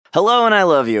Hello and I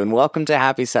love you and welcome to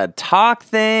Happy Sad Talk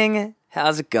Thing.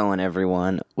 How's it going,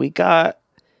 everyone? We got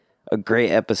a great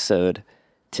episode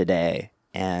today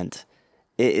and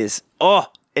it's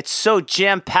so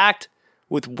jam-packed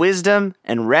with wisdom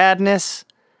and radness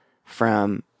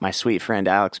from my sweet friend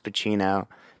Alex Pacino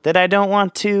that I don't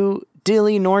want to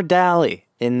dilly nor dally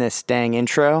in this dang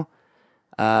intro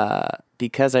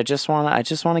because I just want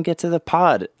to get to the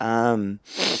pod. I've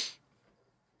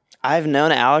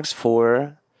known Alex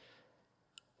for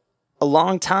a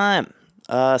long time,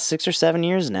 6 or 7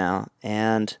 years now,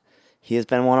 and he has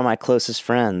been one of my closest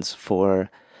friends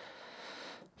for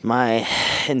my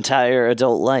entire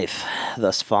adult life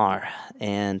thus far.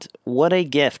 And what a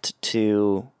gift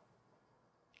to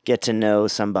get to know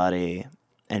somebody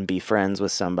and be friends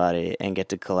with somebody and get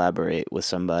to collaborate with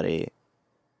somebody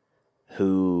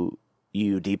who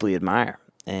you deeply admire.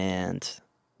 And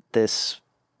this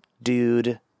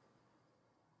dude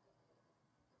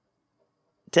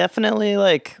definitely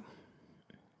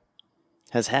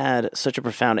has had such a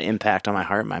profound impact on my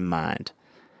heart and my mind.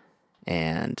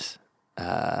 And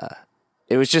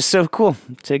it was just so cool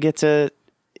to get to,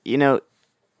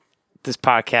 this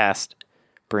podcast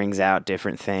brings out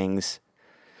different things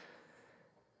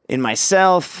in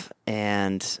myself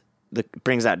and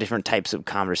brings out different types of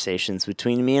conversations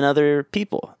between me and other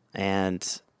people.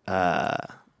 And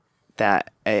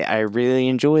that I really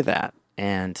enjoy that.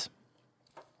 And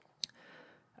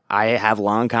I have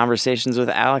long conversations with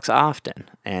Alex often,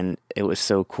 and it was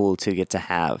so cool to get to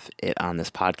have it on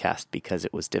this podcast because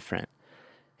it was different,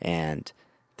 and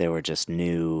there were just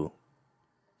new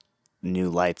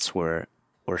lights were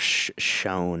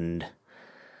shown.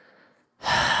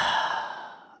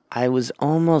 I was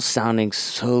almost sounding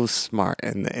so smart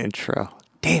in the intro.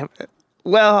 Damn it.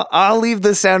 Well, I'll leave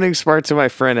the sounding smart to my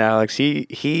friend Alex.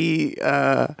 He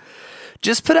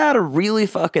just put out a really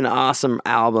fucking awesome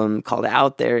album called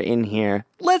Out There In Here.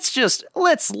 Let's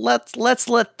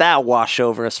let that wash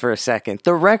over us for a second.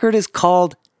 The record is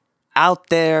called Out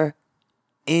There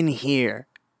In Here.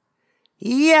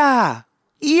 Yeah.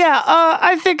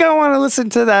 I think I want to listen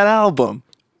to that album.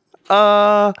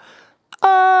 I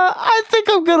think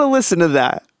I'm gonna listen to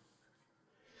that.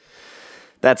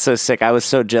 That's so sick. I was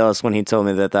so jealous when he told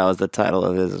me that was the title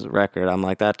of his record. I'm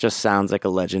like, that just sounds like a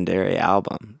legendary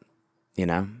album.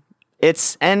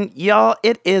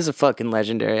 It is a fucking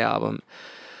legendary album.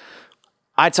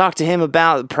 I talked to him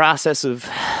about the process of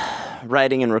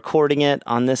writing and recording it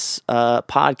on this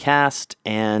podcast,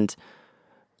 and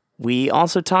we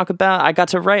also talk about, I got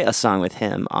to write a song with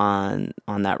him on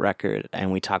that record,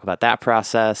 and we talk about that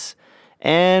process,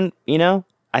 and,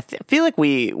 I feel like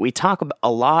we talk a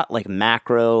lot, like,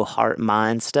 macro, heart,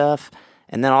 mind stuff,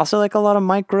 and then also, like, a lot of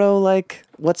micro, like,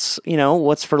 what's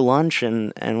for lunch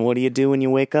and what do you do when you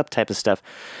wake up type of stuff,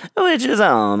 which is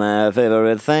all my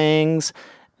favorite things.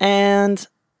 And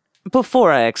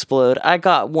before I explode, I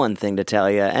got one thing to tell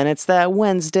you, and it's that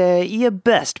Wednesday, you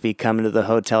best be coming to the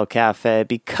Hotel Cafe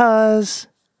because,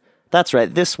 that's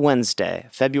right, this Wednesday,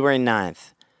 February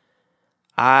 9th,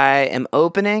 I am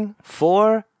opening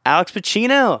for Alex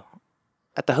Pacino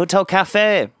at the Hotel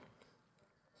Cafe.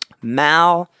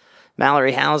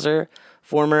 Mallory Hauser,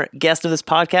 former guest of this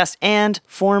podcast and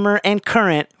former and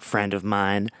current friend of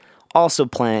mine, also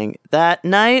playing that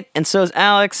night. And so is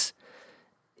Alex.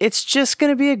 It's just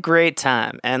going to be a great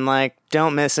time. And,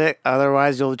 don't miss it.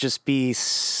 Otherwise, you'll just be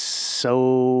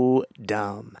so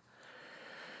dumb.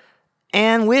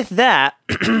 And with that,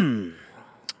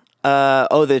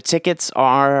 the tickets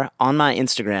are on my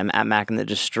Instagram at Mac and the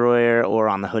Destroyer, or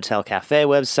on the Hotel Cafe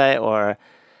website, or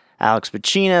Alex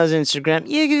Pacino's Instagram.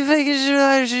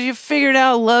 You figured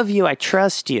out. Love you. I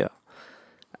trust you.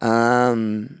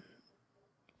 But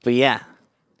yeah,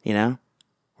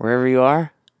 wherever you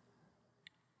are,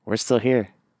 we're still here.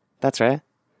 That's right.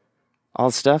 All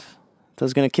the stuff that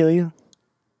was going to kill you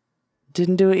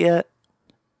didn't do it yet.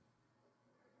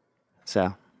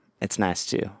 So it's nice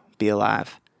to be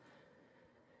alive.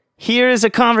 Here is a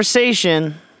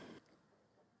conversation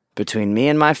between me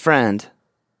and my friend,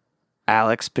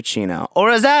 Alex Pacino, or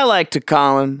as I like to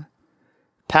call him,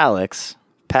 Palix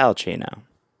Palcino.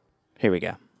 Here we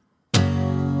go.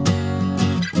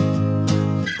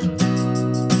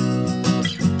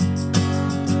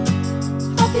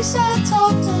 Happy sad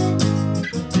talking.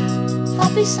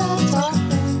 Happy sad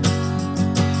talking.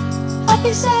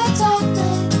 Happy sad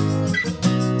talking.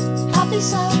 Happy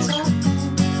sad talking.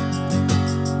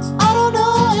 I don't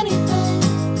know anything.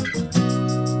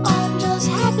 I'm just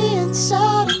happy and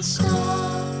sad and stuff.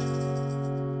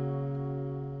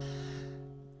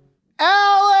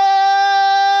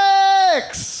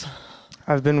 Alex!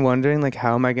 I've been wondering, like,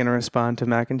 how am I going to respond to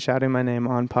Mackin shouting my name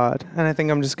on pod? And I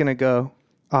think I'm just going to go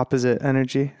opposite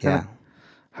energy. Yeah.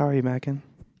 How are you, Mackin?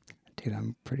 Dude,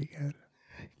 I'm pretty good.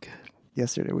 Good.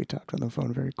 Yesterday we talked on the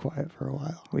phone very quiet for a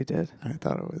while. We did. I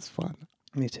thought it was fun.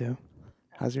 Me too.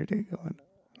 How's your day going?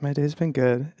 My day's been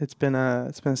good. It's been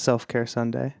a self-care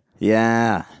Sunday.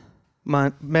 Yeah.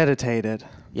 Meditated.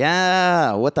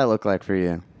 Yeah. What'd that look like for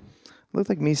you? Looked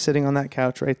like me sitting on that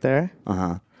couch right there.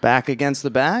 Uh-huh. Back against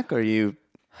the back, or you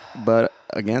butt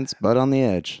on the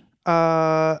edge?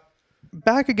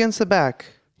 Back against the back.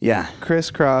 Yeah.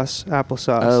 Crisscross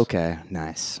applesauce. Okay.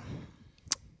 Nice.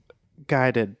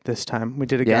 Guided this time. We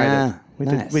did a Yeah.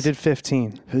 guided. We did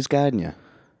 15. Who's guiding you?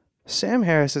 Sam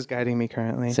Harris is guiding me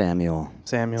currently. Samuel.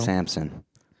 Samson.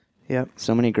 Yep.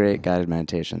 So many great guided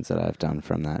meditations that I've done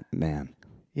from that man.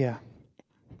 Yeah.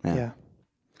 Yeah.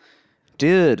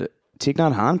 Dude, Thich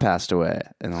Nhat Hanh passed away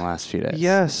in the last few days.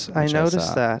 Yes, I which noticed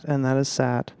saw. that, and that is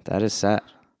sad. That is sad.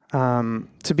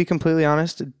 To be completely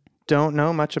honest, don't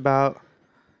know much about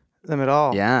them at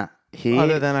all. Yeah.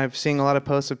 Other than I've seen a lot of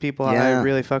posts of people I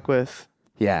really fuck with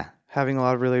Yeah. having a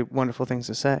lot of really wonderful things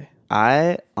to say.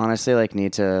 I honestly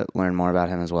need to learn more about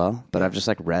him as well, but I've just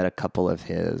read a couple of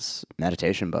his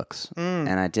meditation books,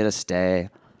 and I did a stay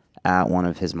at one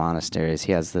of his monasteries.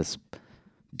 He has this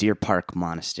Deer Park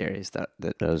monasteries that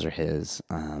those are his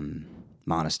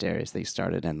monasteries that he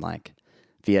started in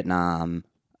Vietnam.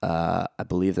 I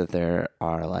believe that there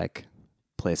are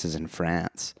places in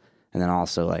France, and then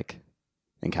also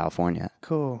in California.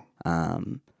 Cool.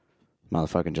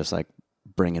 Motherfucking just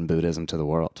bringing Buddhism to the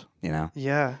world, you know?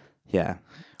 Yeah. Yeah,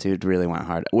 dude really went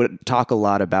hard. Would talk a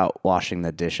lot about washing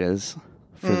the dishes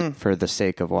for the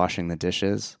sake of washing the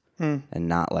dishes and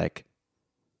not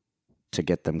to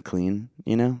get them clean,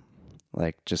 you know?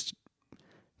 Just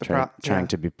trying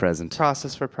to be present.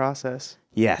 Process for process.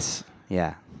 Yes.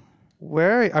 Yeah.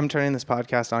 I'm turning this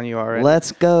podcast on you already.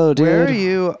 Let's go, dude. Where are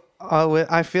you?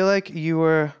 I feel like you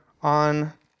were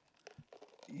on.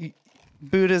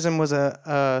 Buddhism was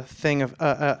a thing of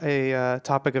a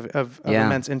topic of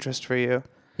immense interest for you.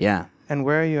 Yeah. And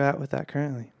where are you at with that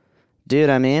currently? Dude,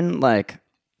 I mean,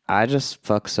 I just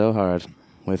fuck so hard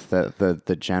with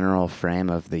the general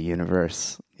frame of the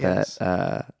universe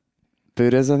that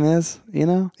Buddhism is, you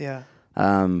know? Yeah.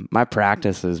 My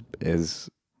practice is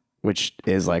which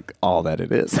is all that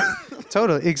it is.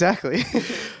 Totally. Exactly.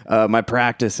 My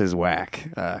practice is whack.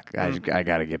 I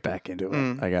got to get back into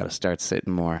it. I got to start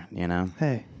sitting more, you know?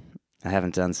 Hey. I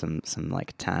haven't done some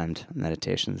timed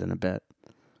meditations in a bit.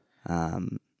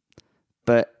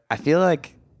 But I feel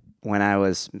like when I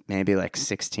was maybe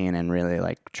 16 and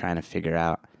really trying to figure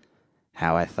out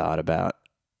how I thought about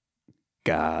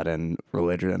God and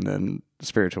religion and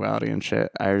spirituality and shit,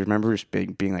 I remember just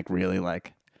being really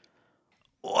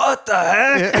what the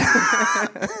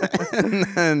heck? And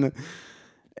then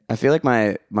I feel like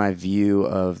my view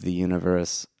of the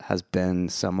universe has been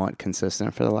somewhat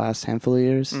consistent for the last handful of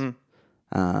years.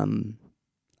 I'm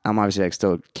obviously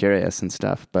still curious and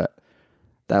stuff, but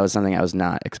that was something I was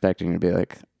not expecting to be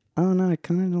oh no, I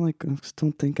kind of I'm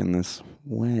still thinking this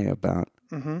way about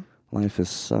life is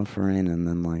suffering, and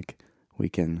then we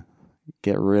can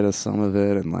get rid of some of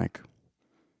it, and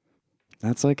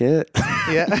that's it.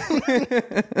 Yeah.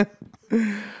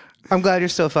 I'm glad you're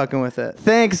still fucking with it.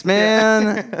 Thanks,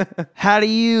 man. Yeah. How do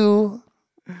you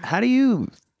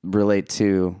relate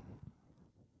to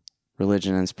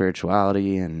religion and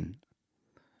spirituality, and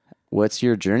what's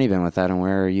your journey been with that, and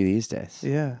where are you these days?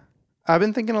 Yeah. I've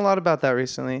been thinking a lot about that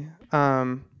recently.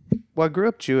 Well, I grew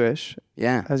up Jewish,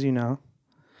 as you know.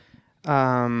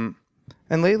 And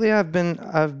lately I've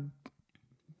been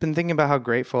thinking about how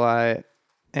grateful I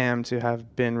am to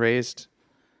have been raised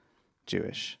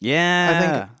Jewish. Yeah. I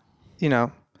think,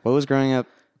 what was growing up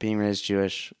being raised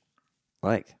Jewish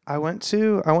like? I went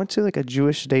to a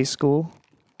Jewish day school,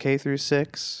 K through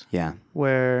 6. Yeah.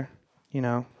 Where,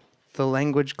 the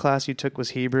language class you took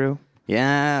was Hebrew.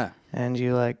 Yeah. And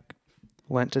you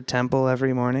went to temple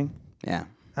every morning. Yeah.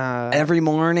 Every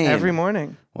morning. Every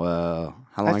morning. Whoa.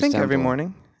 How long? I think every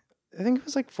morning. I think it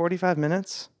was 45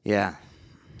 minutes. Yeah.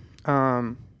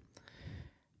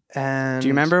 And do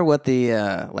you remember what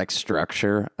the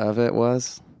structure of it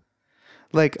was?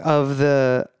 I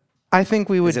think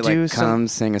we would do come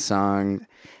sing a song.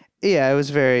 Yeah, it was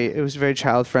very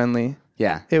child friendly.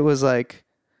 Yeah. It was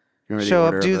show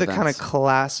up, do the events? kind of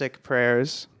classic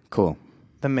prayers. Cool.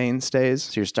 The mainstays.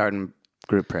 So you're starting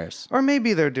group prayers. Or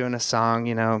maybe they're doing a song,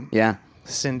 Yeah.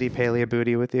 Cindy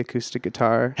Paleobooty with the acoustic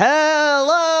guitar.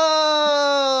 Hello!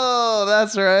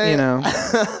 That's right.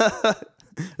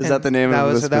 Is that the name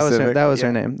of the specific? That was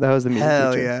her name. That was the music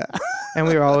Hell teacher. yeah. And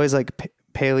we were always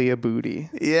Palea Booty.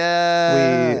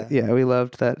 Yeah. We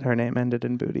loved that her name ended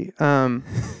in booty.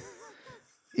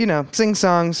 You know, sing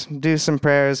songs, do some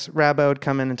prayers. Rabbo would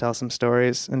come in and tell some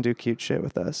stories and do cute shit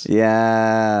with us.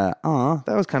 Yeah. Aw.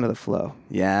 That was kind of the flow.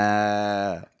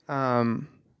 Yeah.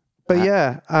 But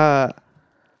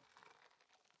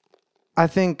I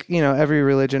think, you know, every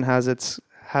religion has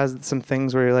some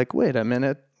things where you're like, wait a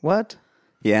minute, what?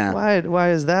 Yeah.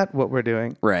 Why is that what we're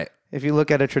doing? Right. If you look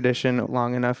at a tradition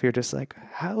long enough, you're just like,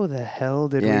 how the hell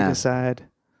did we decide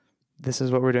this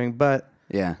is what we're doing? But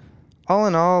yeah. All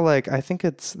in all, like, I think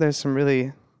there's some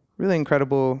really, really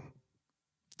incredible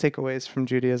takeaways from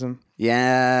Judaism.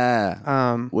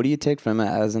 Yeah. What do you take from it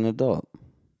as an adult?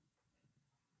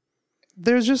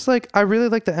 There's just like, I really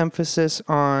like the emphasis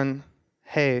on,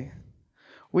 hey,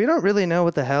 we don't really know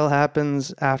what the hell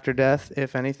happens after death,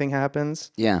 if anything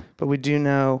happens. Yeah. But we do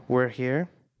know we're here.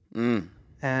 Mm.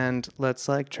 And let's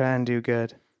like try and do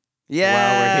good. Yeah.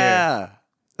 While we're here.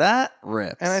 That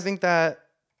rips. And I think that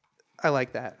I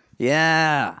like that.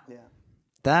 Yeah. Yeah.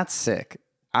 That's sick.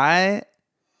 My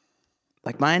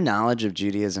knowledge of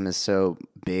Judaism is so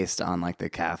based on like the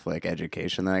Catholic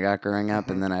education that I got growing up.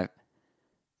 And then I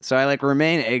like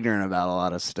remain ignorant about a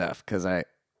lot of stuff because I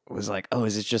was like, oh,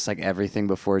 is it just like everything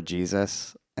before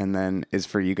Jesus and then is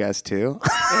for you guys too?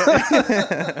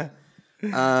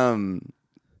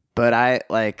 But I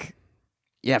like,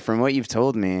 yeah, from what you've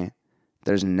told me,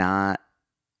 there's not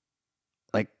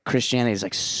like Christianity is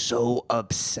like so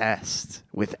obsessed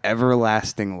with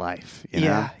everlasting life. You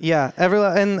know? Yeah.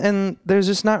 And there's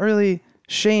just not really,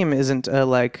 shame isn't a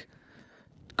like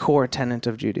core tenet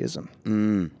of Judaism.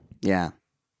 Yeah.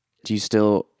 Do you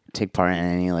still take part in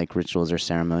any like rituals or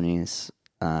ceremonies?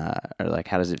 Or like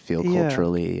how does it feel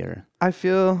culturally? Or I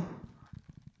feel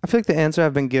like the answer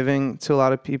I've been giving to a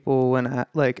lot of people when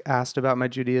like asked about my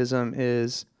Judaism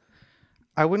is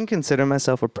I wouldn't consider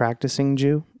myself a practicing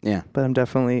Jew. Yeah. But I'm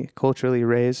definitely culturally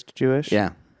raised Jewish.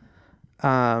 Yeah.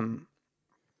 And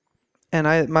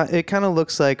it kind of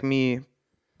looks like me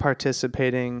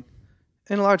participating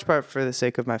in large part for the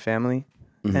sake of my family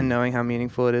and knowing how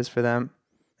meaningful it is for them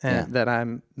and that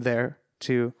I'm there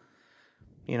to,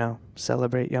 you know,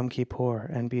 celebrate Yom Kippur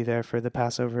and be there for the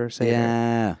Passover Seder.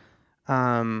 Yeah.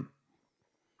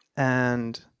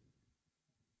 And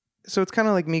so it's kind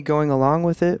of like me going along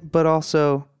with it, but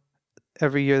also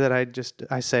every year that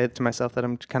I say it to myself that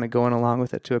I'm kind of going along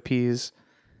with it to appease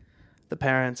the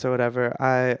parents or whatever.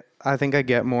 I think I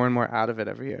get more and more out of it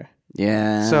every year.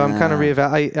 Yeah. So I'm kind of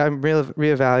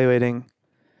reevaluating.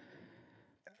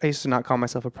 I used to not call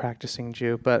myself a practicing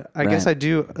Jew, but I guess I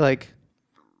do like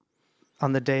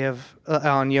on the day of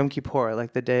on Yom Kippur,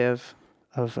 like the day of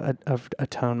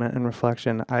atonement and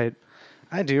reflection.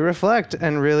 I do reflect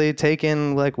and really take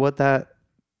in like what that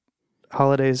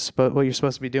holiday's what you're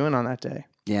supposed to be doing on that day.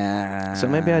 Yeah. So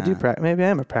maybe maybe I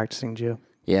am a practicing Jew.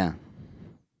 Yeah.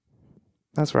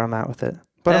 That's where I'm at with it.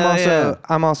 But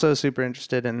I'm also super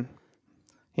interested in,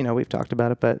 you know, we've talked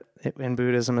about it, but in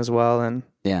Buddhism as well. And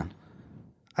yeah,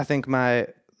 I think my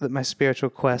spiritual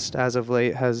quest as of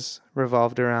late has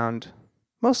revolved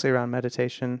mostly around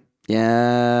meditation.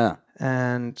 Yeah.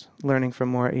 And learning from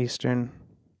more Eastern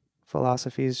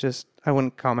philosophies. I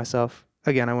wouldn't call myself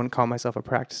a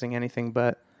practicing anything,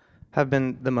 but have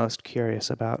been the most curious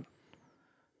about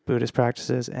Buddhist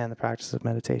practices and the practice of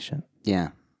meditation. Yeah.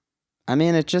 I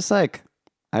mean, it's just like,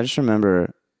 I just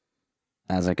remember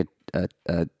as like a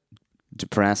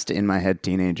depressed in my head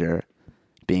teenager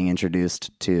being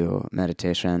introduced to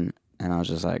meditation, and I was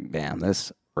just like, damn,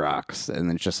 this rocks.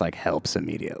 And it just like helps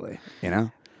immediately, you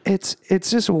know? It's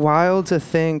just wild to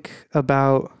think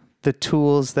about the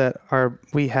tools that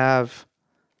we have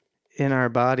in our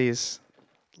bodies.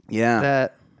 Yeah.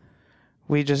 That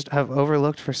we just have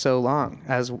overlooked for so long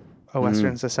as a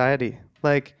Western society.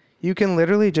 Like, you can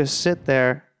literally just sit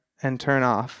there and turn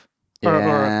off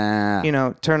or you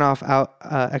know, turn off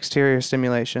exterior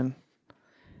stimulation.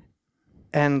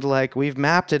 And like, we've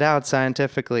mapped it out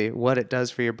scientifically what it does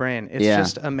for your brain. It's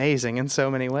just amazing in so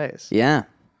many ways. Yeah.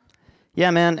 Yeah,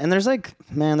 man. And there's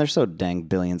so dang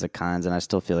billions of kinds, and I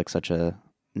still feel like such a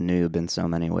noob in so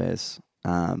many ways.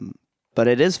 But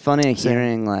it is funny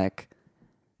hearing like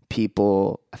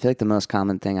people, I feel like the most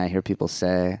common thing I hear people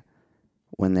say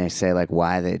when they say like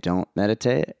why they don't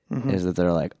meditate is that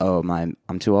they're like, oh,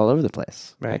 I'm too all over the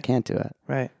place. Right. I can't do it.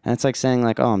 Right. And it's like saying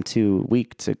like, oh, I'm too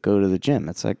weak to go to the gym.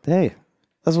 It's like, hey,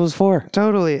 that's what it's for.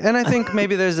 Totally. And I think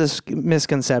maybe there's this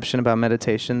misconception about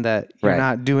meditation that you're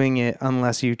not doing it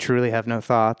unless you truly have no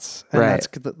thoughts. And that's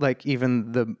like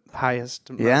even the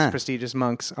highest, most prestigious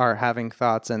monks are having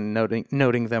thoughts and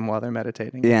noting them while they're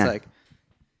meditating. It's like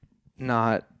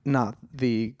not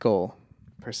the goal.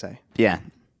 per se. Yeah.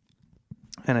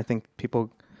 And I think people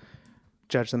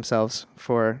judge themselves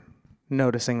for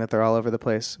noticing that they're all over the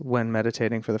place when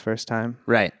meditating for the first time.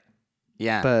 Right.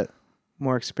 Yeah. But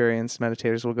more experienced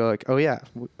meditators will go like, oh yeah,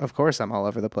 of course I'm all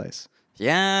over the place.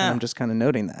 Yeah. And I'm just kind of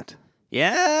noting that.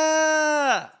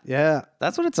 Yeah. Yeah.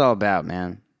 That's what it's all about,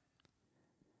 man.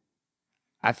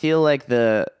 I feel like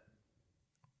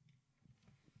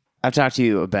I've talked to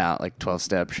you about like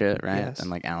 12-step shit, right? Yes.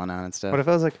 And like Al-Anon and stuff. What if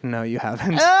I was like, no, you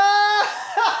haven't?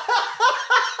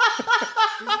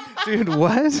 Dude,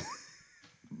 what?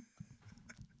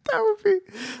 That would be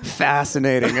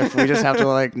fascinating if we just have to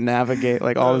like navigate,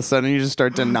 like all of a sudden you just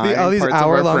start denying All these parts of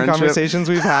our hour-long friendship. conversations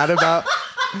we've had about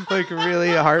like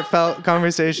really heartfelt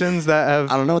conversations that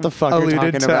have I don't know what the fuck you're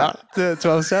alluded talking about. to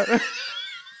 12-step.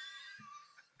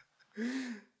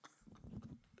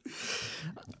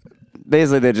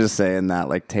 Basically, they're just saying that,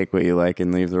 like, take what you like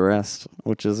and leave the rest,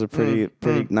 which is a pretty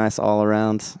nice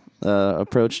all-around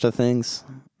approach to things.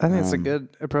 I think it's a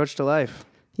good approach to life.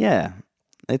 Yeah,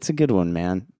 it's a good one,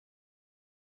 man.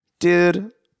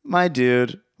 Dude, my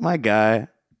guy,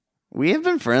 we have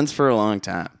been friends for a long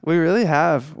time. We really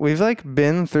have. We've like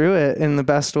been through it in the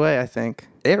best way, I think.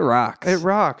 It rocks. It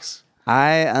rocks.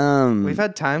 We've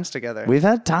had times together. We've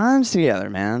had times together,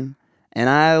 man. And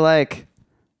I like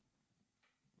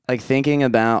thinking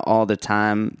about all the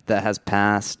time that has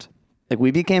passed. Like, we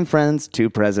became friends 2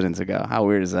 presidents ago. How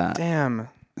weird is that? Damn.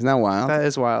 Isn't that wild? That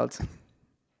is wild.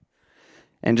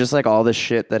 And just like all the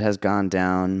shit that has gone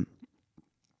down,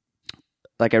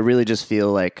 like I really just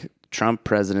feel like Trump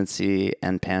presidency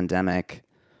and pandemic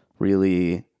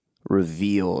really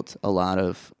revealed a lot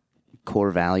of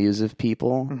core values of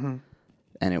people. Mm-hmm.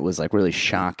 And it was like really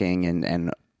shocking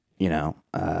and you know,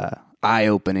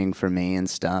 eye-opening for me and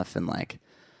stuff. And like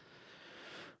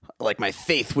my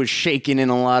faith was shaken in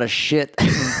a lot of shit,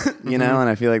 you know? And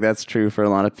I feel like that's true for a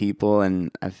lot of people.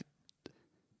 And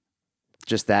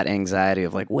just that anxiety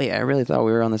of like, wait, I really thought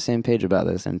we were on the same page about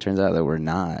this. And it turns out that we're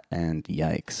not. And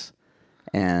yikes.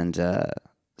 And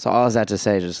so all of that to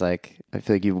say, just like, I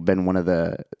feel like you've been one of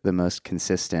the most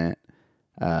consistent,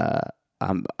 I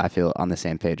feel on the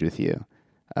same page with you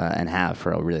and have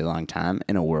for a really long time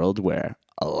in a world where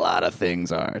a lot of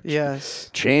things are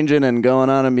changing and going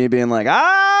on, and me being like,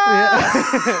 I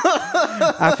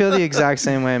feel the exact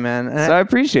same way, man. And so I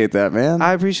appreciate that, man.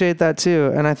 I appreciate that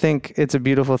too. And I think it's a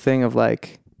beautiful thing of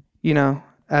like, you know,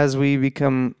 as we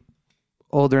become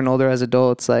older and older as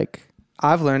adults, like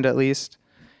I've learned at least,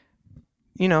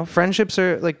 you know, friendships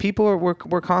are like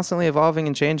we're constantly evolving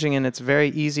and changing, and it's very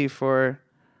easy for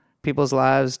people's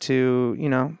lives to, you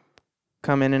know,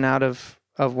 come in and out of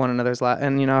one another's life.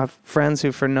 And, you know, I have friends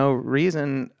who for no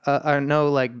reason are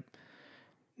no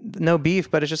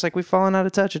beef, but it's just like we've fallen out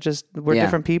of touch. We're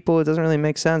different people. It doesn't really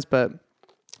make sense. But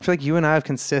I feel like you and I have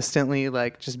consistently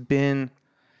like just been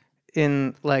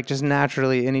in like just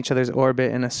naturally in each other's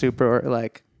orbit in a super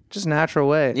like just natural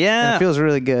way. Yeah. And it feels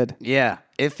really good. Yeah.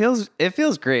 It feels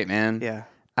great, man. Yeah.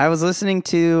 I was listening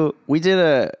to, we did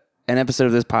an episode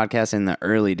of this podcast in the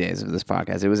early days of this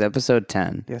podcast. It was episode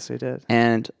 10. Yes, we did.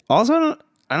 And also,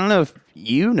 I don't know if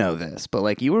you know this, but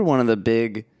like you were one of the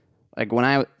big, like when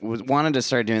I wanted to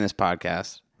start doing this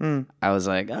podcast, I was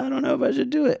like, I don't know if I should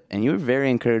do it. And you were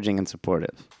very encouraging and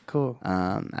supportive. Cool.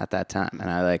 At that time.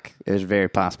 And it was very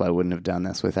possible I wouldn't have done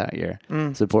this without your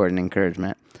support and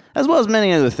encouragement, as well as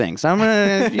many other things. I'm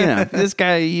going to, you know, this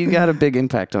guy, you've had a big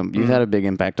impact on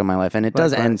my life, and it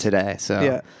does end today. So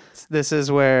yeah. This is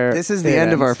the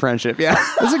end of our friendship. Yeah.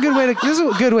 This is a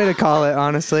good way to call it,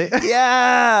 honestly.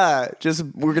 Yeah. Just,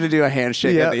 we're going to do a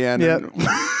handshake at the end and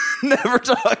never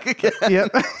talk again.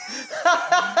 Yep.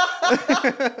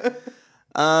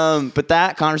 But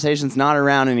that conversation's not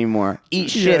around anymore. Eat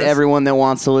shit, everyone that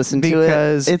wants to listen to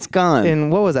it. It's gone. In,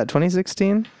 what was that,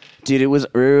 2016? Dude, it was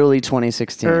early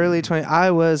 2016.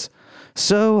 I was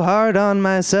so hard on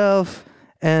myself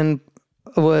and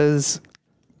was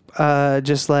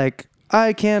just like,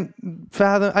 I can't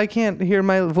hear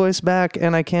my voice back,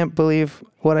 and I can't believe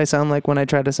what I sound like when I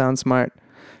try to sound smart.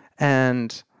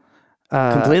 And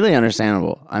completely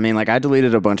understandable. I mean, like, I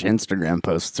deleted a bunch of Instagram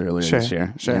posts earlier this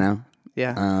year. Sure. You know?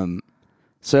 Yeah.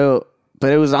 So,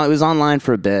 but it was online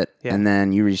for a bit, and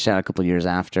then you reached out a couple years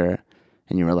after,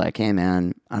 and you were like, "Hey,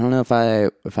 man, I don't know if I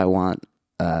want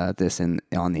this on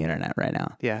the internet right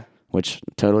now." Yeah. Which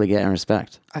totally get and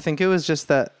respect. I think it was just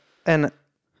that, and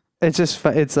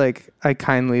it's like I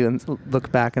kindly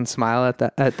look back and smile at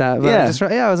that. But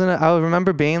I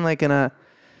remember being like in a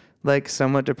like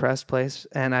somewhat depressed place,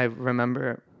 and I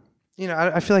remember, you know,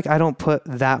 I feel like I don't put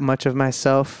that much of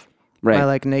myself. Right. My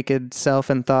like naked self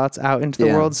and thoughts out into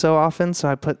the world so often.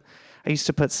 So I used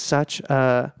to put such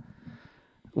a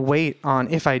weight on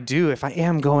if I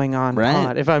am going on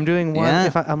pod, if I'm doing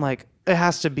one, I'm like, it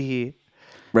has to be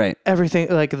everything,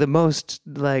 like the most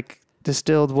like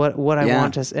distilled what I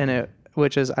want us in it,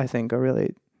 which is, I think,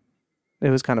 it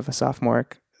was kind of a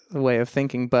sophomoric way of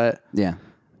thinking, but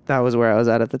that was where I was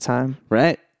at the time.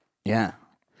 Right. Yeah.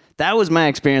 That was my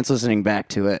experience listening back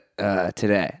to it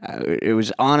today. It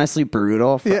was honestly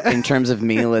brutal in terms of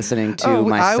me listening to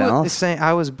myself.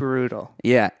 I was brutal.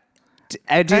 Yeah.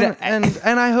 And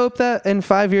I hope that in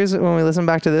 5 years when we listen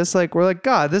back to this, like we're like,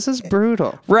 God, this is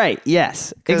brutal. Right.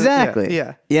 Yes. Exactly.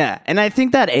 Yeah. Yeah. And I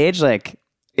think that age, like,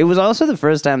 it was also the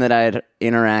first time that I had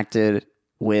interacted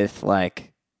with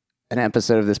like an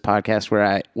episode of this podcast where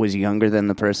I was younger than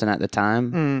the person at the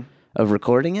time of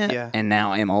recording it. Yeah. And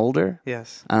now I'm older.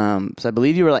 Yes. So I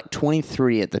believe you were like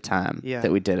 23 at the time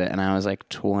that we did it. And I was like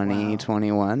 20,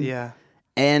 21. Yeah.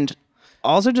 And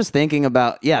also just thinking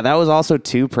about, that was also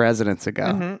 2 presidents ago.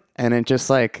 Mm-hmm. And it just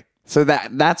like, so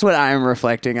that's what I'm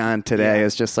reflecting on today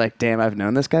is just like, damn, I've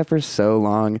known this guy for so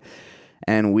long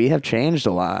and we have changed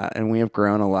a lot and we have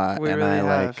grown a lot. We and really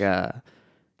have. Like,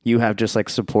 you have just like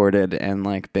supported and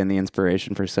like been the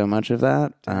inspiration for so much of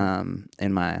that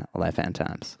in my life and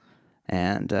times.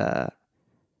 And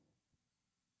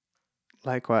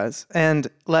likewise. And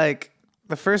like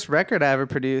the first record I ever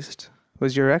produced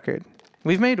was your record.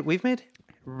 We've made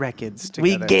records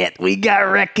together. We got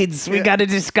records. We got a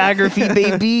discography,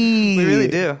 baby. We really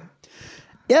do.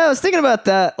 Yeah, I was thinking about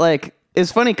that. Like,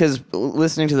 it's funny because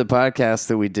listening to the podcast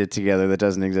that we did together that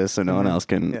doesn't exist, so no one else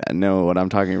can know what I'm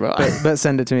talking about. But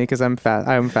send it to me because I'm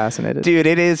fascinated. Dude,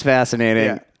 it is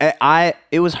fascinating. Yeah.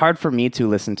 It was hard for me to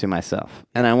listen to myself,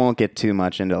 and I won't get too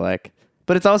much into like.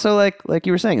 But it's also like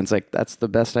you were saying, it's like that's the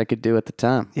best I could do at the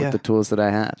time with the tools that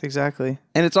I had. Exactly.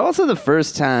 And it's also the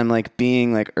first time, like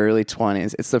being like early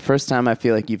 20s, it's the first time I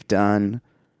feel like you've done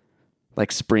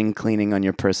like spring cleaning on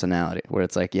your personality, where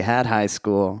it's like you had high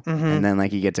school and then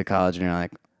like you get to college and you're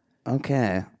like,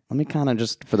 okay, let me kind of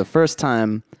just, for the first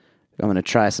time, I'm going to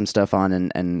try some stuff on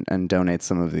and donate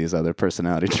some of these other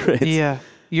personality traits. Yeah.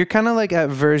 You're kind of like at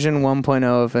version 1.0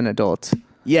 of an adult.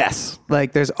 Yes.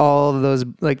 Like there's all of those,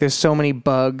 like there's so many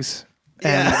bugs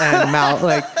and mouth,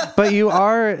 like, but you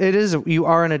are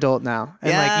an adult now.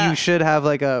 And like you should have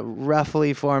like a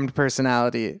roughly formed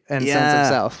personality and sense of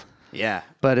self. Yeah.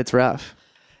 But it's rough.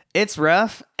 It's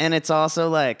rough. And it's also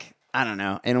like, I don't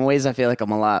know, in ways I feel like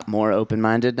I'm a lot more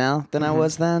open-minded now than I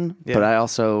was then. Yeah. But I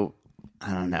also,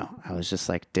 I don't know, I was just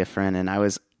like different. And I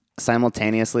was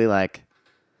simultaneously like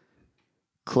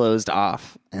closed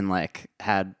off and like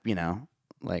had,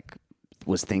 like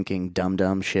was thinking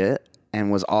dumb shit,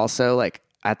 and was also like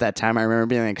at that time I remember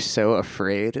being like so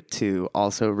afraid to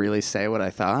also really say what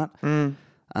I thought.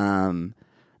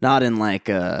 Not in like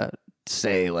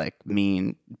say like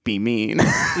be mean.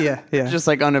 Yeah. Just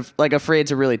like afraid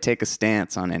to really take a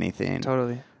stance on anything.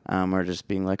 Totally. Or just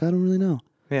being like, I don't really know.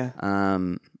 Yeah.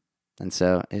 And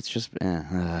so it's just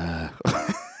Well,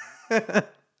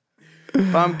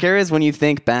 I'm curious, when you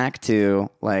think back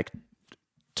to like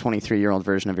 23-year-old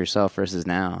version of yourself versus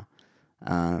now,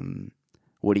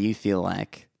 what do you feel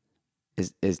like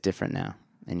is different now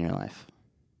in your life?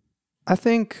 I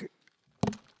think,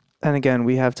 and again,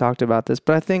 we have talked about this,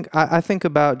 but I think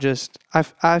about just,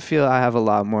 I feel I have a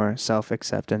lot more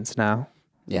self-acceptance now.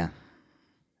 Yeah.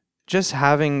 Just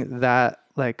having that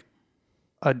like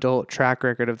adult track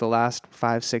record of the last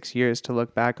 5-6 years to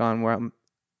look back on,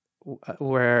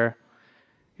 where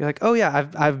you're like, oh yeah,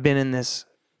 I've been in this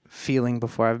feeling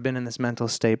before. I've been in this mental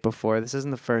state before. This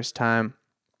isn't the first time.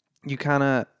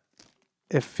 It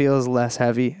feels less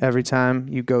heavy every time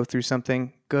you go through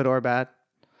something, good or bad.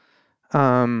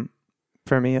 For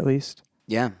me at least.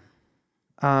 Yeah.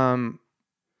 But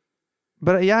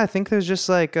yeah, I think there's just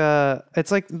like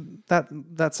it's like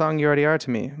that song "You Already Are" to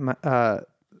me. I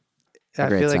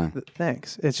feel like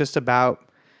thanks. It's just about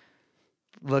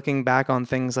looking back on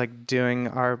things like doing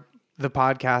the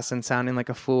podcast and sounding like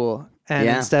a fool. And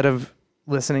instead of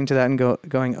listening to that and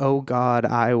going, oh God,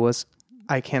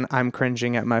 I'm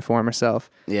cringing at my former self.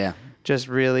 Yeah. Just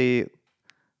really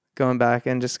going back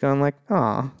and just going like,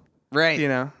 oh, right.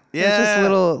 Yeah. It's just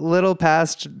little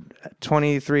past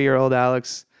 23-year-old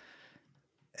Alex.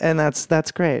 And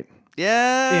that's great.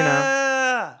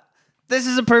 Yeah. This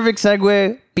is a perfect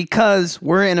segue because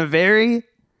we're in a very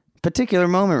particular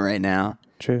moment right now.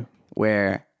 True.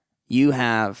 Where you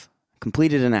have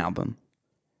completed an album.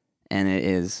 And it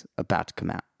is about to come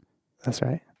out. That's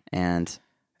right. And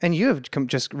you have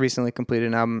just recently completed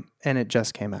an album, and it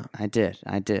just came out. I did.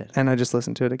 And I just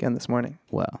listened to it again this morning.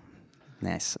 Well,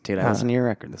 nice. Dude, I listened to your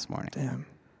record this morning.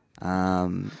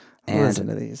 Damn. And listen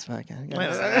to these fucking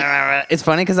guys. it's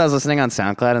funny because I was listening on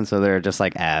SoundCloud, and so there are just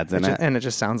like ads in it. And it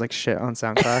just sounds like shit on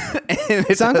SoundCloud.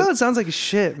 SoundCloud sounds like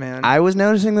shit, man. I was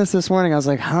noticing this morning. I was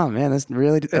like, "Oh man, this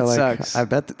really like, sucks. I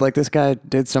bet like this guy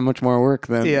did so much more work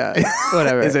than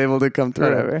whatever is able to come through.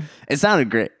 Whatever. It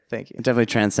sounded great. Thank you. It definitely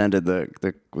transcended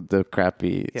the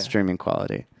crappy streaming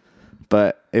quality.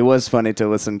 But it was funny to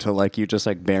listen to like you just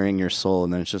like bearing your soul,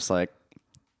 and then it's just like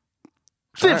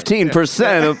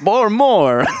 15% or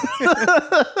more.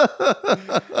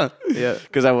 Yeah,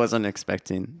 because I wasn't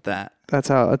expecting that. that's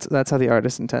how the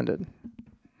artist intended.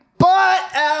 But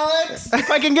Alex, if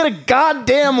I can get a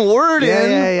goddamn word in,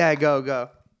 Yeah. Go.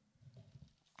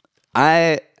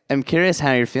 I am curious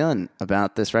how you're feeling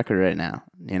about this record right now.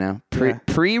 You know,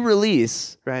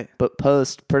 pre-release, Right. but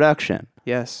post-production.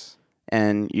 Yes.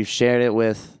 And you've shared it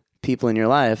with people in your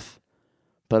life,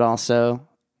 but also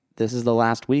this is the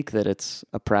last week that it's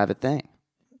a private thing.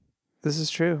 This is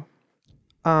true.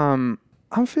 I'm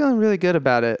feeling really good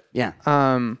about it. Yeah.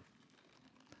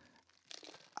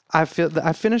 I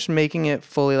finished making it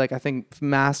fully. Like I think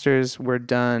masters were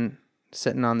done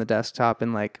sitting on the desktop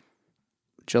in like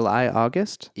July,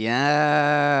 August.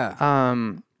 Yeah.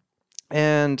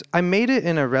 And I made it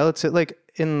in a relative, like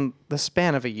in the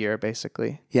span of a year,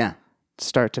 basically, Yeah.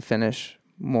 start to finish,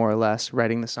 more or less,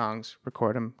 writing the songs,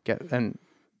 record them, and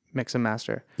mix and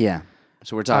master. Yeah.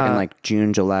 So we're talking like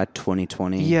June, July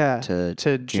 2020 to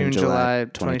June, July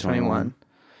 2021.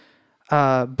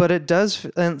 But it does,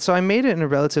 and so I made it in a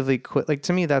relatively quick, like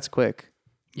to me that's quick.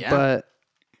 Yeah. But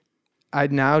I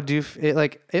now do it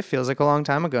like it feels like a long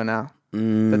time ago now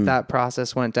that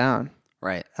process went down.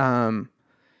 Right.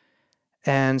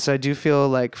 And so I do feel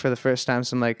like for the first time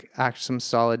some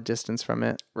solid distance from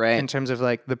it. Right. In terms of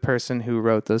like the person who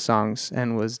wrote those songs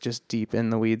and was just deep in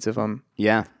the weeds of them.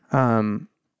 Yeah. And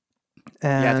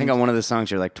I think on one of the songs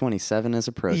you're like 27 is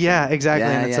approaching. Yeah, exactly.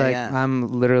 Yeah, and it's I'm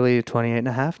literally 28 and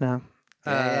a half now.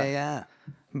 Yeah.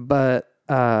 But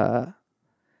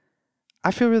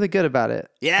I feel really good about it.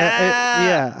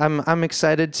 Yeah. I'm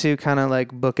excited to kind of like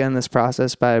bookend this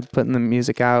process by putting the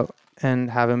music out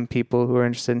and having people who are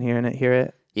interested in hearing it hear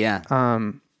it. Yeah.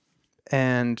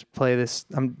 And play this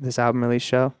album release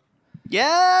show.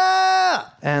 Yeah.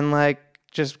 And like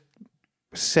just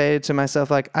say to myself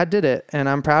like I did it and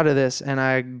I'm proud of this and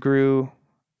I grew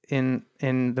in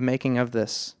the making of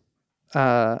this.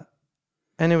 And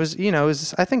it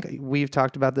was I think we've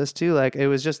talked about this too. Like it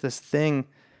was just this thing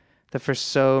that for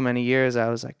so many years I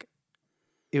was like,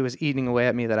 it was eating away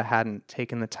at me that I hadn't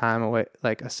taken the time away,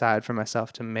 like aside for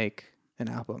myself to make an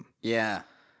album. Yeah.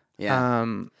 Yeah.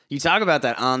 You talk about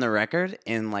that on the record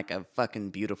in like a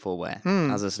fucking beautiful way.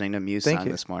 I was listening to Muse song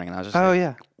this morning and I was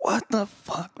just what the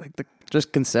fuck? Like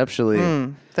just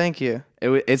conceptually. Thank you.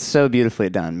 It's so beautifully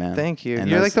done, man. Thank you. And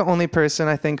You're like the only person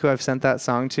I think who I've sent that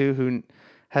song to who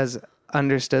has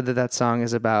understood that song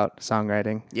is about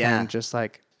songwriting. Yeah. And just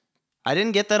like, I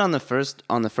didn't get that on the first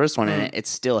one, and it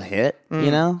still hit. You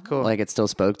know, cool. Like it still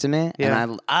spoke to me, Yeah.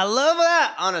 and I love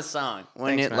that on a song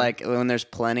when Thanks, man. when there's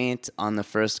plenty on the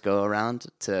first go around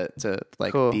to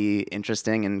like Cool. be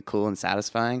interesting and cool and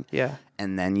satisfying. Yeah.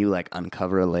 and then you like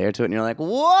uncover a layer to it, and you're like,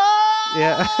 whoa,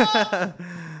 Yeah.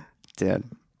 dude.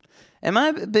 Am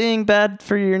I being bad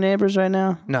for your neighbors right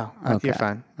now? No, Okay. you're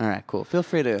fine. All right, cool. Feel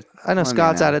free to. I know let me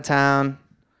Scott's know. out of town.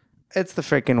 It's the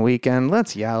freaking weekend.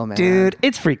 Let's yell, man. Dude,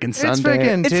 it's freaking Sunday.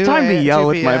 freaking It's 2 time to yell 2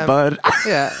 with my PM. bud.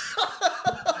 Yeah.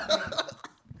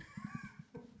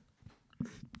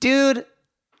 Dude,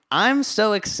 I'm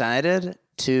so excited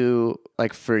to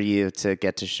for you to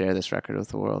get to share this record with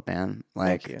the world, man.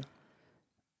 Thank you.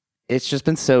 It's just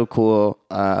been so cool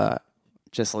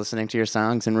just listening to your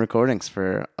songs and recordings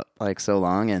for so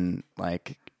long, and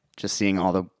just seeing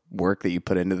all the work that you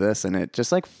put into this, and it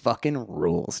just fucking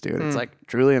rules, dude. It's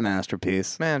truly a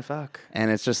masterpiece. Man, fuck. And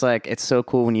it's just it's so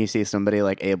cool when you see somebody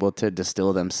able to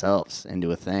distill themselves into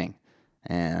a thing.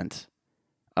 And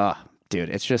dude,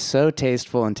 it's just so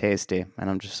tasteful and tasty, and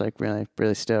I'm just really,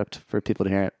 really stoked for people to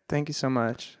hear it. Thank you so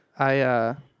much.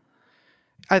 For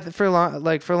a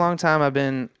long time I've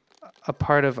been a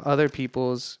part of other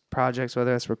people's projects,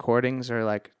 whether it's recordings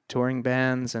or touring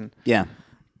bands, and Yeah.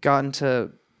 gotten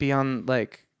to be on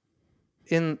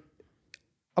in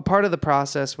a part of the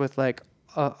process with a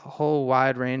whole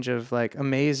wide range of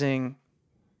amazing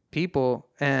people,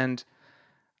 and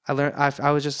I learned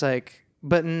I was just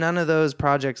but none of those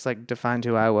projects defined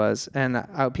who I was, and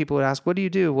people would ask, what do you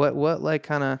do, what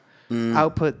kind of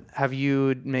output have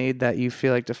you made that you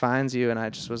feel defines you? And I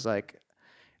just was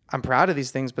I'm proud of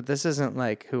these things, but this isn't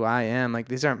who I am.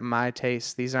 These aren't my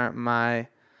tastes, these aren't my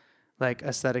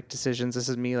aesthetic decisions. This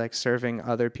is me serving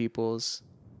other people's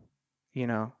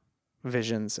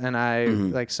visions, and I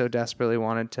like so desperately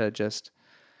wanted to just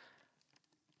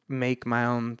make my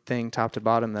own thing top to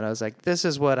bottom that I was like, this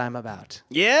is what I'm about.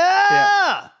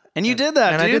 Yeah. And you did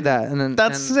that, and dude. I did that, and then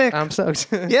That's sick. I'm stoked.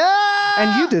 Yeah.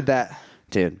 And you did that,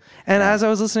 dude. And as I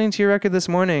was listening to your record this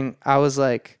morning, I was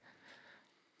like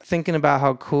thinking about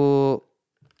how cool,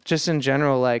 just in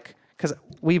general, like, because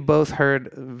we both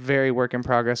heard very work in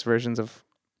progress versions of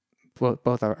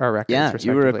both our records. Yeah,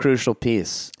 you were a crucial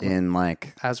piece in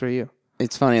like. As were you.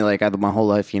 It's funny, like my whole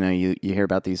life, you know, you hear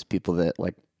about these people that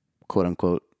like, quote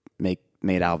unquote,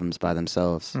 made albums by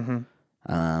themselves.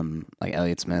 Like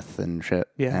Elliott Smith and shit.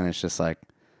 Yeah. And it's just like,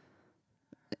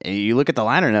 you look at the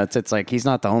liner notes, it's like he's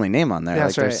not the only name on there. Yeah,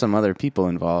 like there's some other people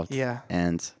involved. Yeah.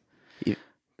 And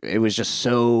it was just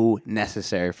so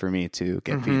necessary for me to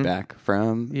get feedback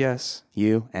from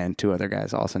you and 2 other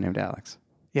guys also named Alex.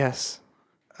 Yes.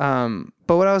 But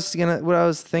what I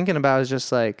was thinking about is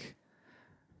just like,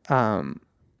 I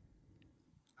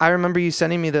remember you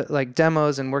sending me the like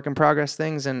demos and work in progress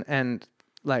things and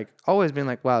like always being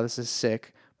like, wow, this is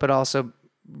sick, but also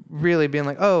really being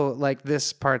like, oh, like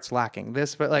this part's lacking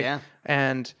this, but like,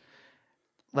 and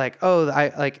like, oh,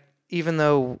 I like, even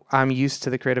though I'm used to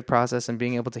the creative process and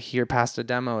being able to hear past a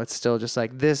demo, it's still just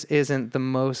like, this isn't the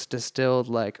most distilled,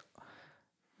 like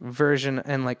version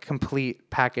and like complete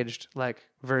packaged, like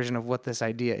version of what this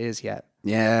idea is yet.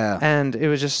 Yeah. And it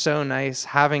was just so nice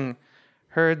having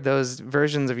heard those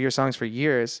versions of your songs for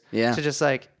years to just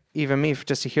like, even me,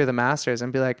 just to hear the masters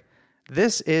and be like,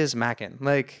 this is Mackin.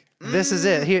 Like, this is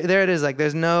it. Here, there it is. Like,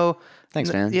 there's no...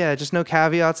 Thanks, man. Yeah, just no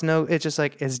caveats. No, it's just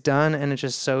like, it's done and it's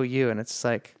just so you. And it's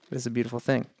like, it's a beautiful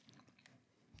thing.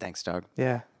 Thanks, dog.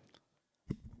 Yeah.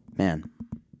 Man.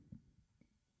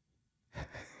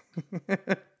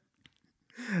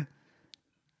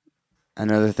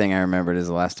 Another thing I remembered is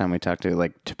the last time we talked to,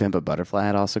 like, To Pimp a Butterfly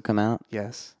had also come out.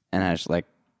 Yes. And I was like,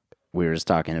 we were just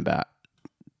talking about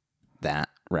that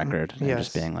record and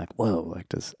just being like, whoa, like,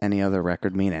 does any other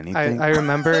record mean anything? I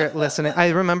remember listening. I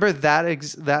remember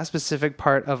that specific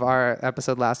part of our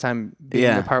episode last time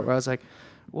being the part where I was like,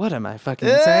 what am I fucking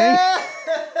saying?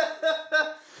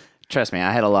 Trust me,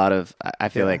 I had a lot of, I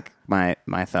feel like my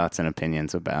thoughts and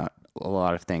opinions about a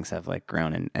lot of things have like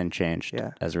grown and changed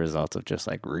as a result of just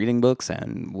like reading books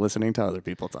and listening to other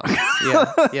people talk.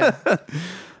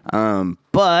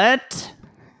 But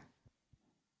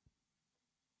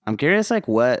I'm curious, like,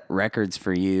 what records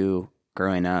for you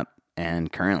growing up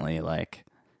and currently, like,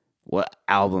 what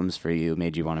albums for you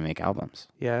made you want to make albums?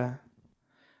 Yeah.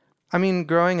 I mean,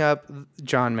 growing up,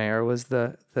 John Mayer was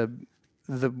the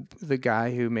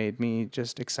guy who made me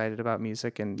just excited about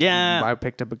music, and I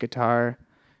picked up a guitar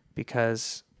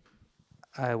because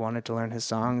I wanted to learn his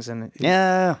songs, and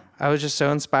I was just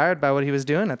so inspired by what he was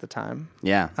doing at the time.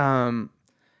 Yeah.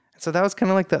 So that was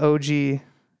kind of like the OG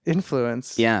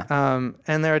influence. Yeah.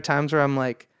 And there are times where I'm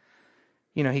like,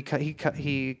 you know,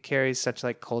 he carries such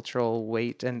like cultural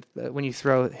weight, and when you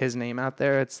throw his name out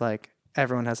there, it's like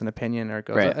everyone has an opinion or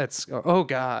goes, oh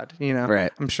God, you know.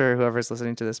 Right. I'm sure whoever's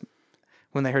listening to this,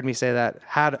 when they heard me say that,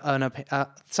 had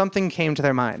something came to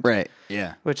their mind. Right.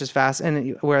 Yeah. Which is fast.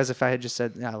 And whereas if I had just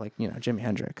said, like, you know, Jimi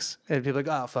Hendrix, it'd be like,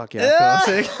 oh fuck yeah.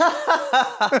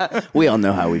 Cool. We all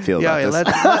know how we feel about this.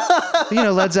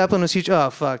 Led Zeppelin was huge. Oh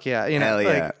fuck yeah. You know, hell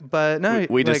yeah. Like, but no,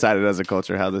 we decided as a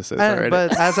culture how this is already.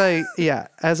 But as I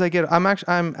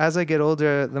get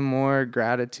older, the more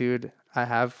gratitude I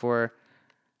have for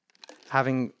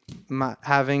having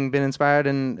been inspired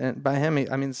and by him.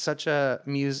 I mean, such a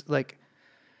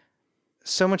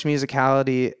so much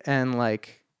musicality and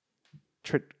like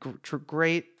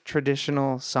great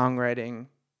traditional songwriting.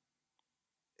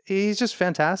 He's just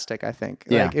fantastic, I think.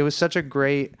 Yeah. Like, it was such a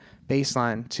great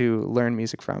baseline to learn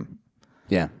music from.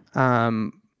 Yeah.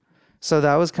 So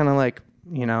that was kind of like,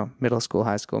 you know, middle school,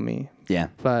 high school me. Yeah.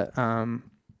 But then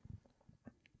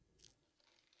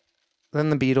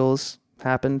the Beatles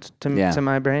happened to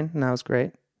my brain, and that was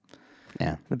great.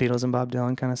 Yeah. The Beatles and Bob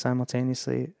Dylan kind of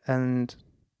simultaneously, and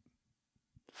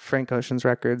Frank Ocean's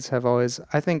records have always,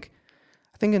 I think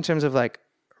in terms of like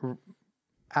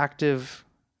active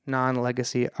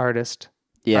non-legacy artists,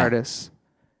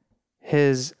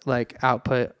 his like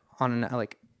output on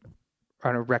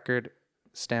a record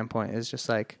standpoint is just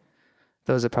like,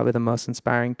 those are probably the most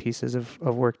inspiring pieces of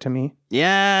work to me.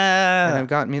 Yeah. And have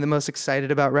gotten me the most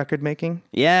excited about record making.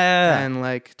 Yeah. And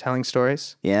like telling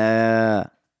stories. Yeah.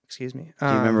 Excuse me. Do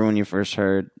you remember when you first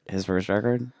heard his first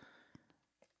record?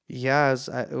 Yeah,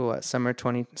 it was summer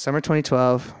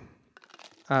 2012.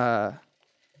 And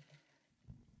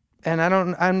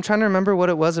I'm trying to remember what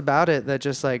it was about it that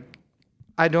just like,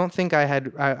 I don't think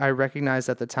I recognized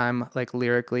at the time, like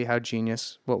lyrically, how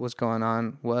genius what was going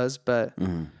on was, but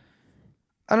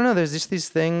I don't know. There's just these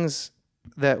things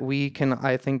that we can,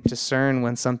 I think, discern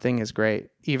when something is great,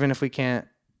 even if we can't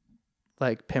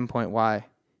like pinpoint why.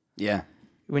 Yeah.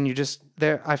 When you just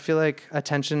there, I feel like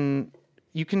attention,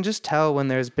 you can just tell when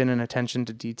there's been an attention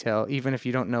to detail, even if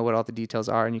you don't know what all the details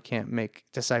are and you can't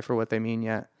decipher what they mean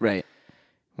yet. Right.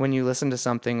 When you listen to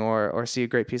something or see a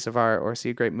great piece of art or see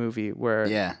a great movie where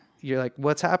you're like,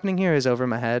 what's happening here is over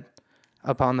my head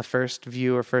upon the first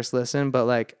view or first listen, but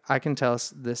like I can tell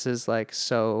this is like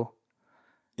so.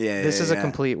 Yeah. This is a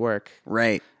complete work.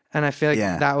 Right. And I feel like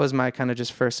that was my kind of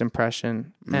just first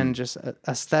impression, and just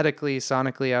aesthetically,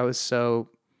 sonically, I was so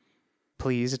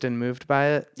pleased and moved by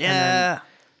it. Yeah.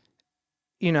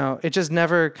 And then, it just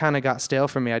never kind of got stale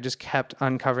for me. I just kept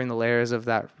uncovering the layers of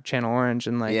that Channel Orange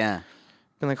and like,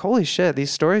 been like, holy shit, these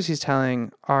stories he's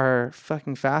telling are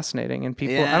fucking fascinating. And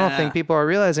people, I don't think people are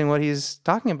realizing what he's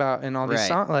talking about in all these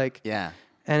songs. Like, and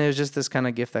it was just this kind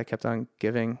of gift that kept on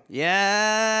giving.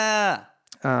 Yeah.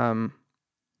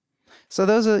 So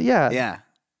those are, Yeah.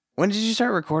 When did you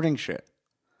start recording shit?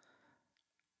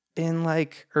 In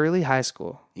like early high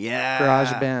school. Yeah.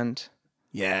 Garage band.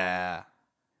 Yeah.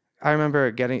 I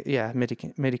remember getting,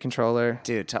 MIDI controller.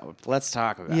 Dude, let's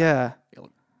talk about it.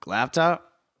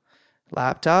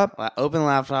 Laptop? Open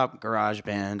laptop,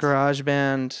 GarageBand.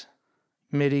 GarageBand,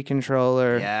 MIDI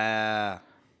controller. Yeah.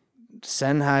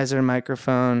 Sennheiser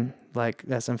microphone, like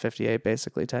SM58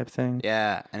 basically type thing.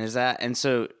 Yeah. And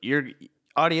so your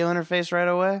audio interface right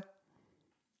away?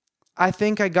 I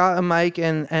think I got a mic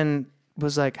and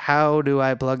was like, how do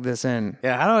I plug this in?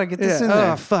 Yeah, how do I get this in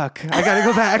there? Oh, fuck. I got to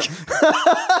go back.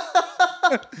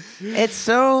 It's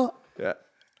so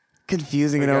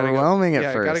confusing and overwhelming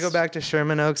at first. I got to go back to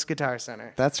Sherman Oaks Guitar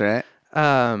Center. That's right.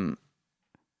 And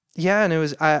it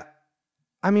was, I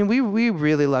mean, we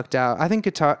really lucked out. I think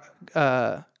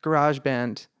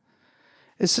GarageBand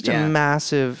is such a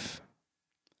massive,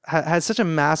 had such a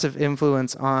massive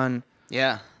influence on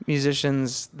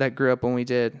musicians that grew up when we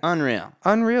did.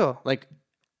 Unreal. Like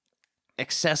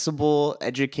accessible,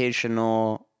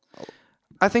 educational.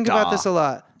 I think about this a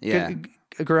lot. Yeah.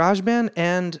 GarageBand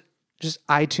and just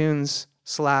iTunes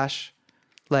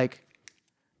 / like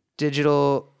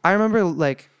digital. I remember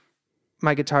like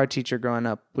my guitar teacher growing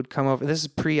up would come over. This is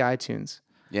pre-iTunes.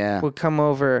 Yeah. Would come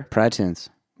over. Pre-iTunes.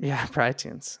 Yeah,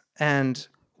 pre-iTunes. And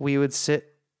we would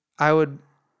sit. I would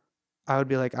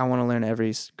be like, I want to learn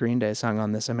every Green Day song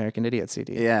on this American Idiot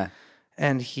CD. Yeah.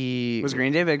 And was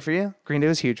Green Day big for you? Green Day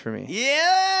was huge for me.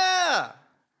 Yeah.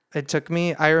 It took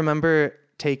me, I remember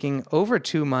taking over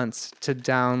 2 months to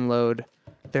download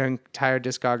their entire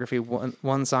discography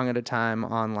one song at a time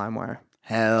on LimeWire.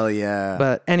 Hell yeah.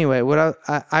 But anyway, what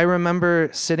I remember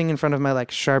sitting in front of my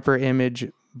like Sharper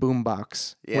Image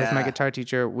boombox with my guitar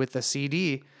teacher with the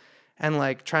CD and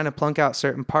like trying to plunk out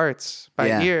certain parts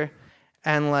by ear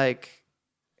and like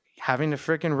having to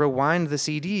freaking rewind the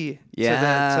CD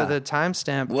to the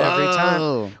timestamp every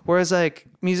time. Whereas like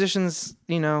musicians,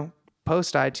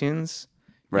 post iTunes,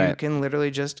 you can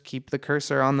literally just keep the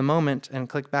cursor on the moment and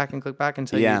click back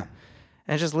until you. And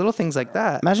it's just little things like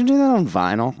that. Imagine doing that on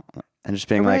vinyl and just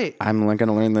being like, I'm going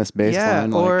to learn this bass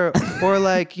line. Or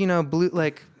like, blue,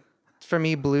 like for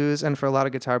me, blues, and for a lot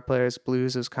of guitar players,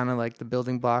 blues is kind of like the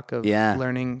building block of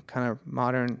learning kind of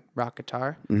modern rock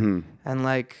guitar. Mm-hmm. And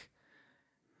like,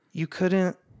 you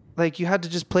couldn't, like, you had to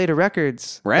just play to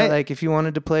records. Right. But, like, if you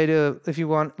wanted to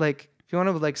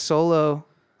like solo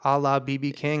a la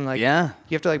BB King, like, you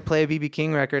have to like play a BB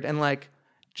King record and like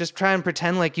just try and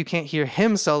pretend like you can't hear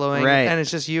him soloing. Right. And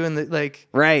it's just you and the, like,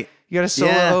 right. You got to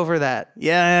solo over that.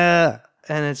 Yeah.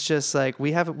 And it's just like,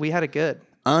 we had it good.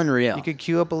 Unreal. You could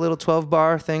queue up a little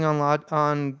 12-bar thing on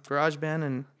GarageBand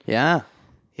and... Yeah.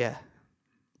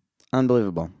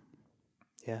 Unbelievable.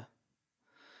 Yeah.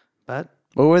 But...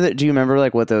 What were do you remember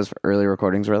like what those early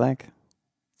recordings were like?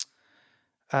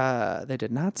 They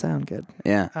did not sound good.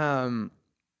 Yeah.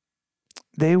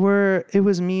 It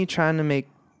was me trying to make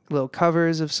little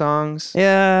covers of songs.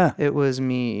 Yeah. It was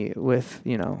me with,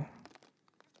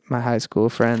 my high school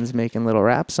friends making little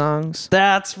rap songs.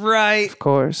 That's right. Of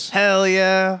course. Hell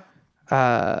yeah.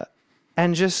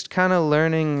 And just kind of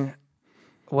learning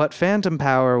what Phantom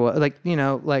Power was. Like, being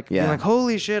like,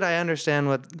 holy shit, I understand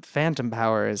what Phantom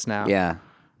Power is now. Yeah.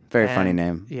 Very funny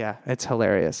name. Yeah, it's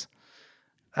hilarious.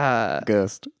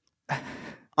 Ghost.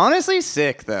 Honestly,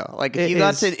 sick though. Like if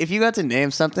you got to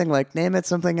name something, like name it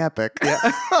something epic.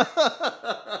 Yeah.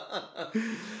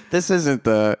 This isn't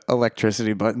the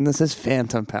electricity button. This is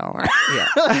Phantom Power.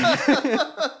 Yeah.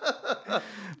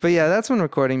 But yeah, that's when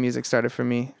recording music started for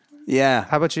me. Yeah.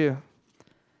 How about you?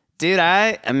 Dude,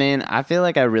 I mean, I feel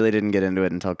like I really didn't get into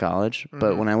it until college.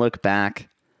 But when I look back,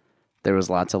 there was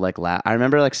lots of like I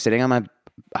remember like sitting on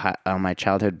my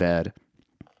childhood bed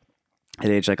at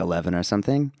age like 11 or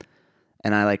something,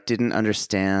 and I like didn't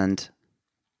understand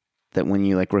that when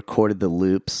you like recorded the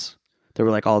loops, there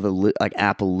were like all the like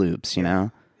Apple loops, you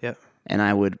know? Yep. And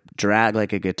I would drag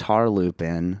like a guitar loop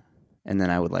in, and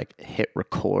then I would like hit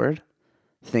record,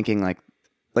 thinking like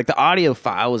the audio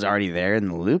file was already there in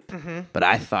the loop, but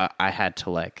I thought I had to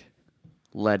like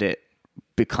let it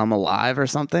become alive or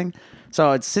something.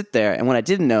 So I'd sit there, and what I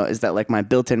didn't know is that like my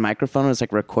built-in microphone was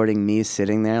like recording me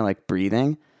sitting there like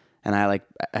breathing, and I like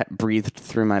breathed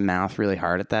through my mouth really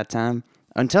hard at that time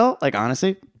until like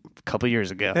honestly a couple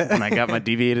years ago when I got my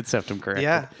deviated septum corrected.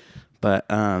 Yeah. But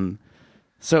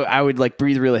so I would like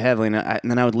breathe really heavily, and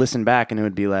then I would listen back, and it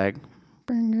would be like,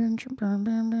 and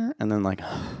then like.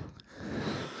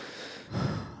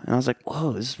 And I was like,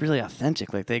 whoa, this is really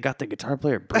authentic. Like, they got the guitar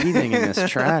player breathing in this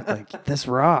track. Like, this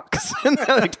rocks. And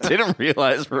I like, didn't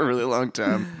realize for a really long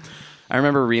time. I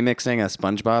remember remixing a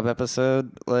SpongeBob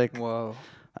episode, like, Whoa.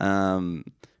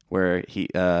 Where he,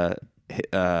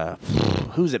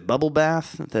 who's it, Bubble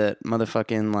Bath? That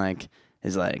motherfucking, like,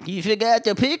 is like, you forgot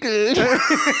the pickle.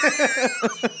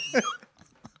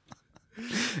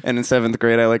 And in 7th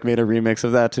grade, I, like, made a remix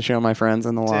of that to show my friends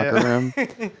in the locker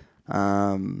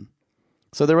room.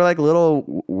 So there were like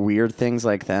little weird things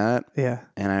like that. Yeah.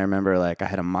 And I remember like I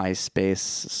had a MySpace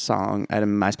song. I had a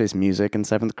MySpace music in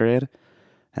 7th grade.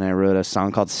 And I wrote a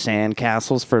song called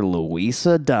Sandcastles for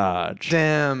Louisa Dodge.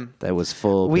 Damn. That was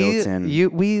full built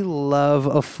in. We love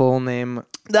a full name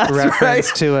That's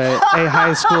reference right. to a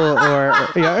high school or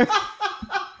yeah.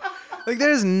 Like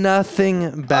there's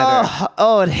nothing better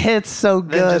Oh, it hits so than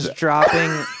good. just dropping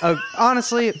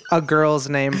honestly a girl's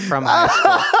name from high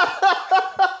school.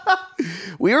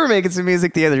 We were making some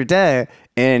music the other day,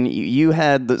 and you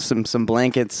had some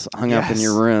blankets hung up in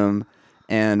your room,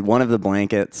 and one of the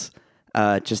blankets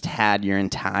just had your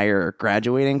entire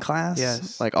graduating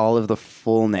class, like all of the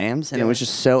full names, and it was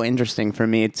just so interesting for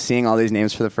me seeing all these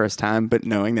names for the first time, but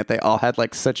knowing that they all had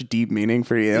like such deep meaning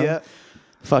for you. Yeah.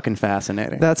 Fucking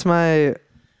fascinating. That's my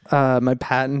my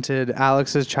patented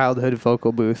Alex's childhood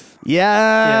vocal booth.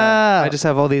 Yeah. I just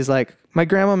have all these like my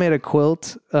grandma made a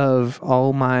quilt of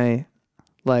all my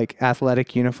like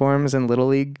athletic uniforms in Little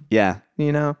League. Yeah.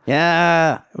 You know?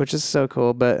 Yeah. Which is so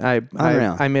cool. But I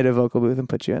made a vocal booth and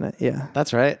put you in it. Yeah.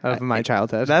 That's right. Of my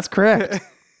childhood. That's correct.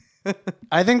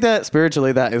 I think that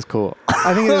spiritually that is cool.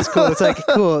 I think it is cool. It's like,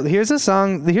 cool. Here's a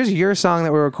song. Here's your song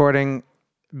that we're recording.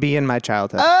 Be in my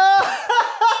childhood.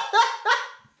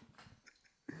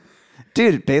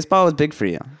 Dude, baseball was big for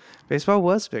you. Baseball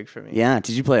was big for me. Yeah.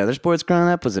 Did you play other sports growing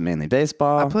up? Was it mainly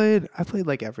baseball? I played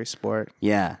like every sport.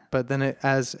 Yeah. But then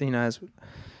as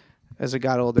it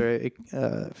got older,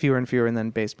 fewer and fewer, and then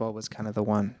baseball was kind of the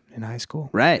one in high school.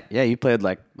 Right. Yeah. You played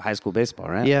like high school baseball,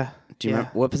 right? Yeah. Do you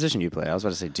remember what position do you play? I was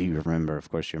about to say, do you remember? Of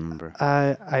course you remember.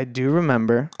 I do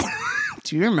remember.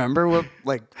 Do you remember what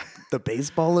like the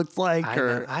baseball looked like?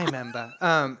 I remember.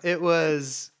 It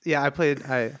was I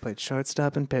played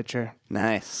shortstop and pitcher.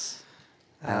 Nice.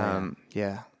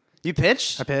 Yeah. You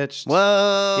pitched? I pitched.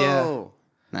 Whoa.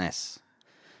 Yeah. Nice.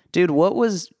 Dude,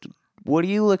 what do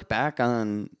you look back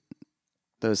on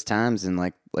those times and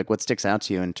like what sticks out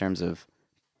to you in terms of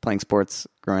playing sports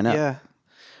growing up? Yeah.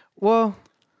 Well,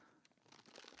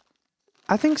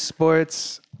 I think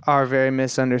sports are very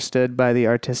misunderstood by the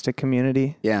artistic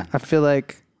community. Yeah. I feel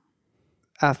like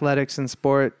athletics and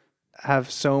sport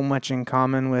have so much in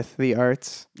common with the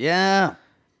arts. Yeah.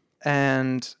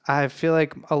 And I feel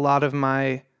like a lot of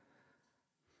my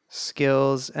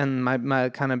skills and my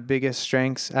kind of biggest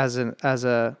strengths as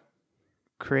a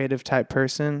creative type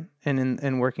person and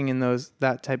in working in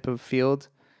that type of field,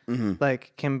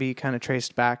 like can be kind of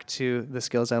traced back to the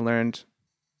skills I learned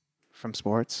from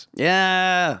sports.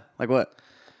 Yeah. Like what?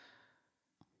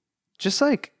 Just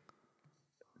like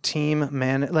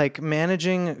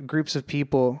managing groups of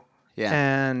people. Yeah.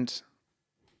 And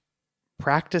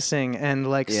practicing and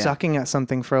sucking at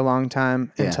something for a long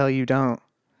time until you don't.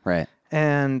 Right.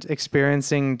 And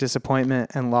experiencing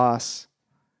disappointment and loss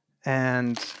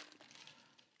and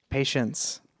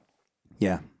patience.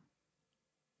 Yeah.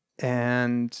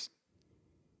 And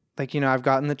I've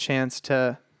gotten the chance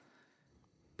to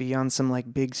be on some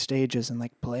like big stages and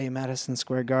like play Madison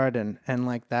Square Garden, and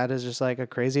like that is just like a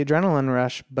crazy adrenaline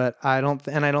rush, but I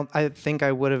think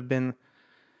I would have been.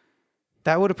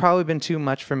 That would have probably been too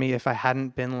much for me if I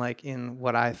hadn't been like in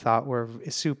what I thought were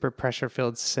super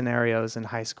pressure-filled scenarios in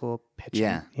high school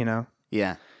pitching, you know?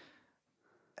 Yeah.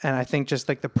 And I think just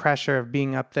like the pressure of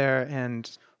being up there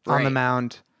and on the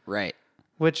mound right.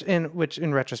 Which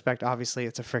in retrospect, obviously,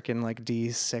 it's a freaking like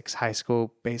D6 high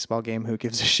school baseball game. Who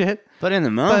gives a shit? But in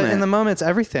the moment, It's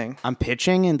everything. I'm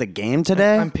pitching in the game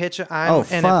today. I'm pitching.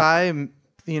 Fuck. If I,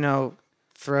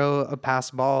 throw a pass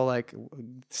ball, like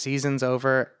season's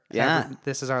over. Yeah.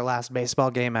 This is our last baseball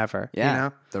game ever. Yeah. You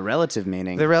know? The relative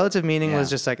meaning. The relative meaning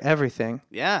was just like everything.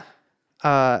 Yeah.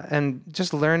 And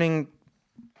just learning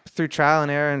through trial and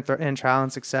error and trial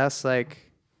and success, like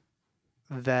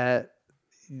that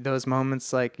those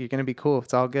moments, like you're going to be cool.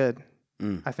 It's all good.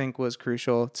 I think was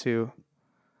crucial to,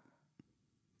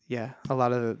 a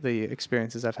lot of the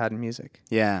experiences I've had in music.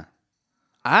 Yeah.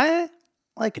 I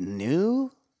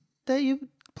knew that you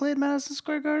played Madison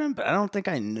Square Garden, but I don't think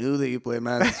I knew that you played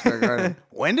Madison Square Garden.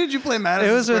 When did you play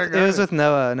Madison Square Garden? It was with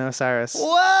Noah Cyrus.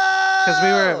 What?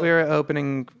 Because we were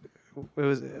opening, it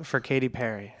was for Katy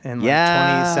Perry in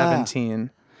 2017. And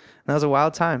that was a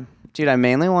wild time. Dude, I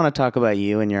mainly want to talk about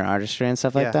you and your artistry and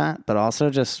stuff like that, but also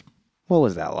just what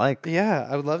was that like? Yeah,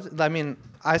 I would love to.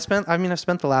 I've spent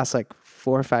the last like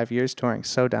 4 or 5 years touring.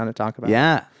 So down to talk about.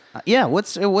 Yeah. Yeah,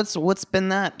 what's been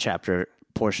that chapter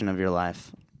portion of your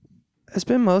life? It's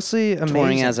been mostly amazing.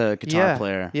 Touring as a guitar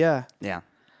player. Yeah. Yeah.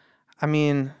 I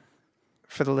mean,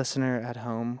 for the listener at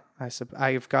home, I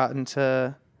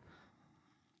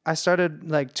started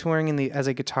like touring as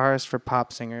a guitarist for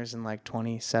pop singers in like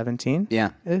 2017.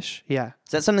 Yeah. Ish. Yeah.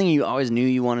 Is that something you always knew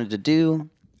you wanted to do?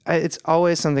 It's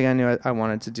always something I knew I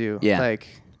wanted to do. Yeah. Like,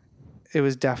 it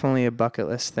was definitely a bucket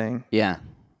list thing. Yeah.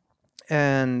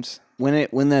 And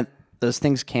when those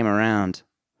things came around,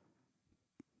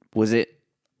 was it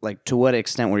like, to what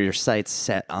extent were your sights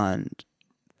set on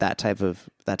that type of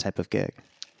gig?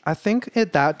 I think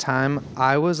at that time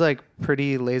I was like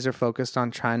pretty laser focused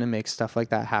on trying to make stuff like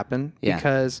that happen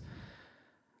because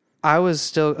I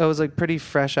was like pretty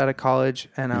fresh out of college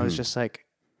and I was just like,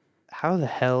 how the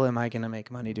hell am I going to make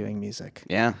money doing music?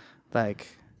 Yeah.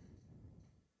 Like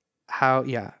how,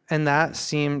 and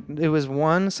that it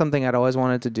was something I'd always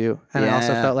wanted to do. And I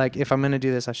also felt like if I'm going to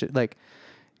do this, I should like,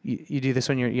 you do this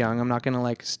when you're young. I'm not going to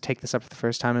like take this up for the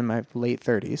first time in my late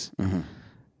 30s. Mm-hmm.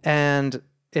 And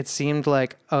it seemed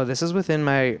like, oh, this is within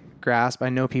my grasp. I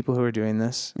know people who are doing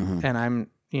this, and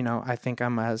I'm, I think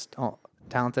I'm as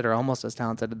talented or almost as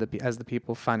talented as the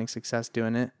people finding success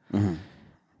doing it. Mm-hmm.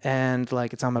 And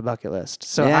like, it's on my bucket list.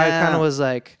 So I kind of was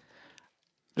like,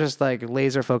 just like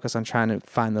laser focused on trying to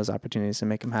find those opportunities and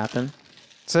make them happen.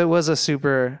 So it was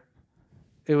super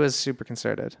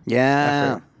concerted.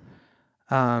 Yeah. Effort.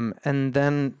 And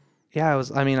then,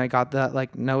 I got that,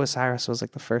 like Noah Cyrus was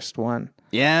like the first one.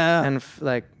 Yeah. And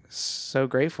like so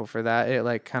grateful for that. It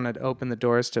like kind of opened the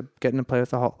doors to getting to play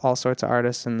with all sorts of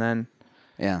artists and then,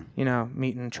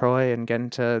 meeting Troy and getting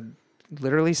to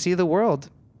literally see the world.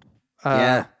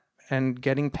 And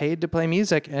getting paid to play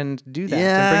music and do that.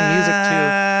 And bring music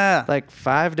to like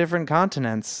 5 different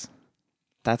continents.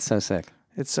 That's so sick.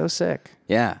 It's so sick.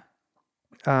 Yeah.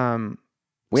 What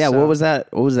was that?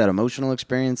 What was that emotional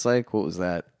experience like? What was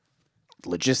that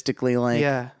logistically like?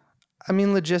 Yeah. I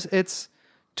mean, it's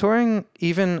touring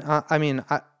even, I'm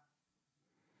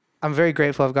very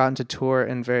grateful I've gotten to tour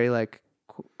in very like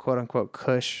quote unquote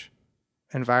cush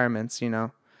environments,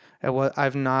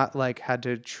 I've not like had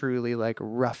to truly like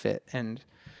rough it and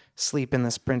sleep in the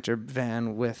Sprinter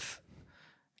van with,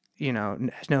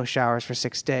 no showers for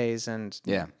 6 days and,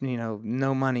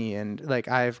 no money. And like,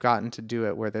 I've gotten to do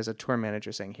it where there's a tour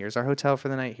manager saying, here's our hotel for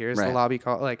the night. Here's the lobby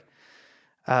call. Like,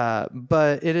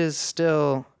 but it is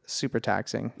still super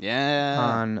taxing.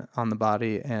 Yeah. On the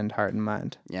body and heart and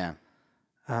mind. Yeah.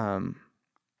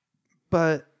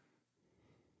 But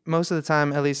most of the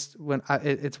time, at least when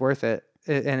it's worth it.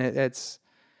 It's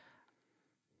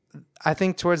I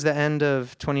think towards the end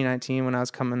of 2019, when I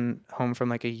was coming home from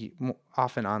like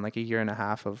off and on like a year and a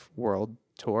half of world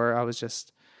tour, I was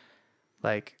just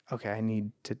like, okay, I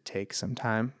need to take some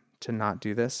time to not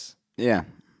do this. Yeah.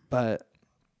 But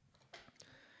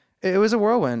it was a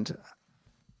whirlwind.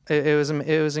 It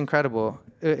was incredible.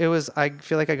 I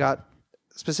feel like I got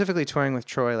specifically touring with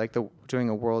Troy, like doing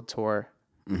a world tour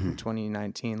in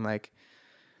 2019. Like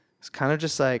it's kind of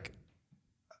just like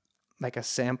a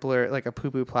sampler, like a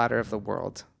poo-poo platter of the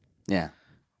world. Yeah.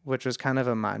 Which was kind of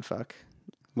a mind fuck.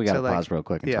 We got to pause real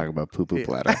quick and talk about poo-poo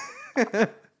platter.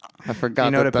 I forgot.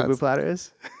 You know what a poo-poo platter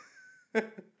is?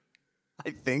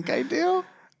 I think I do.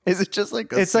 Is it just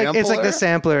like it's sampler? It's like the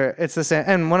sampler. It's the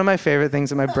and one of my favorite things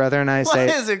that my brother and I say.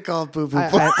 Why is it called poo-poo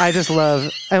platter? I just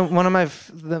love, and one of my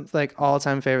like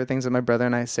all-time favorite things that my brother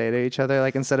and I say to each other,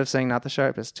 like instead of saying not the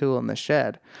sharpest tool in the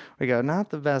shed, we go, not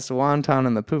the best wonton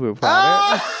in the poo-poo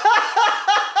platter.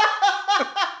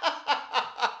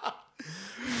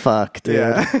 Fuck, dude.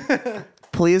 Yeah.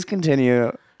 Please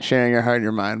continue sharing your heart and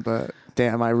your mind, but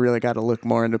damn, I really got to look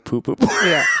more into poo poo.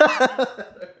 Yeah.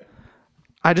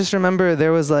 I just remember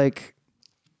there was like,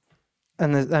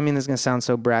 and this, I mean, this is going to sound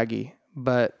so braggy,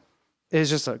 but it's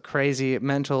just a crazy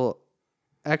mental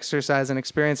exercise and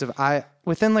experience of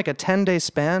within like a 10-day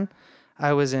span,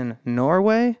 I was in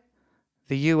Norway,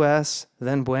 the US,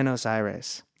 then Buenos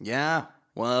Aires. Yeah.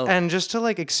 Whoa. And just to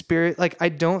like experience, like, I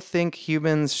don't think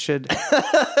humans should,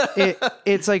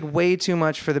 it's like way too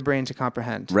much for the brain to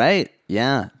comprehend. Right.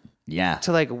 Yeah. Yeah.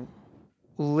 To like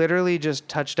literally just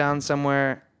touch down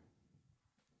somewhere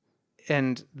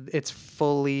and it's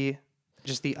fully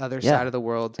just the other side of the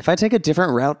world. If I take a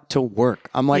different route to work,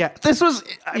 I'm like,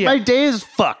 my day is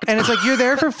fucked. And it's like, you're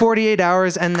there for 48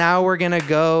 hours and now we're going to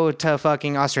go to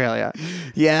fucking Australia.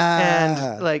 Yeah.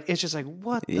 And like, it's just like,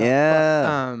 what the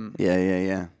fuck?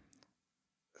 Yeah.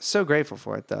 So grateful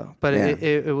for it though. But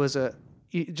it was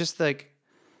just like,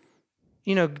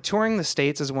 you know, touring the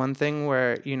States is one thing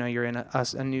where, you know, you're in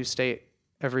a new state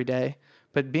every day,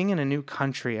 but being in a new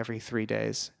country every 3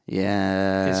 days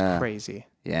is crazy.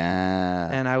 Yeah.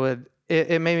 And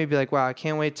it made me be like, wow, I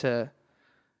can't wait to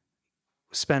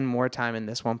spend more time in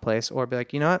this one place, or be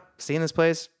like, you know what, seeing this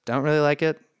place, don't really like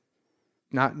it.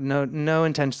 No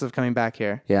intentions of coming back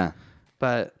here. Yeah.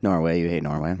 But Norway, you hate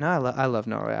Norway? No, I love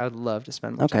Norway. I would love to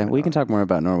spend more time. Okay, we can talk more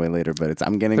about Norway later, but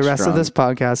I'm getting the rest strong. of this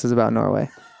podcast is about Norway.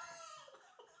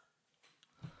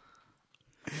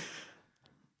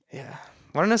 Yeah.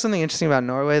 Want to know something interesting about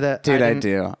Norway that I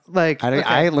do. Like,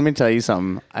 let me tell you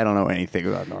something. I don't know anything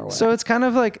about Norway. So it's kind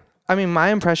of like, I mean, my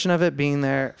impression of it being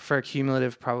there for a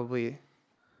cumulative probably,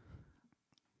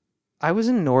 I was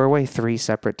in Norway 3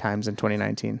 separate times in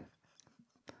 2019.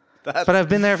 But I've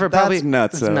been there for probably... That's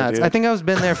nuts, it's nuts. dude. I think I've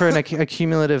been there for a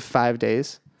cumulative 5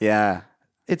 days. Yeah.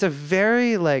 It's a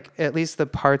very, like, at least the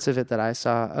parts of it that I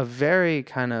saw, a very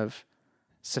kind of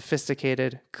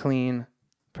sophisticated, clean,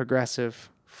 progressive,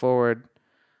 forward,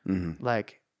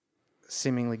 like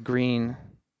seemingly green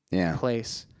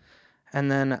place.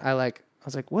 And then I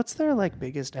was like, what's their like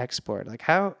biggest export? Like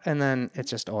how? And then it's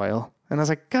just oil. And I was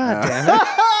like, God damn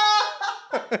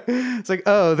it. It's like,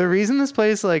 oh, the reason this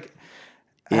place like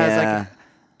has like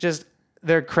just,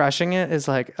 they're crushing it is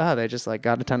like, oh, they just like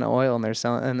got a ton of oil and they're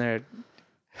selling, and they're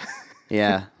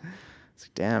yeah. It's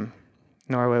like, damn,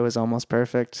 Norway was almost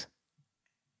perfect.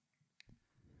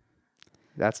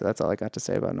 That's all I got to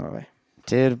say about Norway.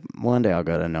 Dude, one day I'll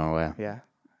go to Norway. Yeah.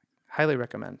 Highly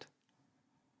recommend.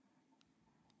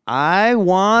 I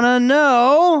want to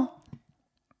know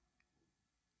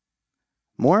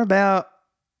more about,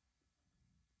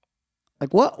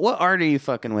 like, what art are you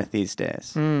fucking with these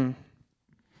days?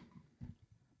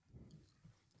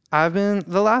 I've been,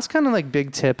 the last kind of like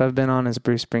big tip I've been on is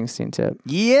Bruce Springsteen tip.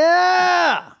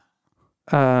 Yeah.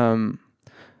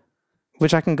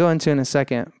 Which I can go into in a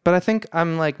second. But I think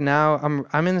I'm like, now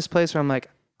I'm in this place where I'm like,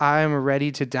 I'm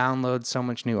ready to download so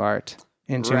much new art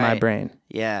into my brain.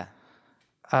 Yeah.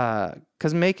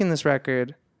 'Cause making this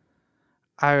record,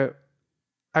 I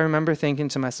remember thinking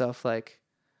to myself like,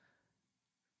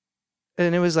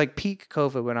 and it was like peak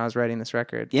COVID when I was writing this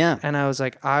record. Yeah. And I was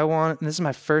like, this is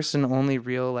my first and only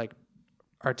real like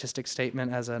artistic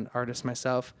statement as an artist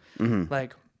myself.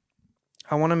 Like,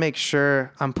 I want to make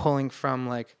sure I'm pulling from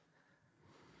like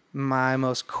my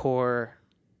most core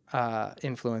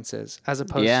influences, as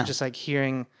opposed to just like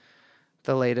hearing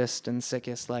the latest and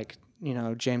sickest like, you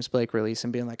know, James Blake release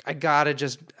and being like, I gotta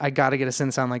get a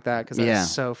synth sound like that because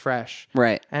that's so fresh,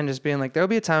 right? And just being like, there'll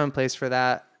be a time and place for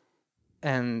that,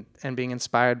 and being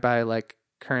inspired by like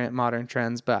current modern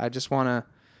trends, but I just want to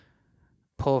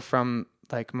pull from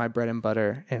like my bread and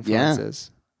butter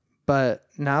influences. But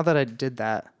now that I did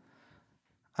that,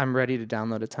 I'm ready to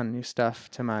download a ton of new stuff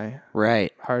to my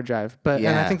hard drive. But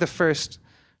and I think the first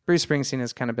Bruce Springsteen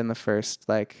has kind of been the first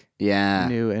like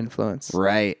new influence.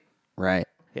 Right.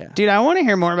 Yeah. Dude, I want to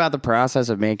hear more about the process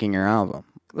of making your album.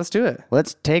 Let's do it.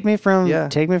 Let's take me from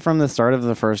the start of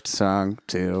the first song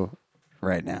to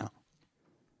right now.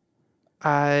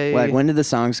 Like, when did the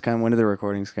songs come? When did the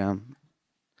recordings come?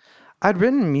 I'd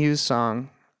written Muse song.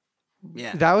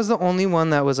 Yeah. That was the only one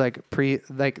that was like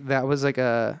that was like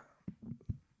a,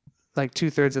 like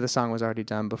 2/3 of the song was already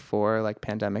done before like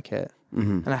pandemic hit.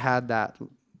 And I had that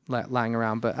lying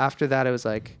around. But after that, it was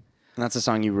like. And that's a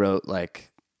song you wrote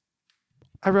like.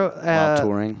 I wrote. While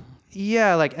touring?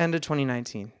 Yeah, like end of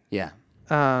 2019. Yeah.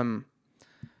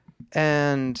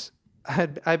 And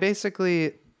I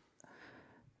basically.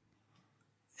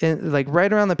 Like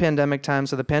right around the pandemic time.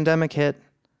 So the pandemic hit.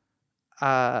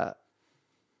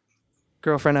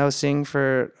 Girlfriend I was seeing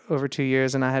for over 2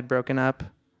 years, and I had broken up.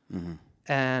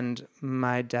 And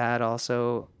my dad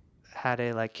also had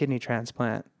a like kidney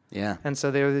transplant. Yeah. And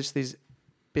so there were just these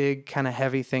big kind of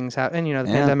heavy things happen. And, you know,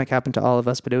 the pandemic happened to all of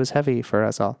us, but it was heavy for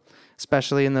us all,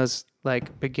 especially in those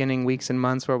like beginning weeks and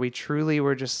months where we truly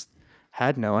were just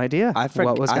had no idea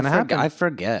what was going to happen. I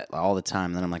forget all the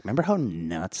time. Then I'm like, remember how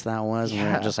nuts that was? When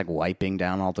we were just like wiping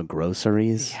down all the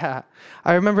groceries. Yeah.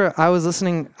 I remember I was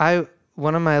listening.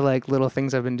 One of my like little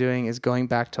things I've been doing is going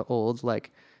back to old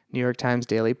like New York Times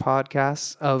daily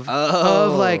podcasts of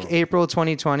like April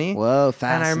 2020. Whoa,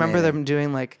 fascinating. And I remember them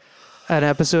doing like an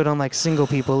episode on like single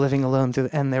people living alone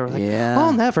and they were like,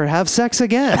 I'll never have sex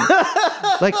again.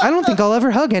 Like, I don't think I'll ever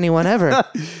hug anyone ever.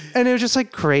 And it was just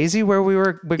like crazy where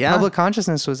public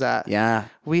consciousness was at. Yeah.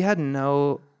 We had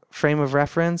no frame of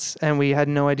reference and we had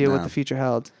no idea what the future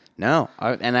held. No.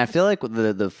 And I feel like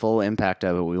the full impact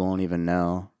of it, we won't even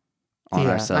know on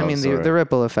ourselves. I mean, the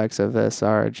ripple effects of this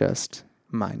are just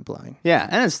mind-blowing. Yeah,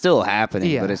 and it's still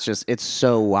happening, but it's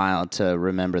so wild to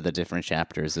remember the different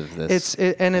chapters of this.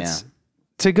 It's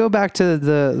to go back to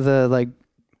the like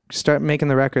start making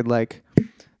the record, like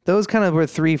those kind of were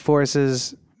three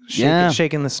forces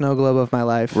shaking the snow globe of my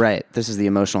life. Right. This is the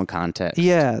emotional context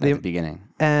at the beginning.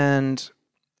 And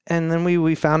then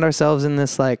we found ourselves in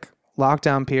this like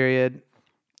lockdown period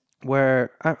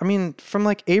where, I mean, from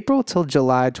like April till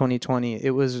July 2020,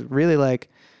 it was really like,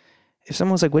 if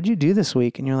someone was like, what'd you do this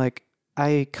week? And you're like,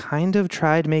 I kind of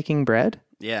tried making bread.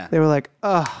 Yeah. They were like,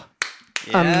 oh,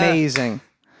 amazing.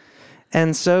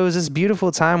 And so it was this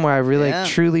beautiful time where I really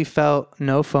truly felt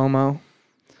no FOMO.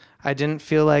 I didn't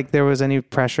feel like there was any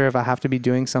pressure if I have to be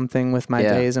doing something with my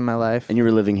days in my life. And you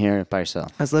were living here by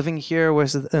yourself. I was living here,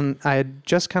 and I had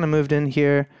just kind of moved in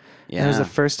here. Yeah. And it was the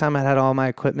first time I had all my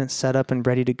equipment set up and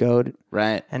ready to go.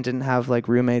 Right. And didn't have like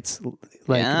roommates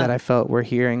like that I felt were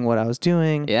hearing what I was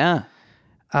doing. Yeah.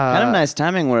 Kind of nice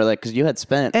timing where like, because you had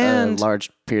spent a large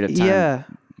period of time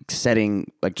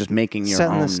setting, like just making your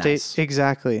home nice.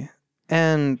 Exactly.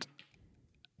 And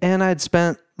I'd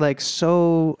spent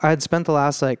the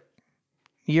last like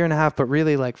year and a half, but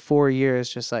really like 4 years,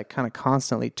 just like kind of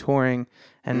constantly touring.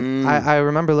 And I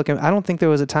remember I don't think there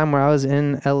was a time where I was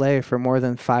in LA for more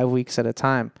than 5 weeks at a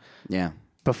time. Yeah.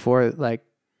 Before like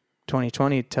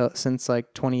 2020 since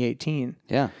like 2018.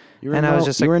 Yeah. You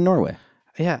were in Norway.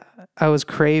 Yeah. I was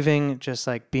craving just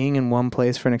like being in one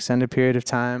place for an extended period of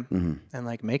time and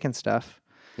like making stuff.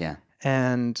 Yeah.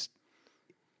 And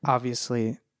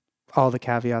obviously all the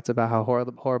caveats about how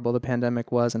horrible the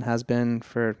pandemic was and has been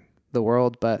for the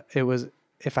world, but it was,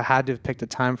 if I had to have picked a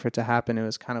time for it to happen, it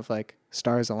was kind of like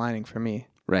stars aligning for me.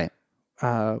 Right.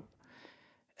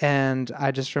 And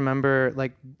I just remember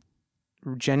like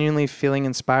genuinely feeling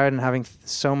inspired and having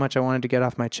so much I wanted to get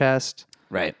off my chest.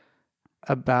 Right.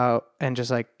 And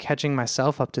just like catching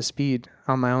myself up to speed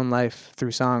on my own life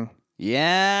through song.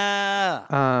 Yeah.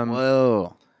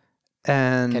 Whoa.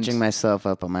 And catching myself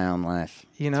up on my own life,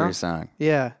 through song.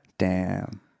 Yeah.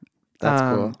 Damn. That's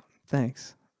cool.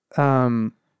 Thanks.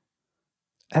 And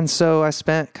so I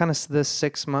spent kind of this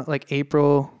 6 month, like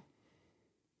April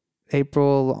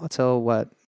till what?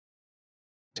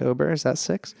 October? Is that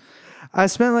 6? I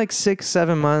spent like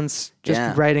 6-7 months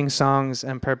just writing songs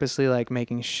and purposely like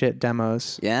making shit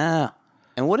demos. Yeah.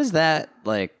 And what does that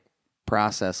like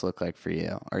process look like for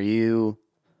you? Are you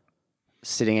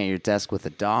sitting at your desk with a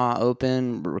DAW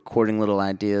open, recording little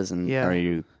ideas, and are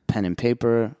you pen and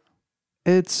paper?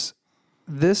 It's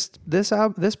this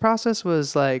process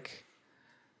was like,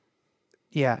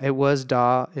 it was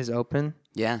DAW is open.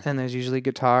 Yeah. And there's usually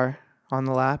guitar on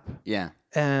the lap. Yeah.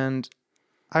 And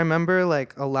I remember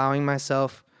like allowing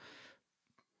myself,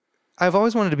 I've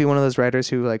always wanted to be one of those writers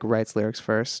who like writes lyrics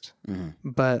first,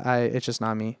 but it's just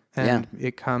not me. And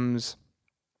it comes,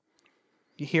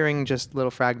 hearing just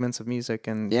little fragments of music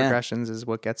and progressions is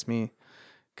what gets me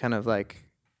kind of like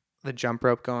the jump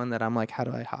rope going, that I'm like, how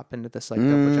do I hop into this like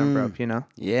double jump rope,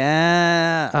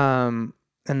 Yeah.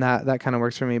 And that kind of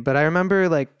works for me. But I remember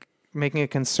like making a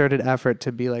concerted effort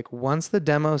to be like, once the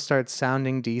demo starts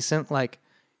sounding decent, like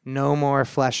no more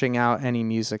fleshing out any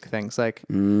music things. Like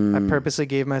I purposely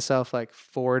gave myself like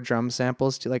 4 drum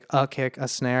samples to like a kick, a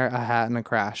snare, a hat, and a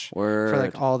crash for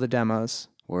like all the demos.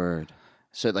 Word.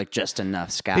 So like just enough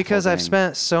scaffolding. Because I've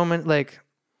spent so many, like,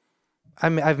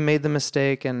 I've made the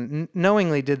mistake and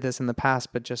knowingly did this in the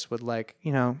past, but just would like,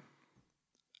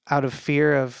 out of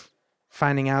fear of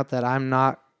finding out that I'm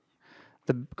not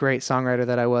the great songwriter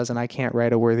that I was and I can't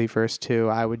write a worthy verse too,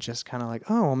 I would just kind of like,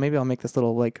 oh, well, maybe I'll make this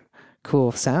little like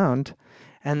cool sound.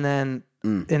 And then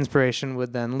inspiration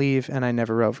would then leave and I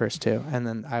never wrote verse 2. And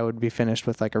then I would be finished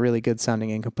with like a really good sounding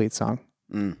incomplete song.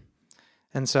 And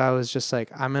so I was just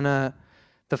like,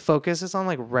 the focus is on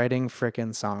like writing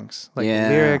frickin' songs, like Yeah.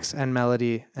 lyrics and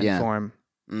melody and Yeah. form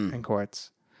and chords.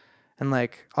 And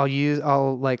like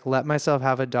I'll like let myself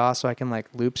have a DAW so I can like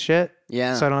loop shit.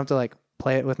 Yeah. So I don't have to like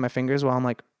play it with my fingers while I'm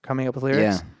like coming up with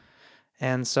lyrics. Yeah.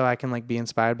 And so I can like be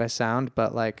inspired by sound,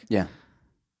 but like Yeah.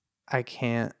 I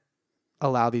can't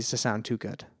allow these to sound too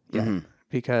good yet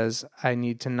because I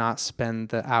need to not spend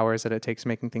the hours that it takes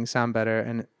making things sound better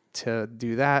and to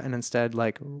do that and instead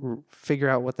like figure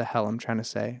out what the hell I'm trying to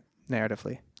say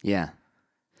narratively. Yeah.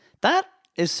 That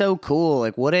is so cool.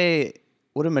 Like what a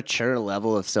mature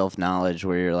level of self-knowledge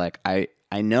where you're like, I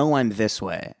know I'm this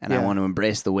way and I Yeah. want to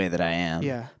embrace the way that I am.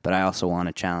 Yeah. But I also want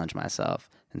to challenge myself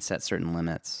and set certain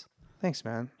limits. Thanks,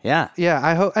 man. Yeah. Yeah,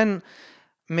 I hope, and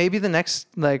maybe the next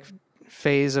like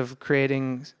phase of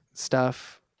creating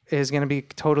stuff is going to be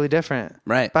totally different.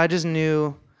 Right. But I just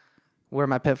knew where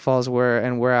my pitfalls were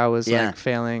and where I was Yeah. like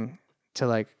failing to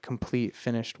like complete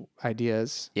finished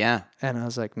ideas. Yeah. And I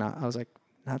was like,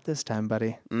 not this time,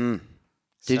 buddy.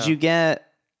 Did you get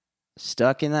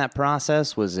stuck in that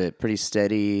process? Was it pretty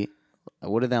steady?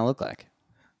 What did that look like?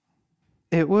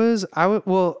 It was,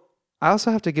 well, I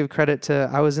also have to give credit to,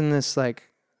 I was in this like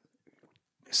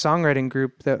songwriting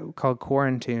group that called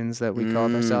Quarantunes that we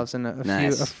called ourselves, and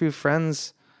Nice. a few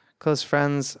friends, close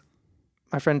friends.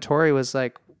 My friend Tori was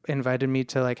like invited me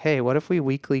to like, hey, what if we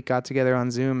weekly got together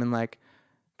on Zoom and like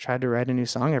tried to write a new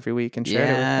song every week and shared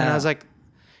it with, and I was like,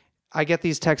 I get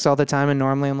these texts all the time and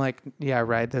normally I'm like, yeah,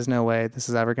 right, there's no way this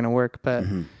is ever going to work, but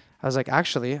I was like,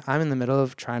 actually, I'm in the middle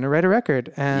of trying to write a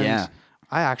record and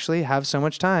I actually have so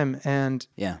much time and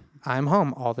Yeah. I'm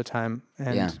home all the time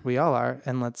and we all are,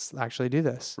 and let's actually do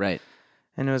this. Right.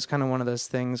 And it was kind of one of those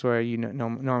things where you know,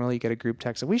 normally you get a group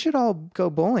text, we should all go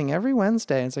bowling every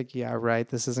Wednesday. And it's like, yeah, right,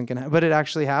 this isn't going to, but it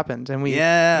actually happened. And we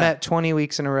met 20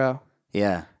 weeks in a row.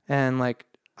 Yeah. And like,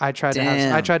 I tried to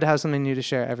have something new to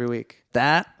share every week.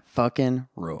 That fucking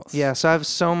rules. Yeah. So I have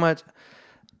so much,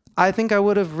 I think I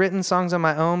would have written songs on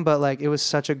my own, but like, it was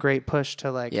such a great push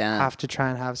to like have to try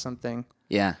and have something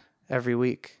every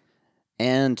week.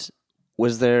 And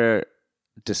was there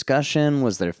discussion?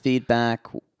 Was there feedback?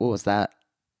 What was that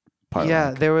part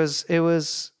like? There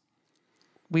was,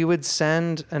 we would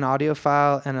send an audio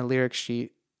file and a lyric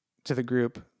sheet to the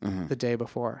group the day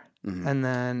before. And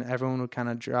then everyone would kind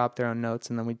of drop their own notes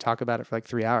and then we'd talk about it for like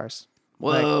 3 hours.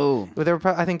 Whoa. Like,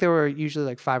 I think there were usually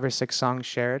like 5 or 6 songs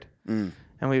shared. And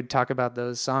we would talk about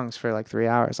those songs for like 3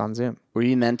 hours on Zoom. Were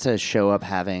you meant to show up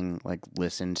having like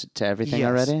listened to everything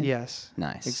already? Yes.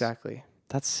 Nice. Exactly.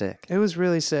 That's sick. It was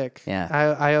really sick. Yeah.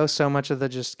 I owe so much of the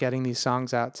just getting these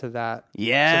songs out to that.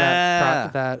 Yeah.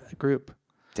 To that group.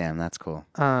 Damn, that's cool.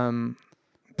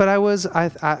 But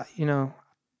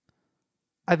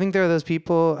I think there are those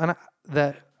people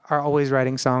that are always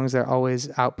writing songs. They're always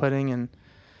outputting, and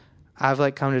I've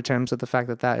like come to terms with the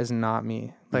fact that is not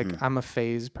me. Like I'm a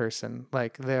phase person.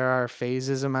 Like there are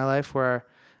phases in my life where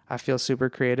I feel super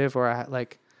creative, or I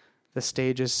like the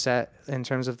stage is set in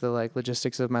terms of the like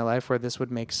logistics of my life where this would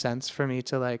make sense for me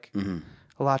to like.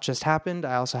 A lot just happened.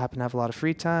 I also happen to have a lot of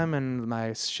free time and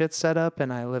my shit's set up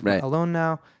and I live alone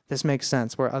now. This makes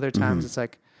sense. Where other times it's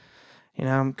like, you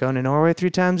know, I'm going to Norway 3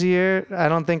 times a year. I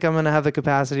don't think I'm going to have the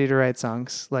capacity to write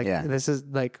songs. Like this is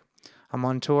like, I'm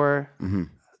on tour.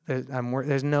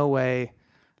 There's no way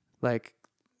like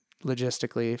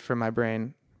logistically for my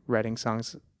brain writing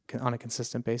songs on a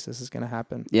consistent basis is going to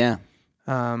happen. Yeah.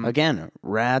 Again,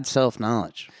 rad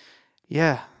self-knowledge.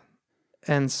 Yeah.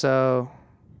 And so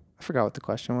I forgot what the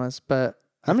question was, but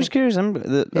I'm just curious about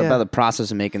the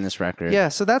process of making this record. Yeah,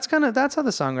 so that's how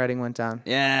the songwriting went down.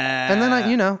 Yeah. And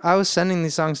then I was sending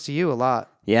these songs to you a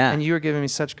lot. Yeah. And you were giving me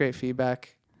such great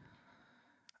feedback.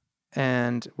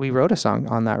 And we wrote a song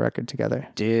on that record together.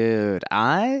 Dude,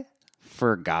 I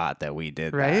forgot that we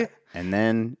did right? that. And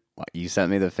then you sent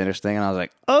me the finished thing and I was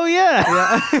like, oh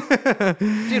yeah.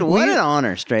 Dude, what an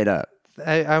honor, straight up.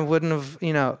 I wouldn't have,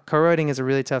 co-writing is a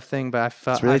really tough thing, but I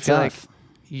feel like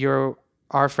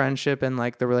our friendship and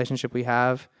like the relationship we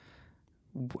have,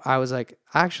 I was like,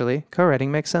 actually,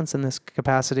 co-writing makes sense in this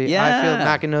capacity. Yeah. I feel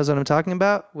Mackin knows what I'm talking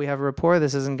about. We have a rapport.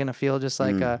 This isn't going to feel just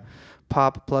like a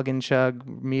pop, plug and chug,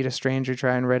 meet a stranger,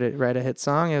 try and write a hit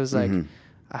song. It was like,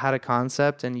 I had a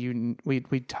concept and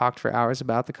we talked for hours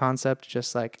about the concept,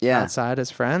 just like outside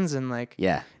as friends. And like,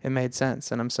 it made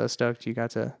sense. And I'm so stoked you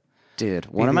got to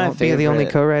one of my favorite. Be the only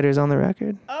co-writers on the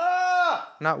record.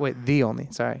 The only.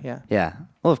 Sorry. Yeah. Yeah.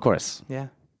 Well, of course. Yeah.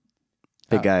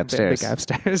 Big guy upstairs. Big guy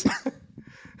upstairs.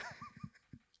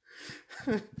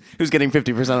 Who's getting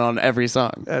 50% on every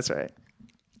song. That's right.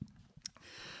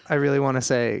 I really want to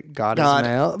say God is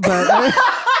male, but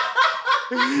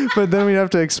But then we have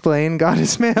to explain God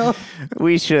is male.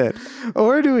 We should.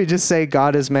 Or do we just say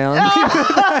God is male?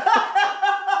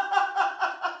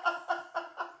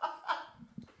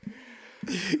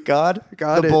 God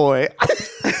God the is- boy.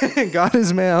 God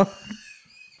is male.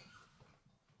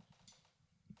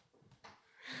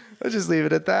 Let's just leave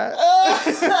it at that.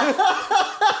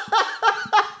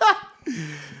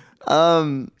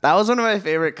 That was one of my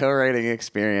favorite co-writing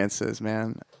experiences,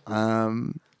 man.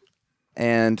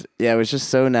 And yeah, it was just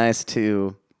so nice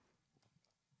to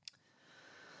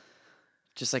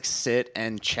just like sit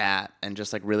and chat and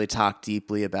just like really talk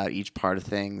deeply about each part of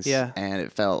things. Yeah. And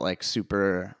it felt like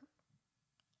super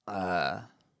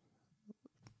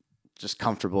just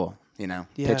comfortable, you know,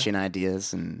 Yeah. pitching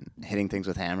ideas and hitting things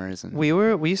with hammers. And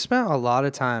We spent a lot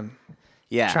of time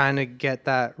yeah. trying to get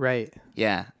that right.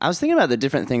 Yeah. I was thinking about the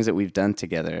different things that we've done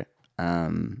together.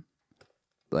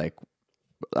 Like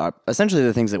essentially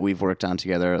the things that we've worked on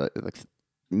together, like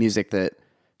music that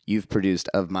you've produced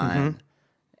of mine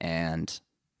and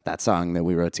that song that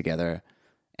we wrote together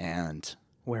and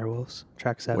Werewolves,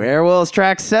 track 7. Werewolves,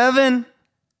 track 7.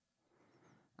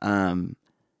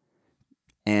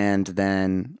 And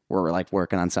then we're like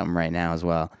working on something right now as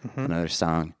well. Another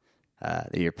song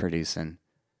that you're producing.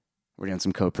 We're doing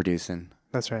some co-producing.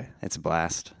 That's right. It's a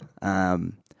blast.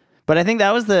 But I think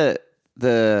that was the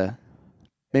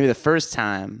maybe the first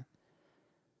time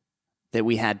that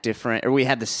we had different, or we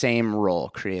had the same role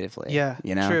creatively. Yeah,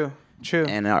 you know, true.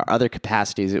 And in our other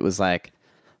capacities, it was like,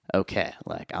 okay,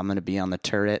 like I'm gonna be on the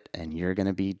turret, and you're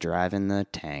gonna be driving the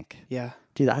tank. Yeah,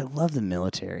 Dude, I love the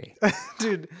military.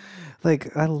 dude.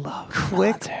 Like I love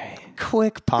military.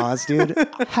 Quick pause, dude.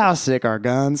 How sick are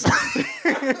guns?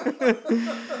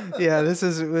 Yeah, this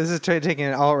is taking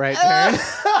an alt-right turn.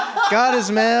 God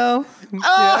is male.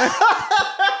 Yeah.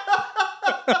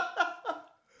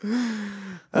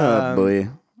 Oh boy.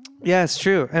 Yeah, it's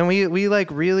true. And we like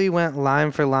really went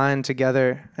line for line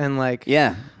together, and like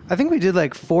Yeah. I think we did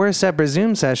like 4 separate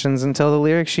Zoom sessions until the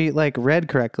lyric sheet like read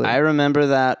correctly. I remember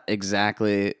that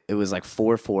exactly. It was like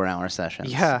 4 4-hour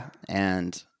sessions. Yeah.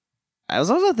 And I was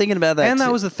also thinking about that. And that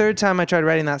too. was the third time I tried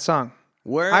writing that song.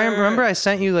 Word. I remember I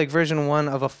sent you like version 1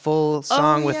 of a full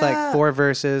song with like yeah. 4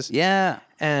 verses. Yeah.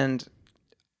 And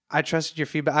I trusted your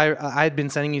feedback. I had been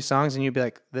sending you songs, and you'd be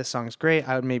like, "This song's great.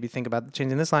 I would maybe think about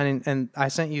changing this line." And I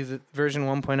sent you the version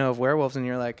 1.0 of Werewolves, and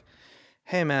you're like,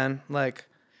 "Hey, man, like,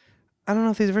 I don't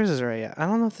know if these verses are right yet. I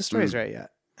don't know if the story's right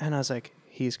yet." And I was like,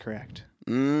 "He's correct."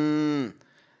 Dude,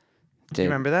 Do you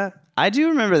remember that? I do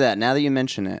remember that now that you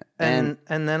mention it. And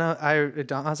then I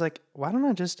was like, "Why don't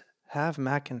I just have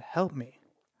Mackin help me?"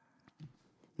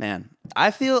 Man,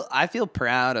 I feel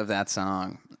proud of that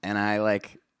song, and I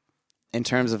like, in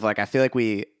terms of like, I feel like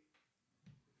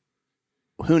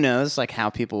who knows like how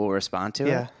people will respond to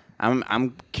Yeah. it.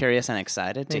 I'm curious and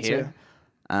excited to Me hear. too.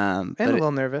 And And a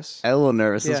little nervous. a little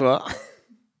nervous as Yeah. well.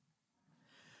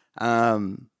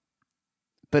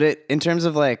 But in terms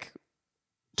of like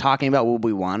talking about what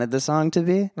we wanted the song to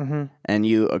be, and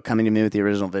you coming to me with the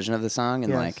original vision of the song,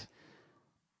 and Yes. like,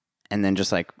 and then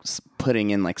just like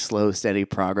putting in like slow, steady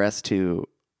progress to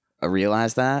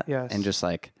realize that, Yes. and just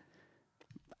like,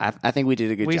 I think we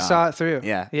did a good We job. saw it through.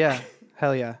 Yeah. Yeah.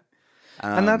 Hell yeah.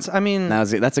 And that's, I mean,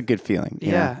 that's a good feeling.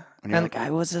 you Yeah. know? When you're And- like, I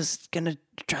was just gonna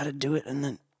try to do it, and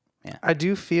then I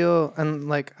do feel, and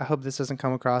like, I hope this doesn't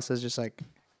come across as just like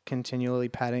continually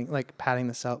patting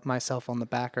myself on the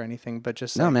back or anything, but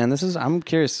just no, like, man, I'm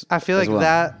curious. I feel as like well.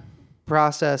 that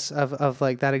process of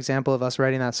like that example of us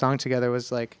writing that song together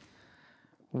was like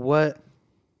what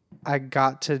I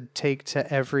got to take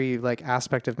to every like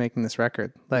aspect of making this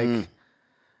record. Like,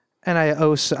 and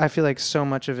I feel like so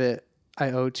much of it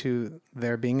I owe to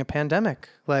there being a pandemic.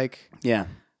 Like, Yeah.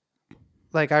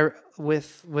 like I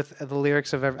with the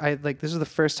lyrics of I like this was the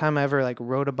first time I ever like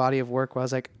wrote a body of work where I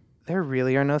was like, there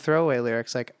really are no throwaway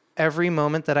lyrics. Like every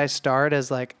moment that I starred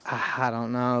as like I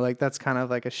don't know, like that's kind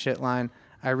of like a shit line,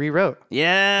 I rewrote.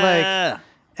 Yeah.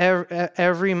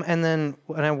 Every and then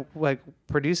when I like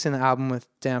producing the album with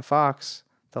Dan Fox,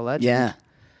 the legend. Yeah.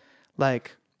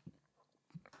 Like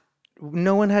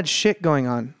no one had shit going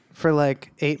on for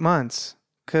like 8 months.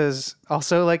 Cause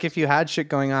also like if you had shit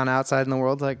going on outside in the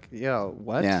world, like, yo,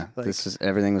 what? Yeah. Like,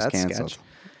 Everything was that's canceled. sketch.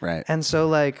 Right. And so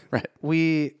like Right.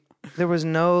 there was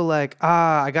no like,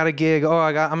 I got a gig.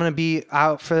 I'm going to be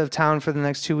out for the town for the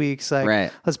next 2 weeks. Like,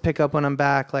 Right. let's pick up when I'm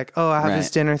back. Like, I have this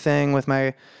Right. dinner thing with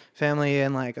my family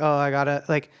and like, I gotta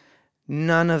like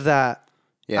none of that.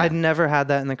 Yeah. I'd never had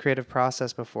that in the creative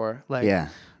process before. Like, Yeah.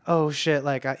 oh shit.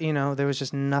 Like, there was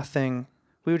just nothing.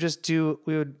 We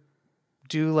would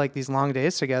do like these long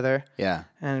days together Yeah.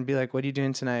 and be like, what are you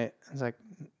doing tonight? It's like,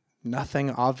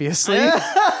 nothing, obviously.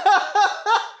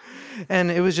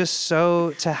 And it was just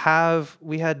so to have,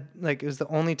 we had like, it was the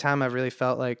only time I really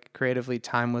felt like creatively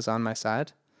time was on my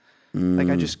side. Like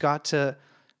I just got to,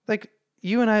 like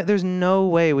you and I, there's no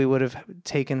way we would have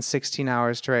taken 16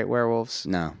 hours to write Werewolves.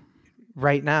 No.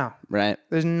 Right now. Right.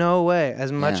 There's no way.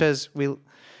 As much as we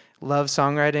love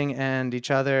songwriting and each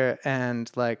other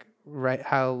and like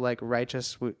how like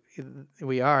righteous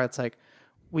we are, it's like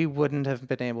we wouldn't have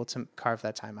been able to carve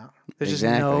that time out. There's just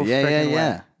no freaking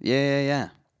way. Yeah.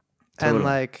 And Totally.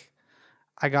 like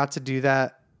I got to do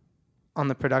that on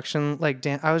the production. Like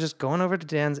Dan, I was just going over to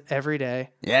Dan's every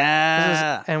day.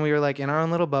 Yeah. And we were like in our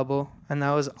own little bubble, and that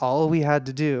was all we had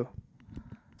to do.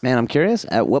 Man, I'm curious,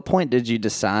 at what point did you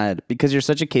decide, because you're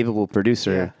such a capable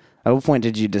producer, at what point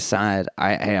did you decide,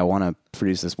 I want to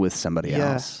produce this with somebody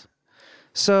else?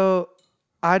 So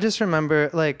I just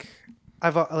remember like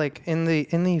I've like in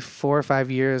the 4 or 5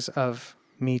 years of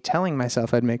me telling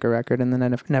myself I'd make a record and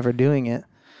then never doing it,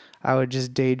 I would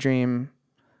just daydream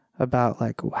about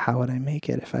like how would I make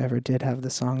it if I ever did have the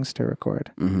songs to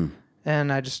record. Mm-hmm.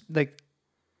 And I just like,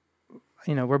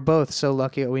 you know, we're both so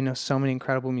lucky that we know so many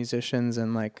incredible musicians,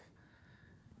 and like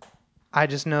I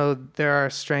just know there are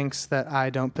strengths that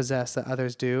I don't possess that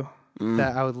others do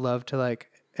that I would love to like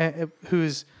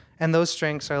and those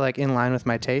strengths are like in line with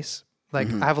my tastes.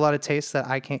 Like I have a lot of tastes that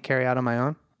I can't carry out on my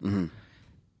own. Mm-hmm.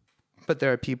 But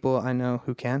there are people I know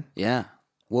who can. Yeah.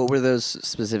 What were those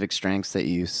specific strengths that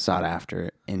you sought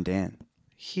after in Dan?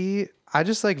 I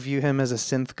just like view him as a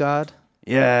synth god.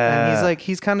 Yeah. And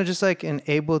he's kind of just like an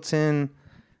Ableton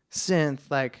synth,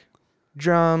 like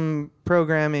drum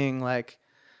programming, like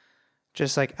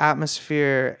just like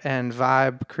atmosphere and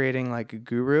vibe creating like a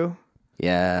guru.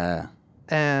 Yeah.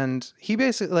 And he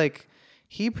basically like,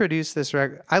 he produced this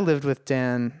record. I lived with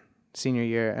Dan senior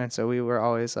year. And so we were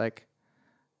always like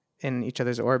in each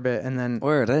other's orbit. And then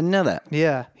Word, I didn't know that.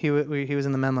 Yeah, he was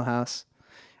in the Menlo House.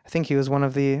 I think he was one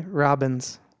of the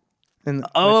Robins.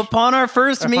 Upon our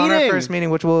first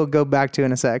meeting, which we'll go back to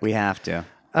in a sec. we have to.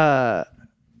 But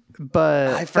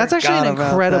that's actually an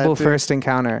incredible first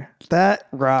encounter. That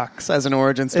rocks as an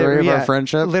origin story of our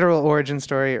friendship. Literal origin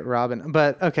story, Robin.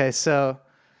 But okay, so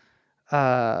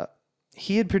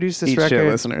he had produced this Eat record.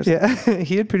 shit, listeners. Yeah,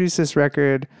 he had produced this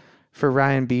record for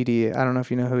Ryan Beatty. I don't know if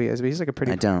you know who he is, but he's like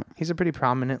I don't. He's a pretty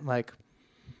prominent like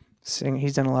singer.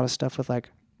 He's done a lot of stuff with like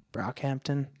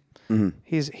Brockhampton. Mm-hmm.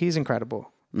 He's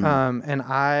incredible. Mm-hmm. And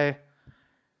I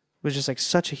was just like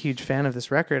such a huge fan of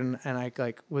this record, and I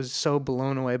like was so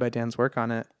blown away by Dan's work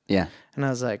on it. Yeah. And I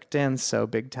was like, Dan's so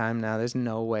big time now. There's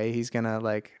no way he's gonna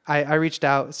like. I reached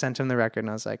out, sent him the record, and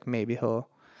I was like, maybe he'll,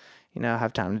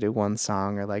 have time to do one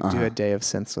song or like do a day of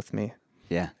synths with me.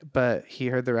 Yeah. But he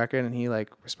heard the record and he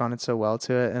like responded so well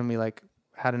to it, and we like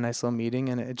had a nice little meeting,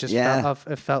 and it just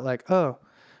felt like, oh,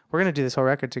 we're gonna do this whole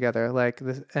record together, like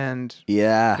this. And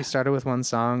we started with one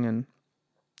song, and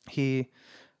it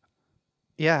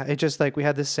just like we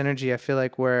had this synergy. I feel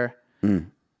like where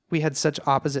we had such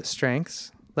opposite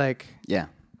strengths. Like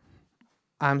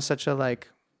I'm such a like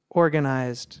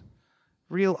organized,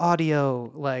 real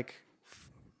audio, like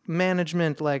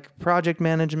management, like project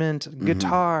management,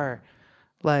 guitar,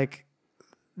 like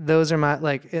those are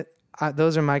my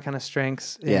those are my kind of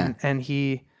strengths. And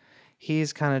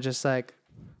he's kind of just like,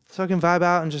 so I can vibe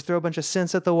out and just throw a bunch of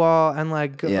synths at the wall and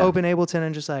like open Ableton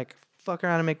and just like fuck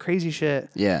around and make crazy shit.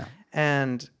 Yeah.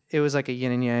 And it was like a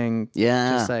yin and yang,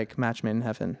 just like match made in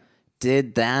heaven.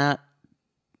 Did that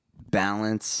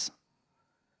balance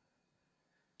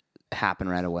happen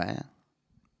right away?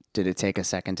 Did it take a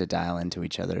second to dial into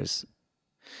each other's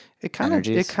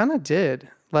energies? It kind of did.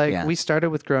 Like we started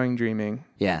with Growing Dreaming.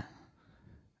 Yeah.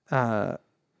 And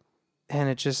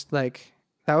it just like,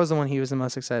 that was the one he was the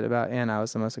most excited about and I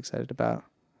was the most excited about.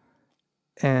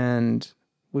 And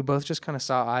we both just kind of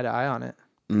saw eye to eye on it.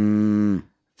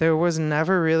 There was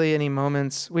never really any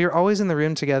moments. We were always in the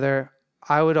room together.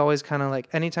 I would always kind of like,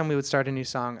 anytime we would start a new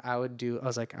song, I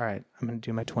was like, all right, I'm going to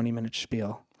do my 20-minute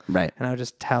spiel. Right. And I would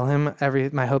just tell him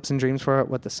my hopes and dreams for it,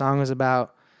 what the song was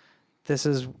about. This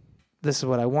is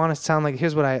what I want it to sound like.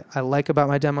 Here's what I like about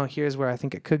my demo. Here's where I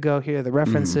think it could go. Here are the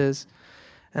references.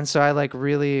 And so I like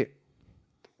really,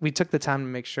 we took the time to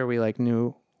make sure we like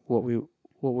knew what we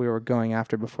were going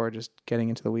after before just getting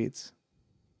into the weeds.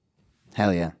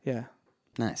 Hell yeah. Yeah.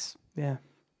 Nice. Yeah.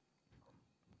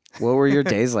 What were your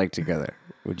days like together?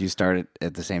 Would you start it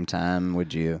at the same time?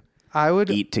 Would you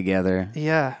eat together?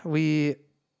 Yeah. We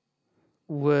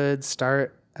would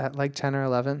start at like 10 or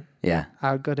 11. Yeah.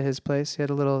 I would go to his place. He had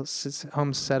a little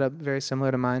home setup very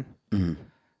similar to mine,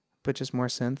 but just more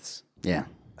synths. Yeah.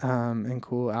 And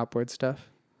cool outboard stuff.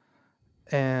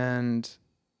 And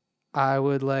I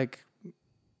would like,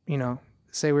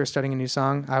 say we were starting a new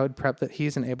song. I would prep that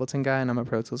he's an Ableton guy and I'm a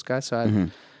Pro Tools guy. So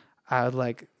I would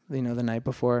like, the night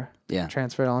before,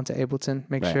 transfer it all into Ableton,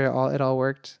 make sure it all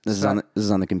worked. This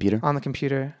is on the computer? On the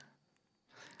computer.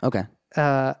 Okay.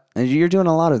 And you're doing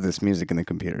a lot of this music in the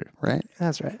computer, right?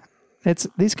 That's right. It's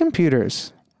these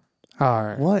computers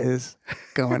are. What is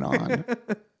going on?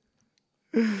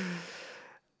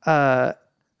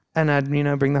 And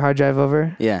I'd bring the hard drive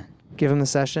over. Yeah. Give him the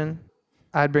session.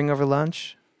 I'd bring over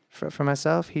lunch for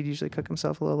myself. He'd usually cook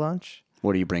himself a little lunch.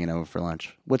 What are you bringing over for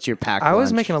lunch? What's your pack? I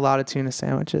was making a lot of tuna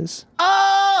sandwiches.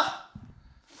 Oh,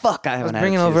 fuck! I haven't. I was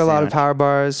bringing over a lot of Power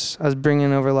Bars. I was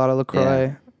bringing over a lot of LaCroix.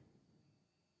 Yeah.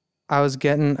 I was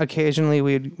getting occasionally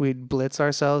we'd blitz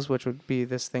ourselves, which would be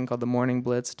this thing called the morning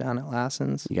blitz down at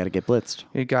Lassen's. You got to get blitzed.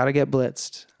 You got to get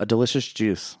blitzed. A delicious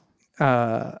juice.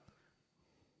 And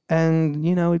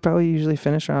we'd probably usually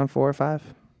finish around 4 or 5.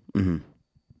 Mm-hmm.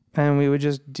 And we would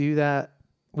just do that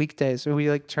weekdays. So we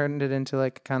like turned it into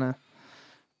like kind of,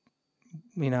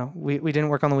 we didn't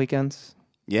work on the weekends.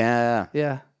 Yeah.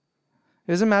 Yeah.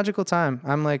 It was a magical time.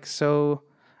 I'm like,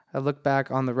 I look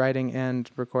back on the writing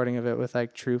and recording of it with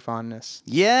like true fondness.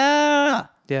 Yeah.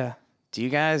 Yeah. Do you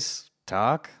guys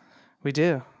talk? We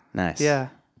do. Nice. Yeah.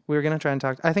 We were going to try and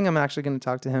talk. I think I'm actually going to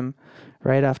talk to him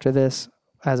right after this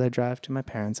as I drive to my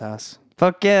parents' house.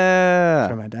 Fuck yeah.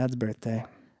 For my dad's birthday.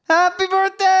 Happy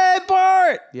birthday,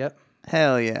 Bart. Yep.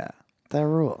 Hell yeah. That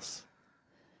rules.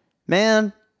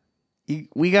 Man,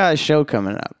 we got a show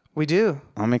coming up. We do.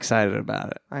 I'm excited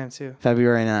about it. I am too.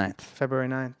 February 9th. February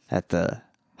 9th. At the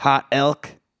Hot Elk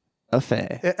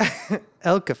Cafe.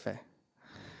 El Cafe.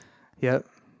 Yep.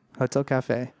 Hotel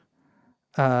Cafe.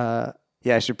 Yeah,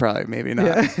 I should probably maybe not.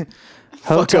 Yeah.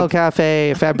 Hotel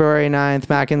Cafe, February 9th.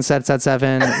 Mackin sets at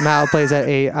 7. Mal plays at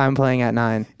 8. I'm playing at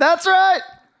 9. That's right.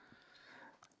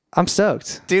 I'm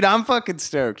stoked. Dude, I'm fucking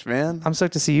stoked, man. I'm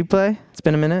stoked to see you play. It's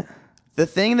been a minute. The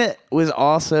thing that was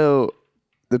also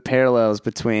the parallels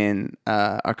between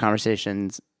our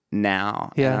conversations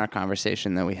now and our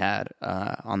conversation that we had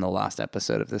on the last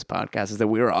episode of this podcast is that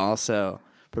we were also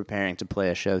preparing to play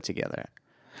a show together.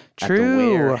 True. At the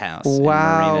Warehouse in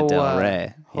Marina Del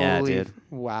Rey. Yeah, dude.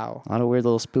 Wow. A lot of weird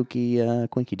little spooky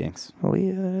quinky dinks.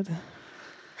 Weird.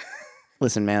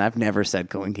 Listen, man, I've never said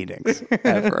coinky dinks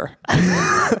ever.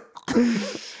 I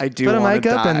do. Put a mic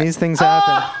up and these things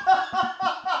happen.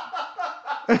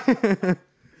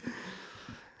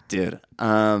 Dude.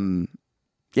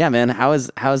 Yeah, man. How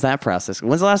is that process?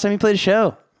 When's the last time you played a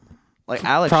show? Like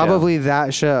Alex Probably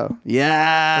that show.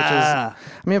 Yeah.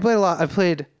 I mean, I played a lot. I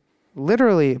played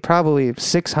literally probably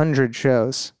 600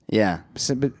 shows. Yeah.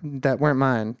 That weren't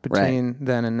mine between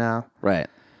then and now. Right.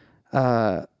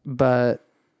 But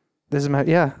this is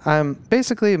I'm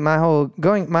basically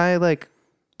my like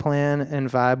plan and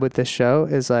vibe with this show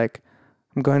is like,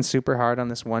 I'm going super hard on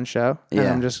this one show.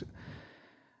 And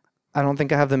I don't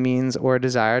think I have the means or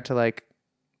desire to like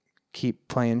keep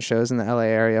playing shows in the LA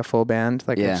area full band.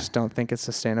 Like I just don't think it's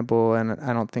sustainable, and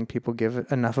I don't think people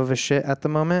give enough of a shit at the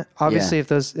moment. Obviously, if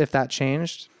that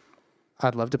changed,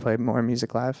 I'd love to play more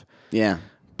music live. Yeah.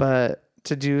 But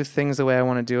to do things the way I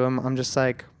want to do them, I'm just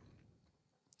like,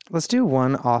 let's do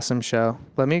one awesome show.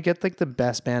 Let me get like the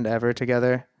best band ever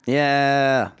together.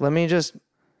 Yeah. Let me just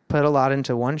put a lot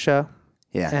into one show.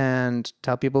 Yeah. And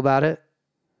tell people about it.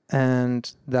 And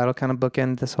that'll kind of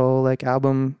bookend this whole like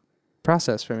album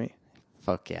process for me.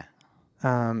 Fuck yeah.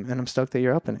 And I'm stoked that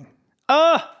you're opening.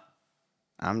 I'm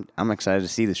excited to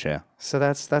see the show. So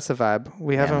that's the vibe.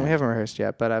 We haven't rehearsed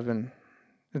yet, but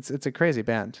it's a crazy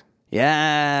band.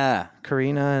 Yeah.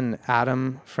 Karina and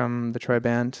Adam from the Troy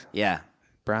band. Yeah.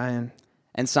 Brian.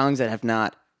 And songs that have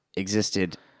not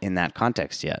existed in that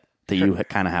context yet that you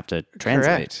kind of have to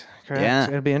translate. Correct. Yeah.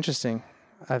 It'll be interesting.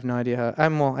 I have no idea how.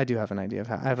 I do have an idea of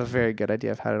how. I have a very good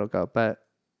idea of how it'll go, but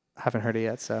I haven't heard it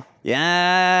yet. So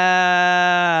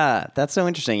yeah, that's so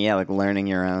interesting. Yeah, like learning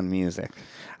your own music.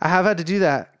 I have had to do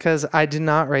that because I did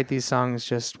not write these songs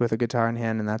just with a guitar in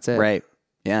hand and that's it. Right.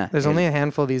 Yeah. There's only a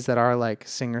handful of these that are like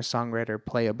singer-songwriter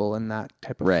playable in that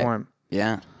type of form.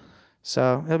 Yeah.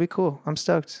 So it'll be cool. I'm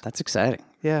stoked. That's exciting.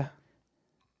 Yeah.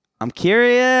 I'm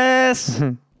curious.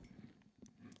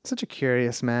 Such a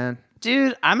curious man.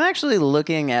 Dude, I'm actually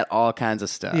looking at all kinds of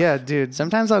stuff. Yeah, dude.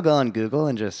 Sometimes I'll go on Google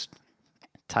and just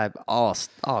type all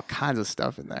kinds of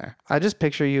stuff in there. I just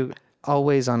picture you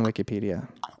always on Wikipedia.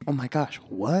 Oh my gosh,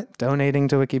 what? Donating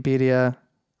to Wikipedia,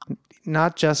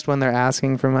 not just when they're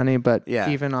asking for money, but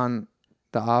even on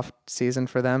the off season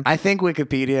for them. I think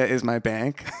Wikipedia is my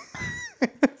bank.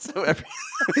 So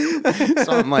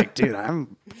I'm like, dude,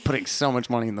 I'm putting so much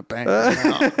money in the bank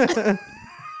right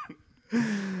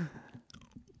now.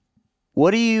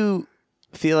 What do you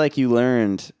feel like you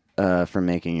learned from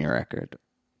making your record?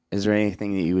 Is there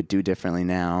anything that you would do differently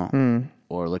now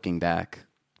or looking back,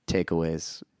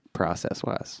 takeaways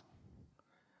process-wise?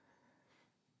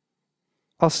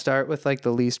 I'll start with like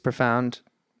the least profound.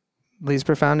 Least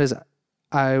profound is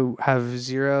I have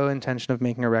zero intention of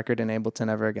making a record in Ableton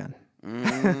ever again.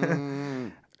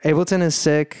 Ableton is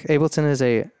sick. Ableton is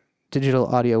a digital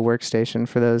audio workstation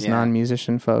for those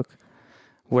non-musician folk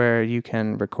where you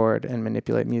can record and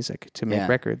manipulate music to make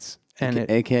records. And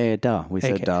AKA a DAW. We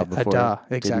said DAW before. A DAW,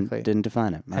 exactly. Didn't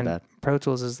define it. My bad. Pro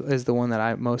Tools is the one that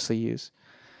I mostly use.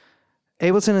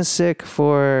 Ableton is sick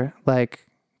for like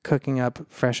cooking up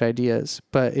fresh ideas,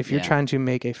 but if you're trying to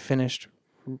make a finished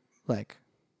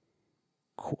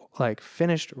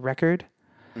finished record,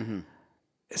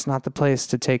 it's not the place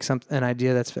to take an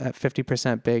idea that's at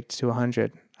 50% baked to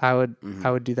 100. I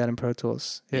would do that in Pro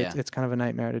Tools. It's kind of a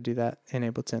nightmare to do that in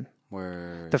Ableton.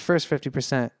 The first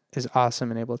 50% is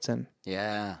awesome in Ableton.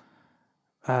 Yeah.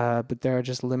 But there are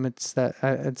just limits that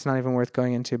it's not even worth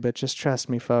going into, but just trust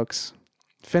me, folks.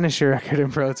 Finish your record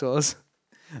in Pro Tools.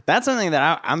 That's something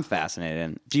that I'm fascinated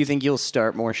in. Do you think you'll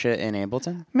start more shit in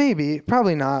Ableton? Maybe,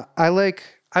 probably not. I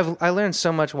learned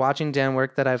so much watching Dan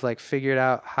work that I've like figured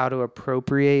out how to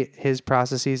appropriate his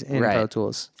processes in Pro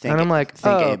Tools. And I'm like,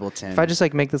 Ableton. If I just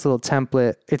like make this little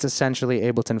template, it's essentially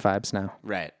Ableton vibes now.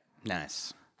 Right.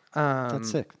 Nice.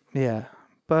 That's sick. Yeah.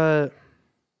 But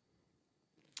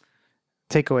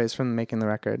takeaways from making the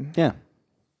record. Yeah.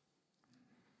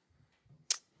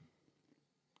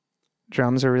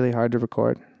 Drums are really hard to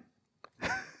record.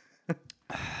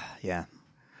 Yeah.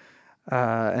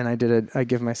 And I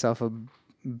give myself a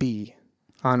B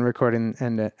on recording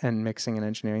and mixing and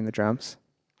engineering the drums.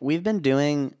 We've been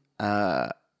doing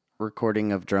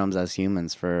recording of drums as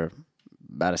humans for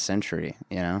about a century,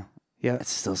 you know? Yeah.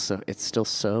 It's still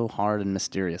so hard and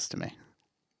mysterious to me.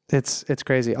 It's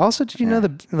crazy. Also, did you know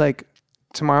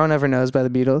Tomorrow Never Knows by the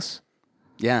Beatles?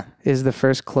 Yeah. Is the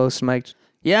first close mic'd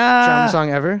drum song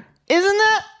ever? Isn't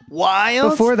that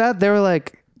wild? Before that, they were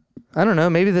like, I don't know,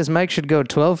 maybe this mic should go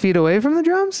 12 feet away from the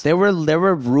drums? There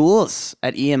were rules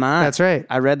at EMI. That's right.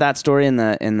 I read that story in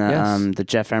the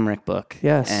Jeff Emmerich book.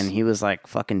 Yes. And he was like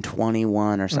fucking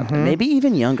 21 or something. Maybe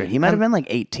even younger. He might have been like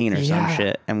 18 or some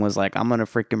shit and was like, I'm going to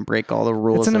freaking break all the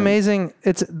rules.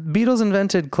 It's Beatles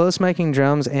invented close miking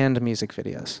drums and music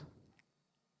videos.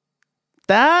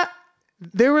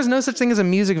 There was no such thing as a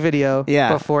music video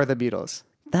before the Beatles.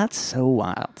 That's so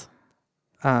wild.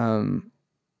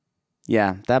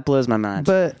 Yeah, that blows my mind.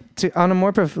 But on a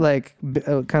more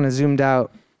kind of zoomed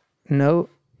out note,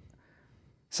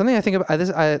 something I think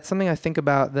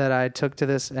about that I took to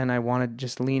this and I want to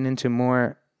just lean into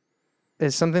more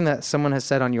is something that someone has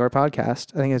said on your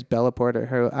podcast. I think it's Bella Porter,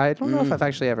 who I don't know if I've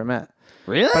actually ever met.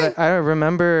 Really? But I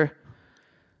remember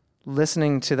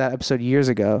listening to that episode years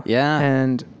ago. Yeah.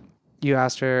 And you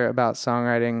asked her about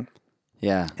songwriting.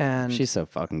 Yeah. And she's so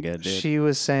fucking good, dude. She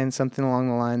was saying something along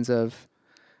the lines of,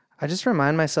 I just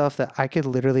remind myself that I could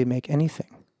literally make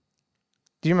anything.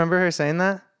 Do you remember her saying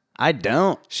that? I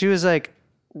don't. She was like,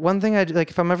 one thing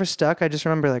if I'm ever stuck, I just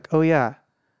remember like, oh yeah,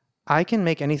 I can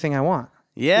make anything I want.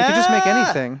 Yeah. You could just make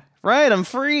anything. Right. I'm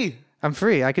free.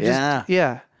 I could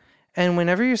just. And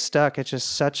whenever you're stuck, it's just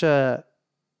such a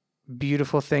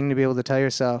beautiful thing to be able to tell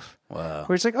yourself. Wow.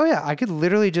 Where it's like, oh yeah, I could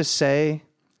literally just say,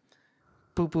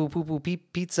 poo poo poo poo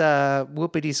pizza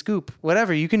whoopity scoop,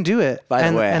 whatever. You can do it. By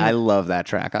the way, I love that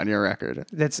track on your record.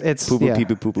 It's poo poo pee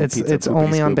poo poo poo pizza. It's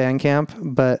only on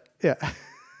Bandcamp, but yeah,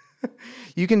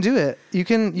 you can do it. You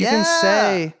can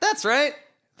say that's right.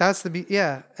 That's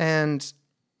and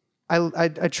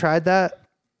I tried that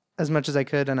as much as I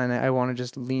could, and I want to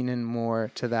just lean in more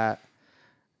to that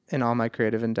in all my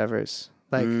creative endeavors.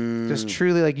 Like just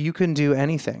truly, like you can do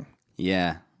anything.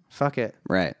 Yeah. Fuck it.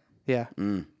 Right. Yeah.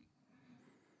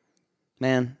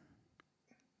 Man,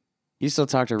 you still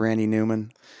talk to Randy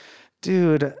Newman?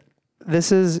 Dude,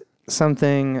 this is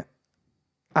something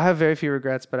I have very few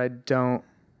regrets, but I don't.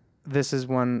 This is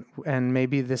one, and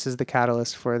maybe this is the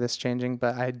catalyst for this changing,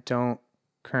 but I don't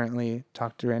currently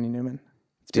talk to Randy Newman.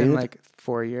 It's been like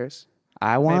 4 years.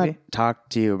 I want to talk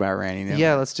to you about Randy Newman.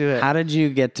 Yeah, let's do it. How did you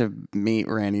get to meet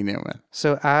Randy Newman?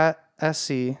 So at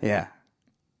SC, yeah,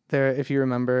 there, if you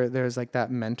remember, there's like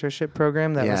that mentorship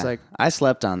program that was like I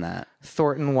slept on that.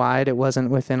 Thornton wide. It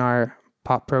wasn't within our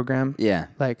pop program. Yeah,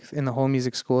 like in the whole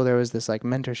music school, there was this like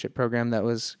mentorship program that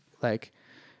was like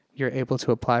you're able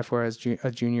to apply for as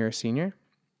a junior or senior,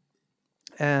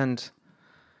 and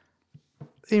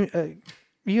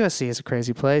USC is a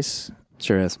crazy place.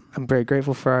 Sure is. I'm very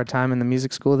grateful for our time in the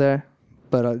music school there,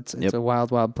 but it's a wild,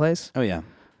 wild place. Oh yeah.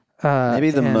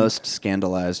 Maybe the and- most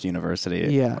scandalized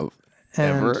university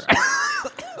ever.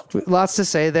 Lots to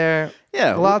say there.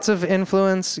 Yeah. Lots of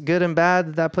influence, good and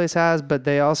bad, that place has, but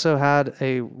they also had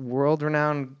a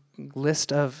world-renowned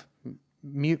list of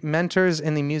mentors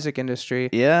in the music industry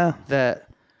Yeah. that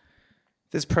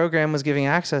this program was giving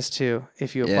access to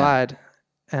if you applied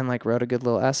and like wrote a good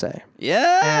little essay.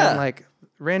 Yeah. And like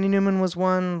Randy Newman was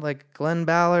one, like Glenn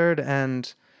Ballard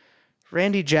and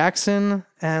Randy Jackson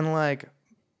and like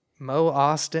Mo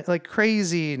Austin, like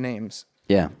crazy names.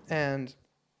 Yeah. And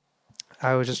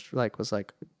I was just like,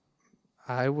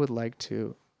 I would like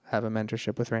to have a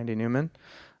mentorship with Randy Newman.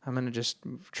 I'm going to just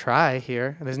try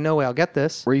here. There's no way I'll get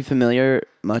this. Were you familiar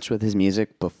much with his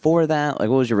music before that? Like,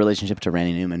 what was your relationship to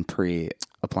Randy Newman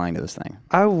pre-applying to this thing?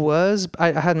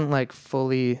 I hadn't like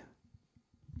fully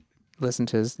listened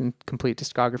to his complete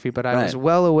discography, but I was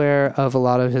well aware of a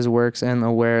lot of his works and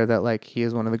aware that like he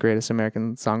is one of the greatest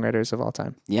American songwriters of all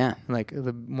time. Yeah. Like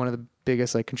one of the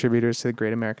biggest like contributors to the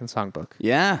Great American Songbook.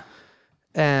 Yeah.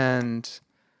 And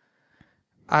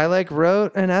I like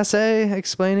wrote an essay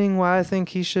explaining why I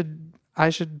think I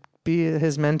should be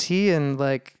his mentee, and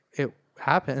like it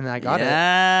happened and I got it.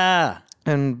 Yeah.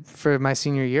 And for my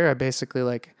senior year, I basically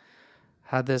like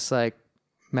had this like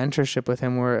mentorship with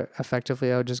him where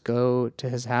effectively I would just go to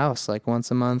his house like once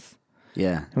a month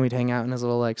Yeah. and we'd hang out in his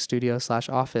little like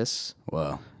studio/office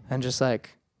Whoa. and just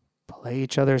like play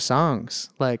each other's songs.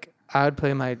 Like I would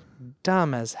play my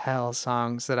dumb as hell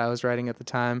songs that I was writing at the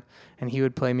time, and he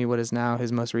would play me what is now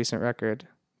his most recent record,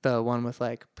 the one with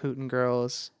like Putin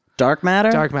Girls. Dark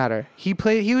Matter? Dark Matter. He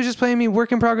was just playing me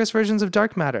work in progress versions of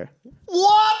Dark Matter.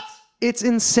 What? It's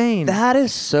insane. That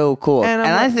is so cool. And And,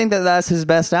 I'm I like- think that that's his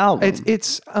best album.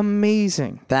 It's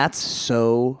amazing. That's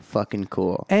so fucking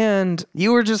cool. And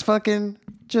You were just fucking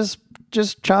just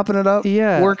chopping it up?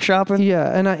 yeah, Workshopping?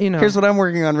 Yeah, and Here's what I'm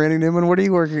working on, Randy Newman. What are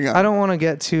you working on? I don't want to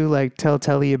get too like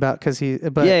tell-telly about because he,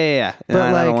 but Yeah. but No,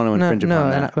 like I don't want to infringe upon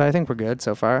that. but I think we're good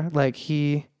so far. Like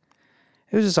it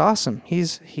was just awesome.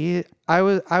 I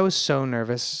was so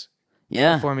nervous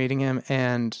Yeah. before meeting him,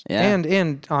 and Yeah.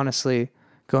 and honestly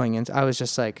going into, I was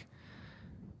just like,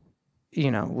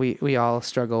 we all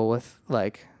struggle with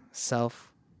like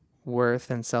self-worth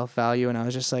and self-value, and I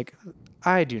was just like,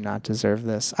 I do not deserve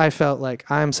this. I felt like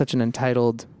I'm such an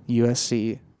entitled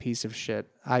USC piece of shit.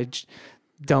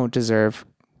 Don't deserve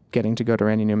getting to go to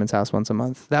Randy Newman's house once a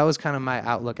month. That was kind of my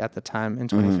outlook at the time in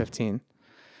 2015.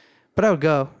 But I would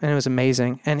go, and it was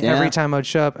amazing. And Yeah. every time I would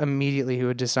show up, immediately he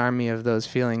would disarm me of those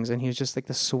feelings, and he was just like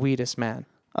the sweetest man.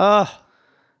 Oh.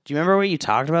 Do you remember what you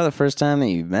talked about the first time that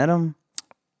you met him?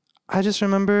 I just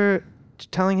remember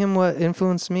telling him what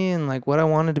influenced me and like what I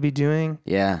wanted to be doing,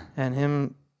 Yeah. and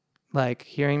him like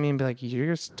hearing me and be like,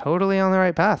 "You're totally on the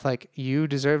right path. Like you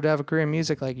deserve to have a career in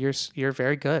music. Like you're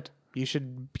very good. You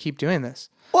should keep doing this."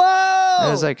 Whoa!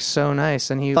 It was like so nice,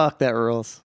 and he Fuck, that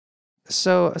rules.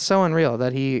 so unreal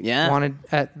that he Yeah. wanted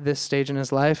at this stage in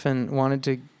his life and wanted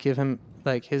to give him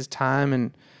like his time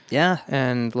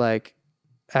and like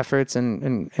efforts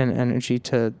and energy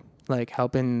to like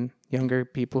helping younger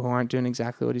people who aren't doing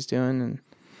exactly what he's doing, and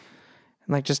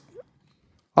like just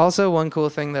also one cool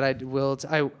thing that I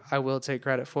will take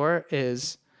credit for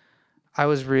is I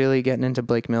was really getting into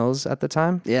Blake Mills at the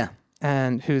time, Yeah.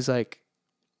 and who's like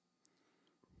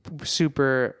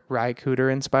super Ry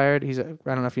Cooder inspired. I don't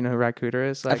know if you know who Ry Cooder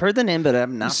is. Like, I've heard the name, but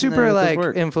I'm not super familiar with his like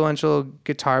work. influential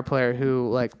guitar player who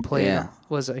like played Yeah.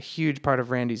 was a huge part of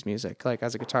Randy's music, like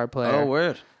as a guitar player. Oh,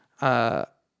 word.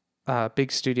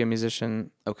 Big studio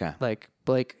musician. Okay. Like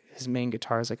Blake, his main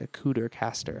guitar is like a Cooder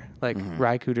caster, like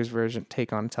Ry Cooder's version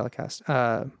take on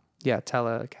Telecaster.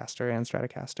 Telecaster and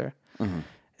Stratocaster.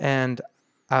 And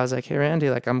I was like, hey Randy,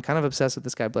 like I'm kind of obsessed with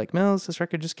this guy Blake Mills. This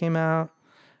record just came out.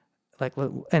 Like,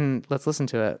 and let's listen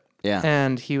to it. Yeah.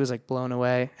 And he was like blown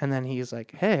away. And then he's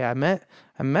like, hey, I met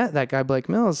that guy Blake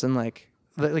Mills, and like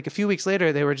a few weeks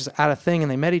later they were just at a thing and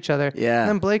they met each other. Yeah. And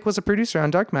then Blake was a producer on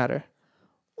Dark Matter.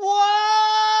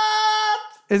 What?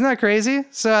 Isn't that crazy?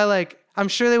 So I'm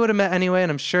sure they would have met anyway,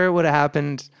 and I'm sure it would have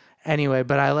happened anyway,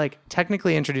 but I like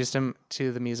technically introduced him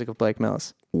to the music of Blake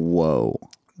Mills. Whoa.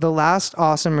 The last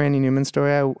awesome Randy Newman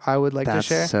story I would like That's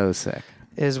to share so sick.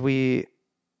 is we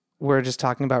were just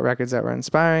talking about records that were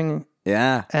inspiring,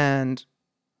 Yeah. and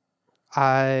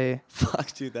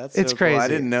Fuck, dude, that's it's so crazy. Cool. I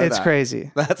didn't know it's that.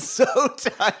 crazy. That's so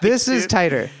tight. This is dude.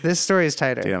 tighter. This story is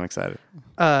tighter. Dude, I'm excited.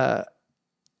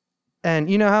 And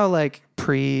you know how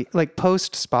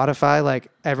post Spotify, like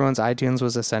everyone's iTunes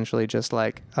was essentially just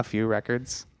like a few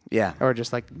records Yeah. or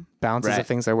just like bounces Right. of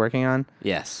things they're working on.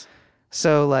 Yes.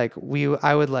 So like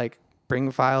I would like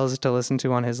bring files to listen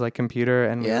to on his like computer,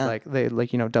 and Yeah. they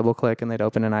double click and they'd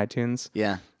open in iTunes.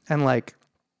 Yeah. And like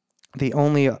the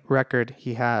only record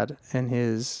he had in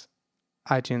his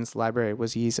iTunes library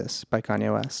was Yeezus by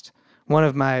Kanye West. One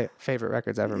of my favorite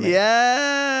records ever made.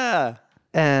 Yeah.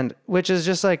 And which is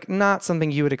just like not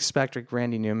something you would expect like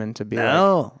Randy Newman to be like.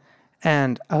 No.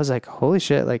 And I was like, holy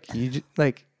shit, like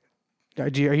are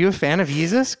you a fan of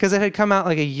Yeezus? Because it had come out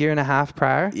like a year and a half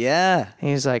prior. Yeah. And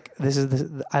he's like,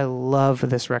 I love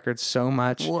this record so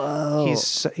much. Whoa.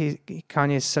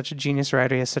 Kanye is such a genius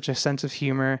writer. He has such a sense of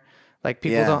humor. Like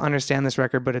people don't understand this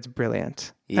record, but it's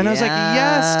brilliant. And I was like,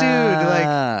 yes, dude,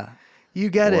 like you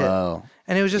get it.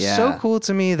 And it was just so cool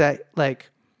to me that like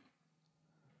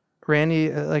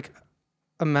Randy, like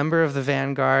a member of the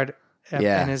Vanguard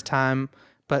in his time,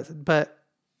 but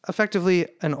effectively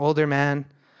an older man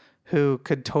who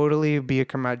could totally be a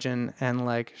curmudgeon and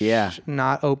like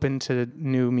not open to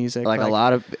new music. Like a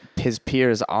lot of his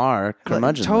peers are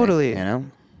curmudgeon. Totally. You know?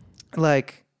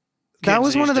 Like that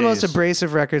was one of the most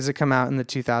abrasive records that come out in the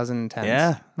 2010s.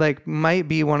 Yeah. Like might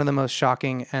be one of the most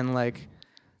shocking and like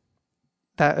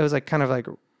that it was like kind of like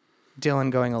Dylan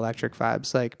going electric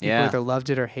vibes. Like people either loved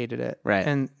it or hated it. Right.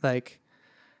 And like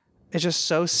it's just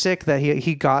so sick that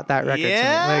he got that record to me.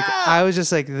 Yeah. Like I was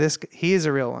just like he is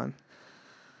a real one.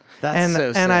 That's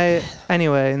so sick. And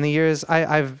anyway, in the years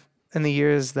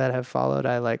that have followed,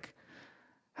 I like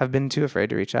have been too afraid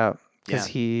to reach out because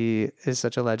he is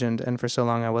such a legend. And for so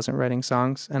long I wasn't writing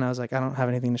songs and I was like, I don't have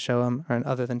anything to show him or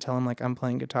other than tell him like I'm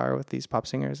playing guitar with these pop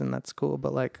singers and that's cool.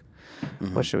 But like,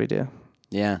 what should we do?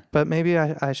 Yeah. But maybe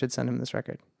I should send him this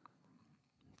record.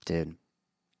 Dude.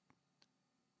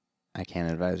 I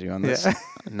can't advise you on this.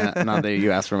 Not that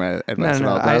you asked for my advice at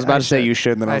all. I was about to say you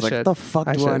should, and then I was like, what the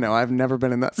fuck do I know? I've never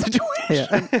been in that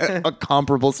situation. A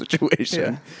comparable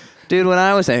situation. Dude, when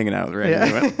I was hanging out with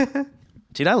Randy Newman.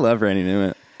 Dude, I love Randy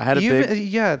Newman. I had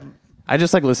I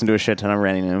just like listened to a shit ton of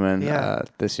Randy Newman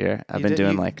this year. I've been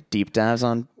doing like deep dives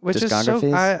on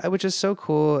discographies. Which is so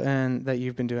cool and that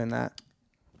you've been doing that.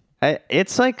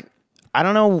 It's like, I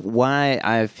don't know why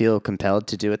I feel compelled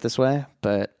to do it this way,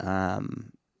 but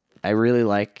I really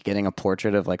like getting a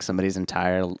portrait of like somebody's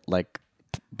entire like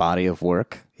body of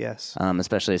work. Yes.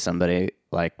 Especially somebody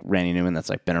like Randy Newman that's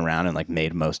like been around and like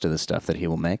made most of the stuff that he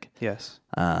will make. Yes.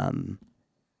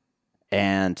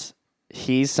 And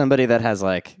he's somebody that has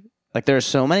like there are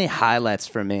so many highlights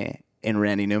for me in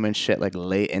Randy Newman's shit like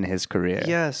late in his career.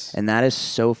 Yes. And that is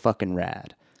so fucking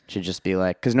rad to just be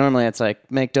like, because normally it's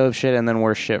like make dope shit and then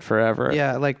worse shit forever.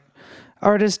 Yeah. Like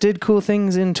artists did cool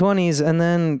things in 20s and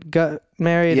then got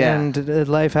married and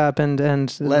life happened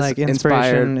and less like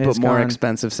inspiration inspired, is but more gone.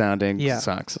 expensive sounding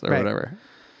songs or whatever.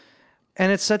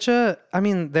 And it's such a, I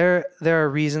mean, there are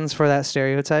reasons for that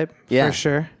stereotype for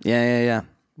sure. Yeah.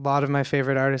 A lot of my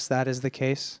favorite artists, that is the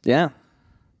case. Yeah.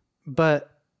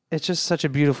 But it's just such a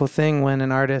beautiful thing when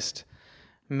an artist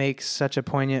makes such a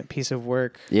poignant piece of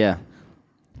work. Yeah.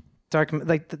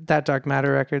 That Dark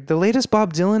Matter record. The latest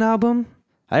Bob Dylan album.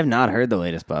 I have not heard the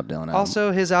latest Bob Dylan album.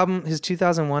 Also, his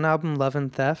 2001 album, Love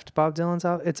and Theft, Bob Dylan's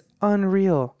album, it's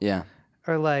unreal. Yeah.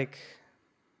 Or like,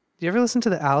 do you ever listen to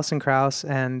the Alison Krauss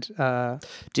and Robert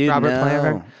Plant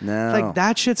record? No. Like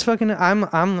that shit's fucking.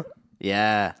 I'm.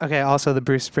 Yeah. Okay. Also, the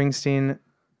Bruce Springsteen,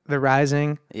 The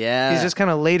Rising. Yeah. He's just kind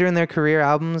of later in their career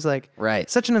albums, like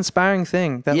such an inspiring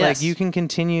thing that like you can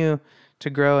continue to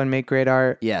grow and make great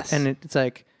art. Yes. And it's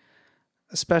like,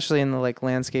 especially in the like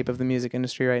landscape of the music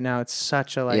industry right now, it's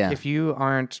such a like if you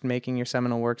aren't making your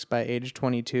seminal works by age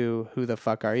 22, who the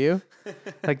fuck are you?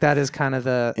 Like that is kind of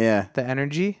the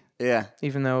energy. Yeah.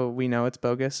 Even though we know it's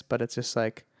bogus, but it's just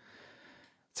like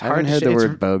I haven't heard the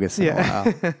word bogus in a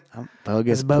while.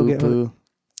 Bogus, poo-poo.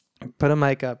 Put a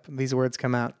mic up. These words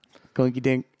come out. Gonky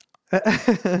dink.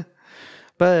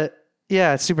 But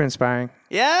yeah, it's super inspiring.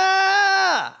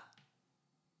 Yeah.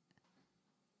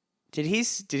 Did he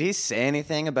say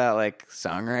anything about like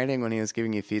songwriting when he was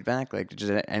giving you feedback? Like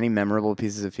just any memorable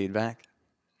pieces of feedback?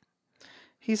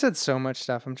 He said so much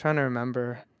stuff. I'm trying to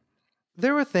remember.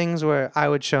 There were things where I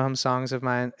would show him songs of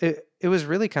mine. It was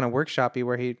really kind of workshoppy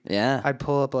where I'd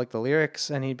pull up like the lyrics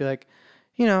and he'd be like,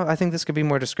 you know, I think this could be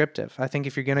more descriptive. I think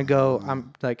if you're going to go,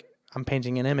 I'm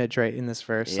painting an image right in this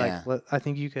verse. Yeah. Like I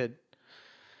think you could.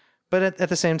 But at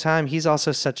the same time, he's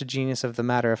also such a genius of the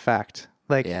matter of fact.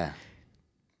 Like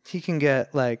he can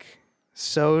get like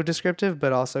so descriptive,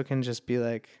 but also can just be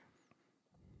like,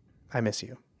 I miss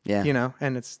you. Yeah. You know,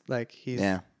 and it's like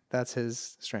that's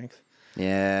his strength.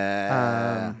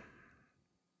 Yeah.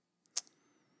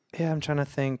 I'm trying to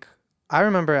think. I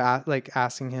remember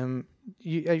asking him,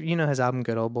 you know his album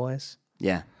Good Old Boys?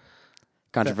 Yeah.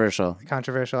 Controversial.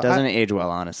 Controversial. Doesn't age well,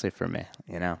 honestly, for me,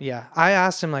 you know? Yeah. I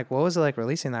asked him, like, what was it like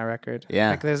releasing that record? Yeah.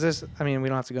 Like, there's this, I mean, we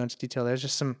don't have to go into detail. There's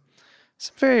just some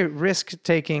very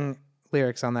risk-taking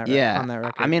lyrics on that, on that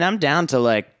record. I mean, I'm down to,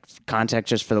 like, context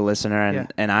just for the listener,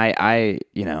 and I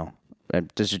you know,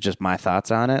 this is just my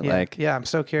thoughts on it. Yeah. Like, yeah, I'm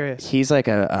so curious. he's like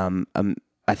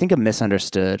I think a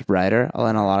misunderstood writer,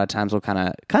 and a lot of times will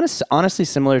kind of honestly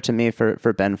similar to me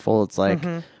for Ben Folds, like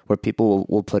where people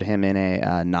will put him in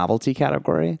a novelty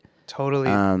category. Totally.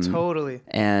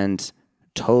 And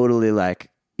totally like,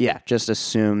 yeah, just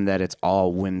assume that it's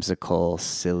all whimsical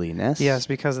silliness. Yes,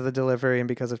 because of the delivery and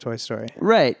because of Toy Story.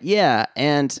 Right. Yeah.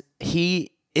 And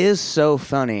he is so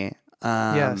funny.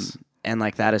 Yes. And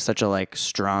like that is such a like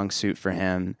strong suit for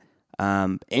him.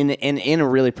 In a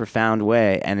really profound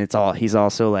way. And he's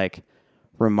also like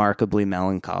remarkably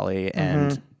melancholy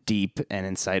and deep and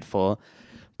insightful.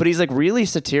 But he's like really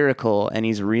satirical, and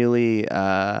he's really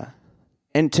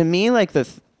and to me like the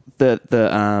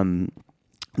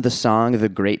song "The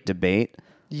Great Debate"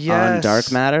 on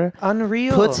Dark Matter,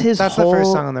 unreal. Puts his That's whole, the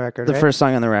first song on the record. The right? first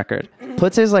song on the record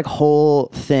puts his like whole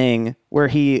thing where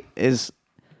he is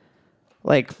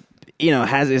like, you know,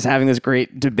 is having this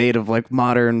great debate of like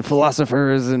modern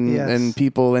philosophers and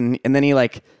people, and then he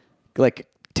like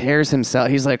tears himself.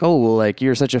 He's like, oh, well, like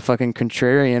you're such a fucking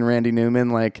contrarian, Randy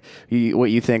Newman. Like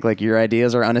what you think, like your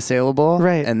ideas are unassailable,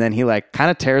 right? And then he like kind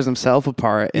of tears himself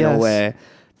apart in a way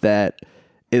that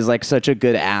is like such a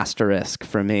good asterisk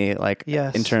for me, like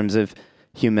in terms of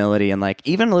humility. And like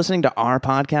even listening to our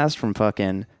podcast from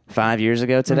fucking 5 years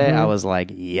ago today, I was like,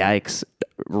 yikes,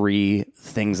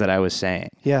 things that I was saying.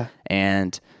 Yeah.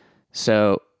 And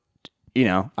so, you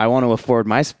know, I want to afford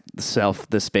myself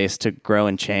the space to grow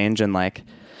and change. And like,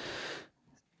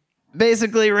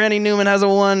 basically Randy Newman has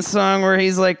one song where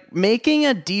he's like making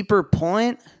a deeper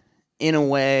point in a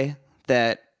way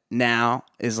that now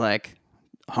is like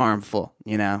harmful,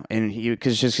 you know? And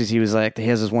because he was like, he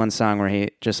has this one song where he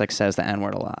just like says the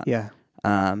N-word a lot. Yeah.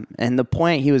 And the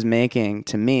point he was making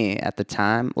to me at the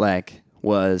time, like,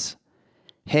 was,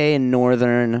 hey, in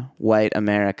northern white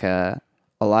America,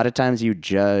 a lot of times you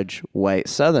judge white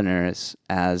Southerners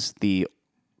as the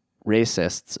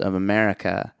racists of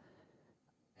America,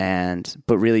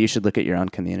 but really you should look at your own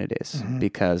communities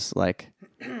because, like,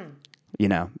 you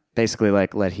know, basically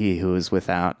like let he who is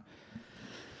without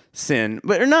sin,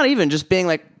 but or not even just being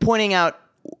like pointing out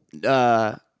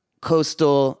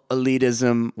coastal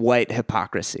elitism, white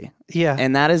hypocrisy. Yeah,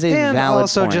 and that is a and valid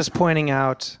also point. just pointing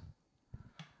out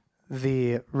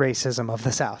the racism of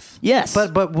the South. Yes,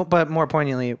 but more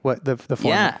poignantly, what the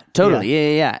form. Yeah,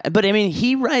 totally. Yeah. But I mean,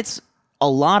 he writes a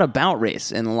lot about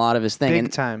race in a lot of his thing,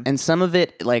 Big time. And some of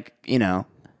it, like, you know,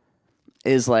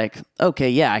 is like, okay,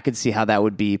 yeah, I could see how that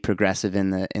would be progressive in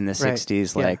the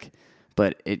 60s, like,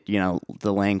 but it, you know,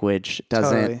 the language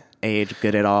doesn't age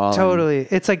good at all. Totally.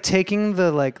 It's like taking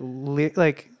the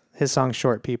like his song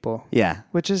Short People. Yeah.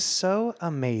 Which is so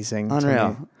amazing.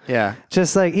 Unreal. To me. Yeah.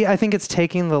 Just like, I think it's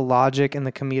taking the logic and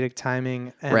the comedic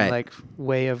timing and like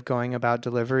way of going about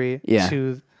delivery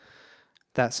to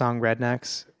that song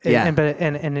Rednecks.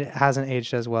 And it hasn't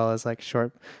aged as well as like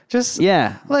Short. Just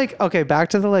like, okay, back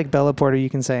to the like Bella Porter, You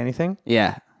Can Say Anything.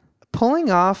 Yeah. Pulling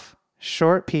off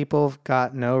Short People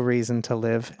Got No Reason to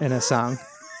Live in a song.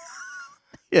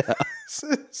 Yeah.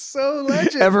 So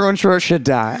legend. Everyone short should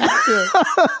die.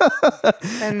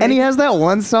 And he has that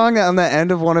one song on the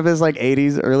end of one of his like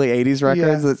early 80s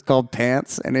records that's called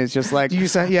Pants, and it's just like,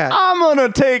 I'm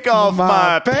gonna take off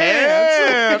my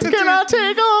pants. Can I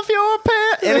take off your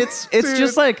pants? And it's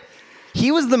just like,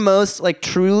 he was the most like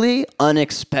truly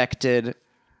unexpected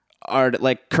art,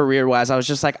 like career wise. I was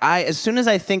just like, as soon as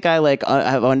I think I like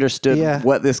have understood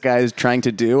what this guy is trying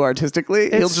to do artistically,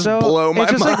 he'll just blow my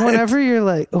mind. It's just like whenever you're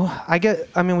like,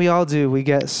 we all do. We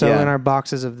get in our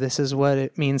boxes of this is what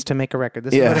it means to make a record.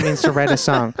 This is what it means to write a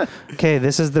song. Okay,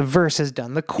 this is the verse is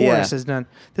done. The chorus is done.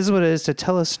 This is what it is to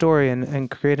tell a story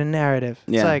and create a narrative.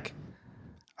 It's like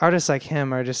artists like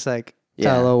him are just like,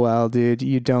 LOL, dude,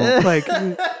 you don't like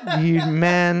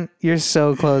you're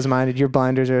so close-minded. Your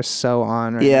blinders are so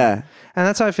on right now. And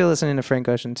that's how I feel listening to Frank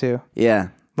Ocean too.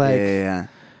 I'm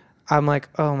like,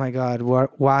 oh my God,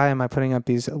 why am I putting up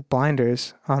these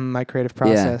blinders on my creative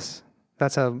process?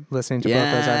 That's how listening to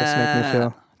both those artists make me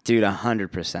feel. Dude,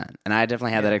 100%. And I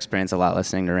definitely had that experience a lot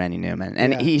listening to Randy Newman.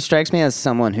 And he strikes me as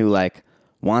someone who like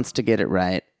wants to get it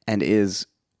right and is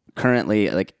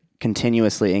currently like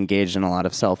continuously engaged in a lot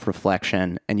of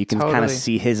self-reflection, and you can kind of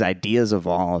see his ideas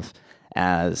evolve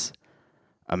as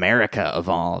America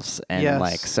evolves. And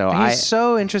like, so he's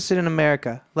so interested in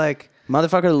America, like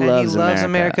motherfucker loves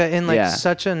America in like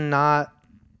such a not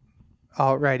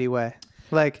alt-righty way.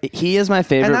 Like he is my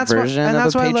favorite version and of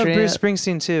that's a why I love patriot. Bruce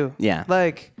Springsteen too. Yeah.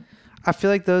 Like I feel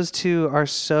like those two are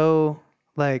so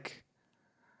like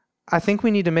I think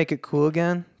we need to make it cool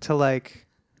again to like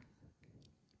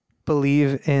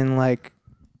believe in like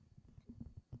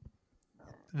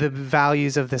the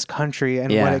values of this country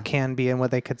and what it can be and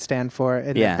what they could stand for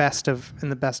in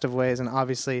the best of ways, and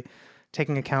obviously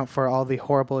taking account for all the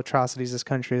horrible atrocities this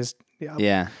country is.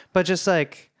 But just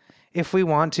like if we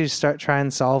want to try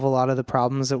and solve a lot of the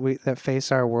problems that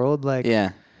face our world, like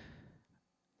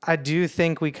I do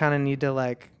think we kind of need to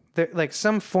like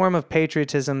some form of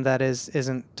patriotism that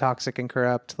isn't toxic and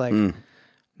corrupt, like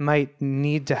might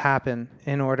need to happen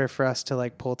in order for us to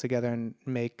like pull together and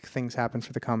make things happen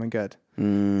for the common good.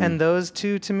 And those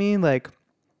two to me, like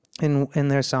in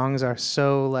their songs, are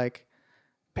so like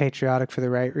patriotic for the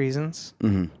right reasons.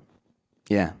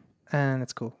 Yeah. And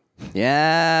it's cool.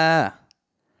 Yeah.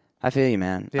 I feel you,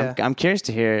 man. Yeah. I'm curious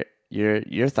to hear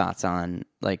your thoughts on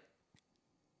like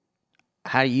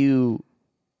how you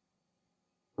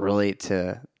relate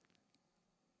to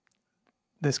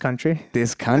this country,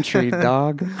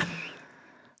 dog.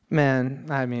 Man,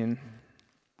 I mean,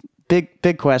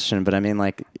 big question, but I mean,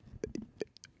 like,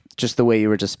 just the way you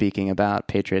were just speaking about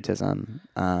patriotism,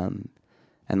 and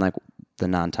like the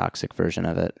non-toxic version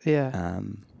of it. Yeah.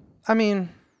 I mean,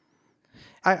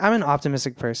 I'm an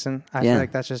optimistic person. I feel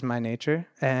like that's just my nature,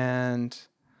 and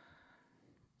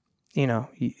you know,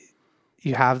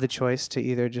 you have the choice to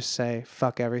either just say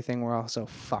 "fuck everything," we're all so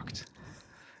fucked.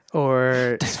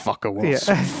 Or this fucker was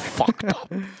so fucked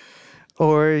up.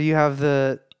 Or you have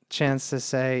the chance to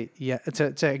say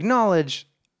to acknowledge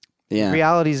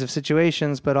realities of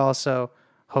situations, but also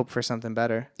hope for something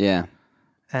better. Yeah.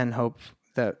 And hope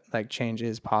that like change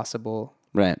is possible.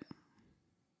 Right.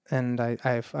 And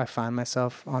I find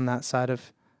myself on that side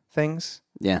of things.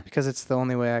 Yeah. Because it's the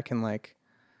only way I can like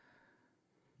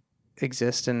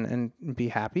exist and be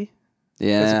happy.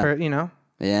 Yeah. You know?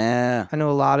 Yeah. I know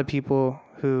a lot of people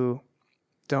who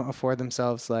don't afford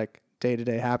themselves like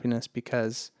day-to-day happiness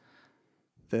because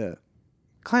the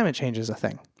climate change is a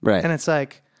thing. Right. And it's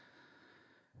like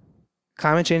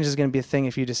climate change is going to be a thing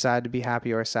if you decide to be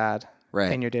happy or sad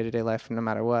in your day-to-day life no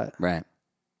matter what. Right.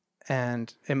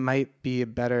 And we might be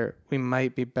better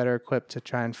equipped to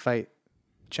try and fight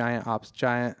giant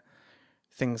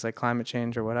things like climate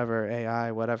change or whatever,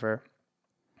 AI, whatever,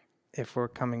 if we're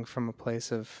coming from a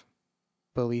place of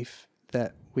belief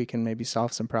that we can maybe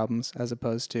solve some problems as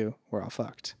opposed to we're all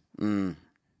fucked. And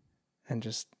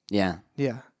just... Yeah.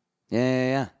 I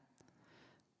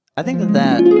think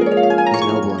that is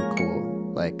noble and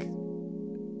cool, like,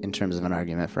 in terms of an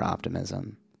argument for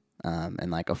optimism,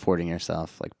 and, like, affording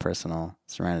yourself, like, personal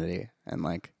serenity. And,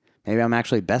 like, maybe I'm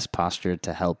actually best postured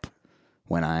to help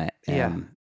when I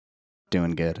am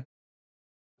doing good.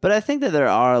 But I think that there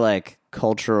are, like,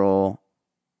 cultural...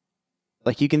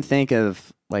 Like, you can think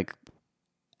of, like,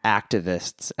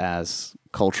 activists as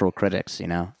cultural critics, you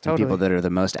know? Totally. And people that are the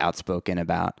most outspoken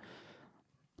about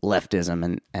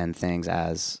leftism and things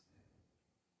as,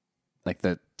 like,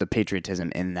 the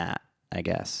patriotism in that, I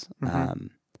guess. Mm-hmm.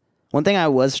 One thing I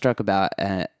was struck about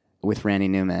with Randy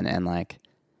Newman and, like,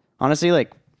 honestly,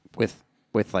 like, with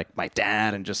like, my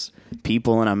dad and just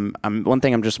people, and I'm one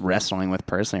thing I'm just wrestling with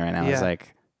personally right now is,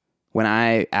 like, when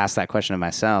I ask that question of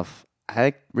myself,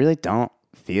 I really don't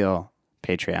feel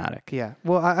patriotic. Yeah.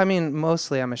 Well, I mean,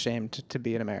 mostly I'm ashamed to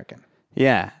be an American.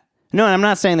 Yeah. No, and I'm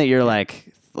not saying that you're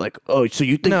like, oh, so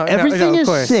you think everything is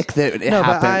sick that it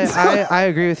happens. But I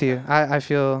agree with you. I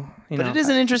feel, you know. But it is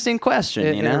an interesting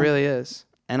question, you know? It really is.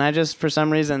 And I just, for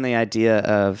some reason, the idea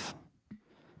of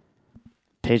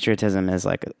patriotism is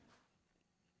like,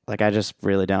 I just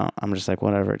really don't. I'm just like,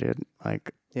 whatever, dude.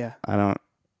 Like, I don't.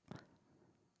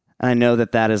 And I know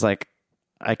that is like,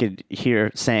 I could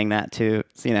hear saying that to,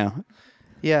 you know,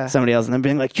 somebody else and then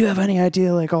being like, do you have any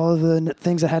idea, like, all of the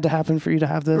things that had to happen for you to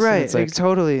have this? Right. It's like,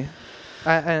 totally.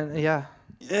 Yeah.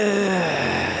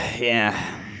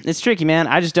 It's tricky, man.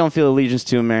 I just don't feel allegiance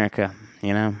to America,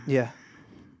 you know? Yeah.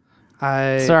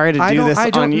 Sorry to do this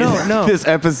on you. No. This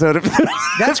episode of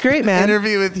That's great, man.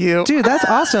 Interview with you. Dude, that's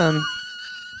awesome.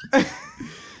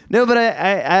 No, but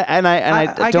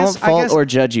I don't fault or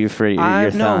judge you for your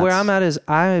thoughts. No, where I'm at is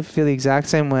I feel the exact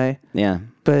same way. Yeah.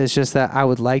 But it's just that I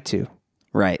would like to.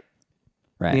 Right.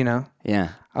 You know? Yeah.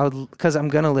 Because I'm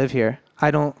going to live here.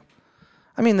 There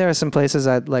are some places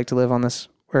I'd like to live on this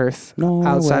earth.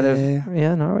 Outside of...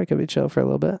 Yeah, Norway could be chill for a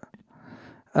little bit.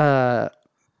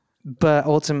 But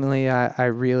ultimately, I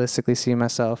realistically see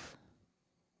myself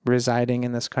residing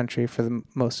in this country for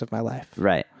most of my life.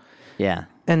 Right. Yeah.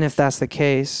 And if that's the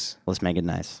case... Let's make it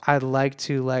nice. I'd like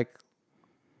to, like,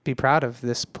 be proud of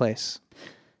this place.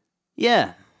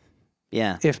 Yeah.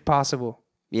 Yeah. if possible.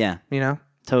 Yeah. You know?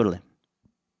 Totally.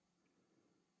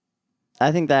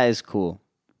 I think that is cool.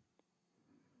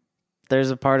 There's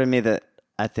a part of me that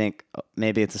I think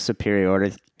maybe it's a superior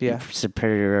thing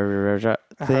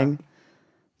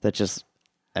that just,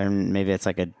 and maybe it's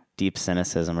like a deep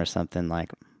cynicism or something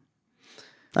like,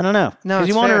 I don't know. No, because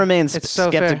you want to remain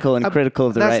skeptical and critical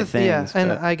of the right things. Yeah,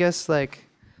 and I guess like,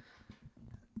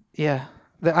 yeah,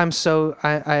 I'm so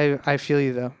I feel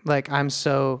you though. Like I'm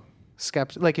so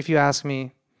skeptical. Like if you ask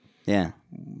me, yeah,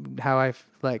 how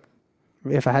like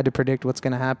if I had to predict what's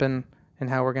going to happen and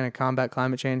how we're going to combat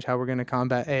climate change, how we're going to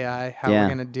combat AI, how we're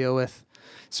going to deal with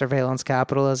surveillance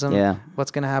capitalism,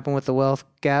 what's going to happen with the wealth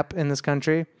gap in this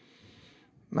country,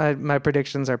 my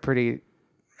predictions are pretty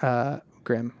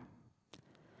grim.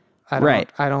 I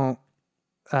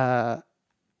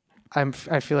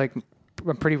feel like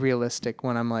I'm pretty realistic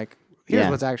when I'm like, here's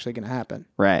what's actually going to happen.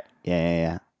 Right.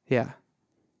 Yeah.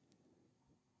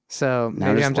 So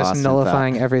maybe I'm just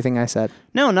nullifying everything I said.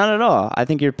 No, not at all. I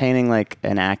think you're painting like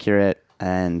an accurate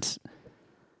and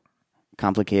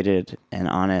complicated and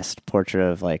honest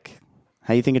portrait of like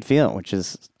how you think it'd feel, which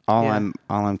is all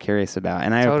I'm curious about.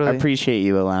 And I appreciate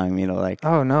you allowing me to like.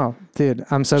 Oh no, dude,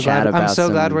 I'm so glad. I'm so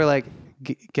glad we're like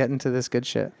getting to this good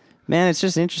shit. Man, it's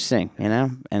just interesting, you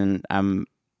know. And I'm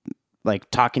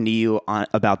like talking to you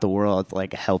about the world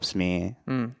like helps me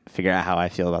figure out how I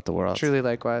feel about the world. Truly,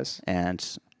 likewise. And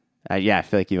I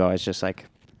feel like you've always just like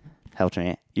helped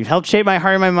me. You've helped shape my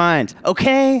heart and my mind.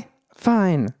 Okay,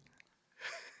 fine.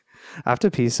 I have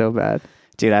to pee so bad,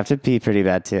 dude. I have to pee pretty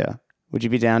bad too. Would you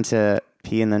be down to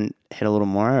pee and then hit a little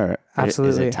more? Or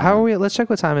absolutely. How are we? Let's check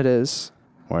what time it is.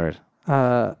 Word.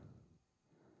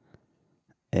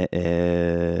 It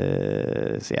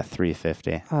is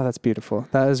 3:50. Oh, that's beautiful.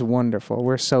 That is wonderful.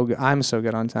 We're so good. I'm so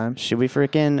good on time. Should we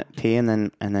freaking pee and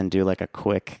then do like a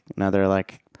quick another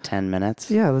like 10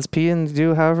 minutes? Yeah, let's pee and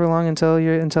do however long until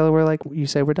we're like you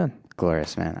say we're done.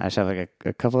 Glorious, man. I just have like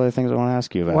a couple other things I want to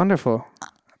ask you about. Wonderful.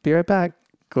 Be right back.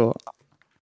 Cool.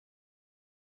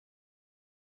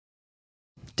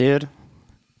 Dude,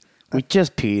 we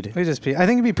just peed. I think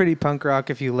it'd be pretty punk rock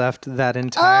if you left that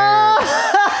entire...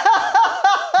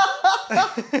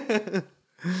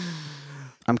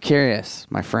 I'm curious,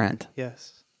 my friend.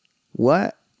 Yes.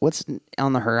 What's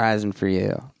on the horizon for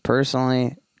you?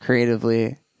 Personally,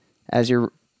 creatively, as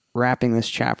you're wrapping this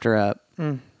chapter up?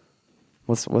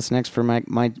 What's next for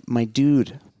my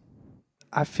dude?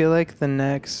 I feel like the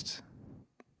next...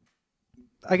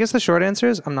 I guess the short answer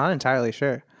is I'm not entirely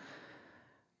sure.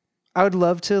 I would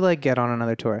love to like get on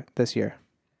another tour this year.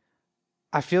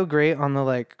 I feel great on the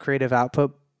like creative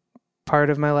output part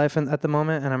of my life at the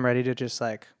moment, and I'm ready to just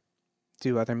like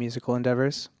do other musical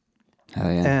endeavors. Hell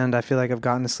yeah. And I feel like I've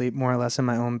gotten to sleep more or less in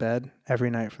my own bed every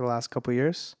night for the last couple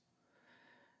years.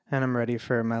 And I'm ready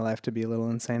for my life to be a little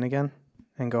insane again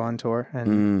and go on tour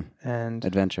and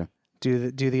adventure.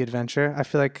 Do the adventure. I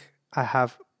feel like I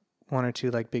have one or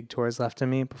two like big tours left in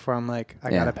me before I'm like I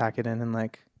gotta pack it in and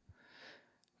like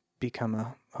become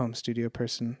a home studio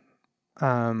person.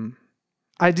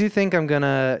 I do think I'm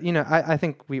gonna, I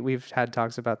think we've had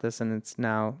talks about this and it's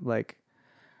now like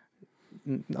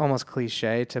almost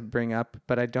cliche to bring up,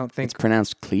 but I don't think it's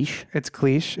pronounced cliche. It's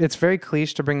cliche. It's very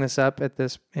cliche to bring this up at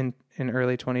this in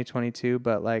early 2022,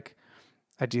 but like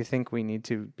I do think we need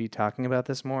to be talking about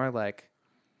this more, like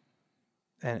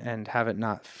and have it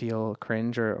not feel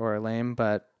cringe or lame.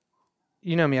 But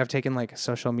you know me, I've taken like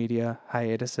social media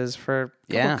hiatuses for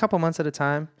a couple months at a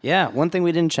time. Yeah, one thing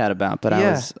we didn't chat about, but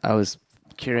I was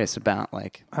curious about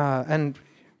like and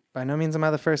by no means am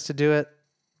I the first to do it,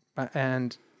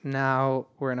 and now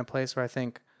we're in a place where I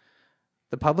think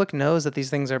the public knows that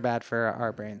these things are bad for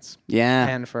our brains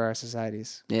and for our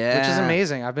societies, which is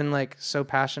amazing. I've been like so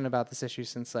passionate about this issue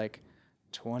since like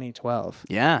 2012,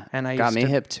 and I got me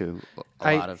hip to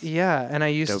a lot of and I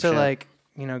used to shit. like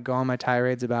go on my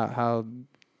tirades about how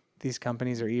these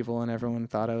companies are evil and everyone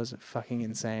thought I was fucking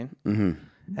insane.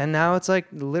 And now it's like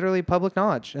literally public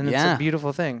knowledge, and it's a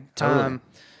beautiful thing. Totally.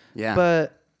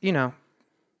 But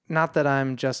not that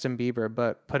I'm Justin Bieber,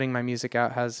 but putting my music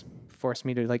out has forced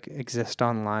me to like exist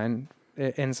online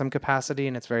in some capacity,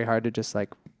 and it's very hard to just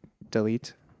like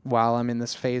delete while I'm in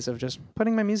this phase of just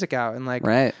putting my music out and like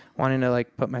wanting to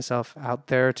like put myself out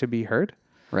there to be heard.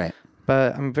 Right.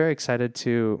 But I'm very excited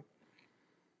to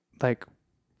like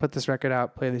put this record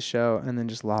out, play the show, and then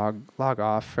just log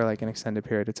off for like an extended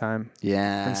period of time.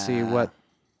 Yeah. And see what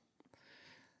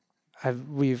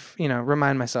we've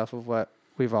remind myself of what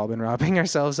we've all been robbing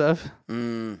ourselves of.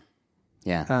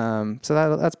 Yeah.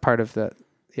 So that's part of the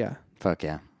Fuck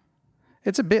yeah.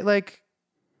 It's a bit like,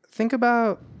 think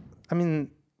about,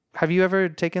 have you ever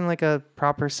taken like a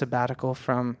proper sabbatical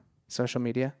from social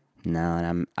media? No,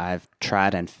 and I've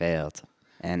tried and failed,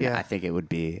 and Yeah. I think it would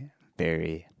be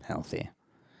very healthy.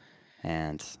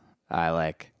 And I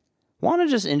like want to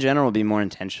just in general be more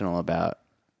intentional about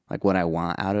like what I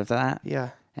want out of that. Yeah.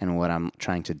 And what I'm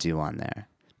trying to do on there,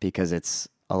 because it's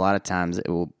a lot of times it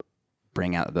will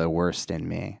bring out the worst in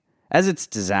me, as it's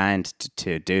designed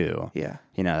to do. Yeah.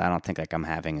 You know, I don't think like I'm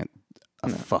having a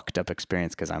fucked up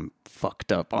experience because I'm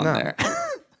fucked up on No. there.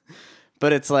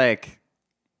 But it's like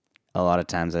a lot of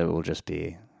times it will just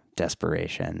be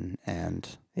desperation and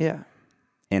Yeah.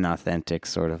 inauthentic,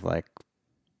 sort of like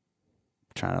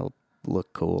trying to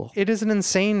look cool. It is an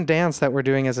insane dance that we're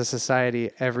doing as a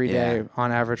society every day, Yeah.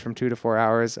 on average from 2 to 4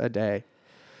 hours a day.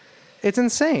 It's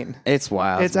insane. It's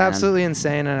wild. It's man. absolutely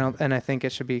insane, and I think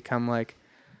it should become like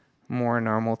more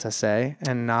normal to say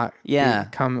and not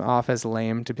come off as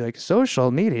lame to be like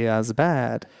social media is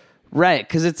bad. Right,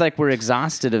 because it's like we're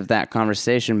exhausted of that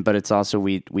conversation, but it's also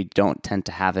we don't tend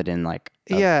to have it in like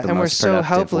the and we're most so productive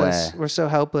helpless. way. We're so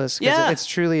helpless. 'Cause Yeah. it's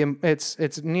truly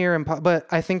it's near impossible. But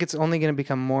I think it's only going to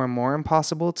become more and more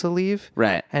impossible to leave.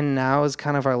 Right, And now is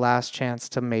kind of our last chance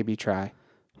to maybe try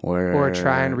or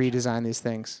try and Word. redesign these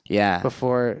things Yeah,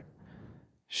 before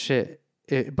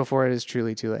before it is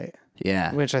truly too late.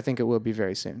 yeah, Which I think it will be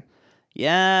very soon.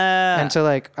 yeah. And so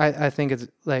like I think it's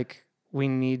like we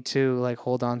need to like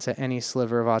hold on to any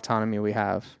sliver of autonomy we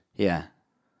have. yeah,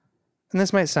 And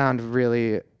this might sound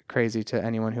really crazy to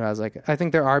anyone who has like, I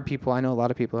think there are people, I know a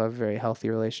lot of people who have very healthy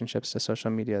relationships to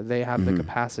social media. They have the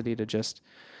capacity to just,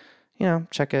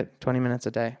 check it 20 minutes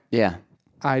a day. yeah.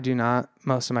 I do not.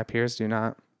 Most of my peers do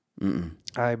not. Mm-mm.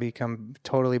 I become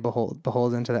totally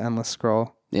beholden to the endless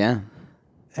scroll, Yeah,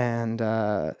 and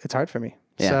it's hard for me.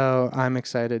 Yeah. So I'm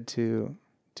excited to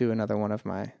do another one of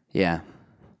my yeah,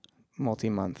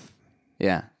 multi-month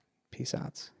yeah. peace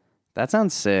outs. That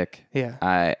sounds sick. Yeah.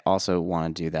 I also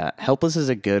want to do that. Helpless is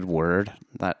a good word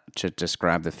that should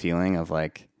describe the feeling of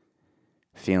like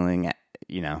feeling,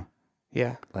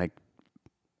 Yeah. like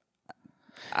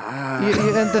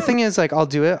And the thing is, like, I'll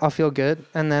do it, I'll feel good,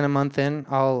 and then a month in,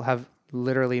 I'll have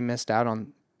literally missed out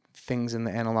on things in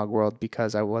the analog world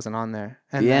because I wasn't on there.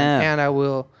 And and I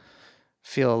will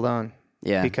feel alone.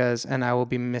 Yeah. And I will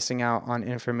be missing out on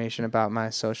information about my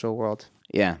social world,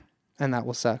 Yeah. and that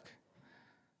will suck.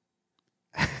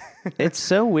 It's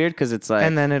so weird because it's like,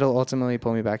 And then it'll ultimately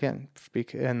pull me back in,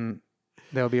 and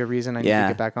there'll be a reason I need to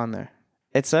get back on there.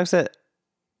 it sucks that,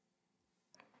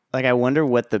 like, I wonder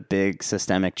what the big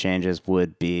systemic changes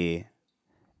would be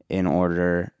in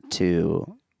order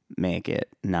to make it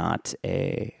not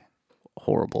a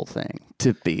horrible thing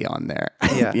to be on there.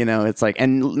 Yeah. It's like,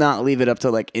 and not leave it up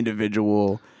to like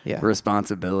individual Yeah.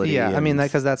 responsibility. Yeah, I mean, and-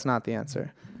 because that's not the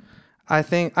answer. I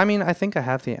think I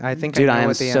have the. I think Dude, I know I am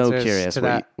what the so answer is curious to what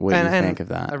that. you think of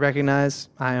that. I recognize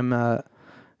I am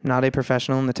not a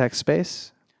professional in the tech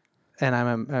space, and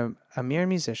I'm a mere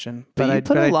musician. But you I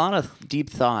put but a I- lot of deep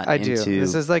thought I into do.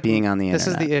 This is like being on the internet.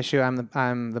 This is the issue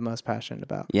I'm the most passionate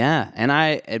about. Yeah, and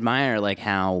I admire like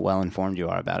how well informed you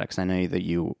are about it, because I know that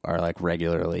you are like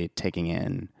regularly taking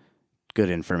in good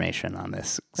information on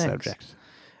this Thanks. subject.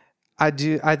 I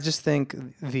do. I just think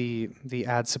the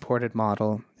ad supported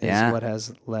model is Yeah. what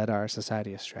has led our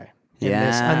society astray.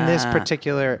 Yeah. In this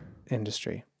particular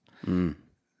industry, Mm.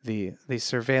 the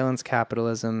surveillance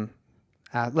capitalism,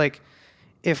 like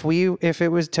if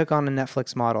it was took on a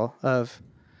Netflix model of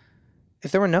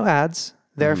if there were no ads,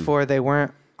 therefore they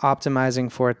weren't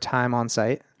optimizing for time on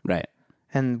site, Right.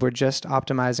 and we're just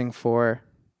optimizing for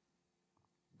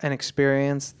an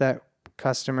experience that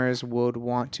customers would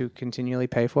want to continually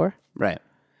pay for. Right.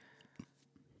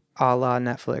 A la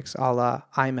Netflix, a la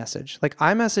iMessage. Like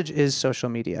iMessage is social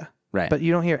media, Right. but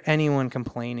you don't hear anyone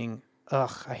complaining,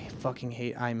 ugh, I fucking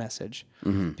hate iMessage,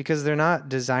 because they're not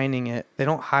designing it. They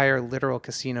don't hire literal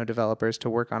casino developers to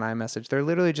work on iMessage. They're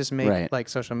literally just make Right. like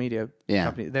social media Yeah.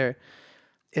 company.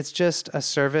 It's just a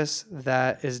service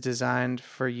that is designed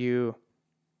for you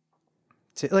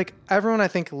to, like, everyone I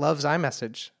think loves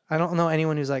iMessage. I don't know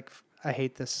anyone who's like, I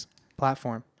hate this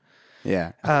platform.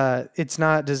 Yeah. It's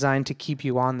not designed to keep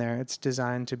you on there. It's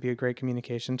designed to be a great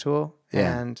communication tool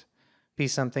and be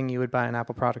something you would buy an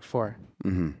Apple product for.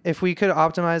 Mm-hmm. If we could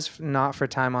optimize not for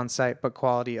time on site, but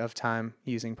quality of time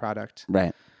using product,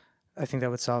 Right. I think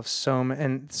that would solve so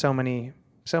many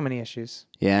issues.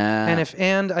 Yeah.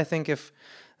 And I think if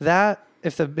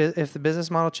the business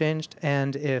model changed,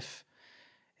 and if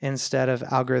instead of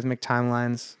algorithmic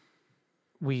timelines,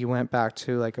 we went back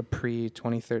to like a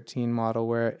pre-2013 model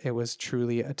where it was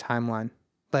truly a timeline,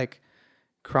 like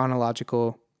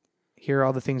chronological, here are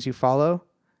all the things you follow,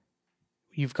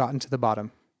 you've gotten to the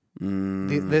bottom.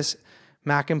 This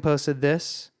Mackin posted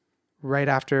this right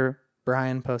after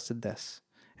Brian posted this.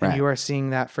 And Right. you are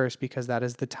seeing that first because that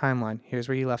is the timeline. Here's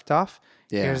where you left off.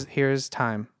 Yeah. Here's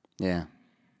time. Yeah.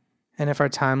 And if our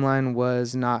timeline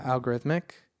was not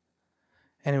algorithmic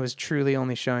and it was truly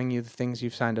only showing you the things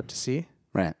you've signed up to see,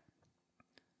 Right.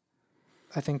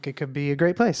 I think it could be a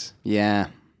great place. Yeah.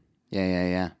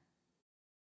 Yeah.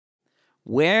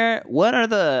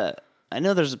 I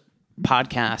know there's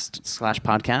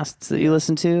podcasts that you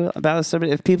listen to about this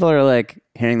subject. If people are like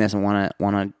hearing this and want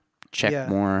to check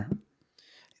more.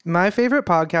 My favorite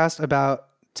podcast about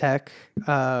tech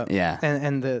Yeah.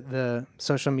 and the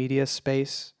social media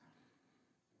space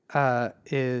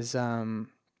is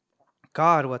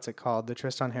God, what's it called? The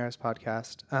Tristan Harris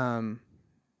podcast.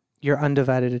 Your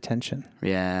Undivided Attention.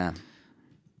 Yeah.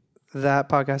 That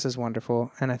podcast is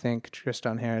wonderful, and I think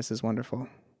Tristan Harris is wonderful.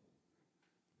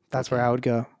 That's where I would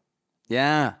go.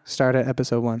 Yeah. Start at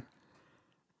episode 1.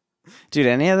 Dude,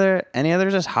 any other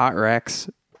just hot recs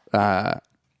that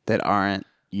aren't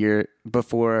your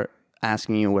before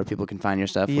asking you where people can find your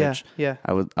stuff, which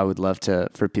I would love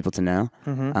for people to know.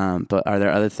 Mm-hmm. But are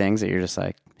there other things that you're just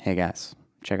like, hey guys,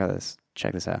 check this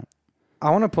out? I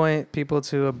want to point people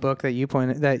to a book that you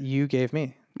gave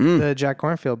me, the Jack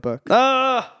Kornfield book.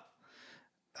 Oh,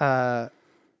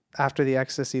 After the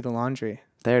Ecstasy, the Laundry.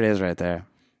 there it is, right there.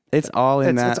 It's all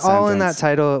in that. It's all in that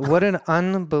title. What an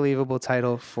unbelievable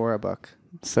title for a book.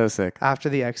 So sick. After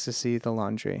the Ecstasy, the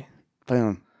Laundry.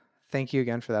 Boom. Thank you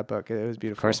again for that book. It was Of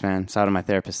beautiful. course, man. Saw it in my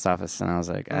therapist's office, and I was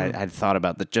like, I'd thought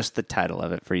about just the title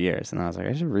of it for years, and I was like,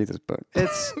 I should read this book.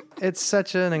 It's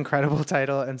such an incredible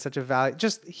title and such a value.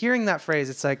 Just hearing that phrase,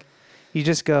 it's like you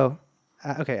just go,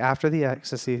 okay, after the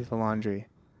Ecstasy, the Laundry.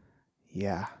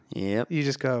 Yeah. Yep. You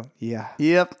just go, yeah.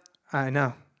 Yep. I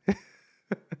know.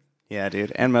 Yeah,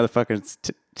 dude. And motherfuckers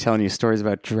telling you stories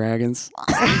about dragons.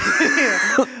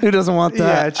 Who doesn't want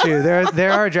that? Yeah, true.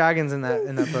 There are dragons in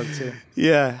that book too.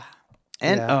 Yeah.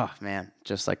 And Yeah. oh man,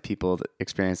 just like people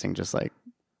experiencing just like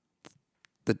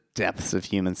the depths of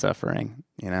human suffering,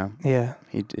 you know? Yeah.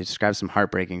 He describes some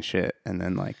heartbreaking shit, and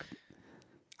then like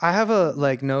I have a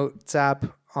notes app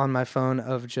on my phone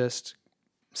of just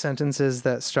sentences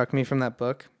that struck me from that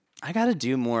book. I got to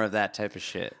do more of that type of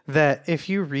shit. That if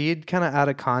you read kind of out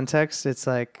of context, it's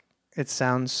like it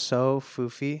sounds so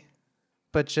foofy,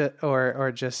 but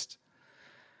it's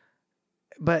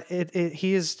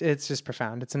just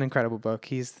profound. It's an incredible book.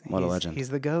 He's a legend. He's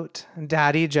the GOAT,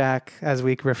 Daddy Jack, as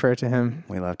we refer to him.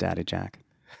 We love Daddy Jack.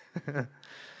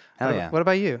 Hell yeah. What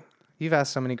about you? You've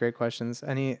asked so many great questions.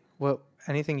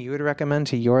 Anything you would recommend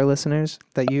to your listeners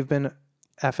that you've been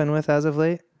effing with as of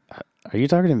late? Are you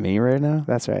talking to me right now?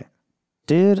 That's right.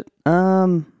 Dude,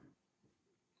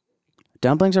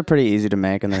 dumplings are pretty easy to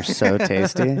make, and they're so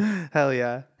tasty. Hell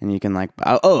yeah. And you can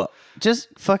just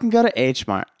fucking go to H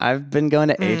Mart. I've been going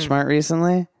to H Mart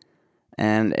recently,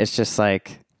 and it's just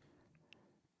like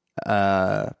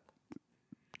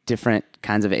different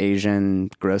kinds of Asian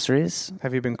groceries.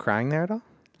 Have you been crying there at all?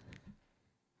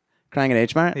 Crying at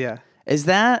H Mart? Yeah. Is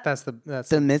that That's the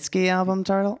Mitski album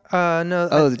title? No.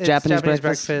 Oh, the it's Japanese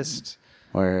Breakfast? Breakfast.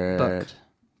 Word.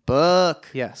 Book.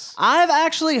 Yes. I've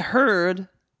actually heard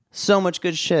so much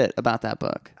good shit about that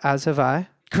book. As have I.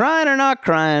 Crying or not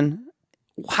crying,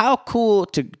 how cool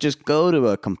to just go to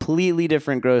a completely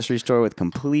different grocery store with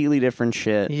completely different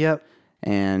shit. Yep.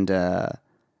 And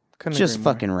Couldn't just agree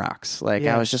more. fucking rocks. Like,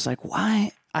 Yeah. I was just like,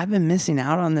 why? I've been missing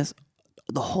out on this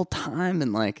the whole time.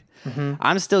 And like,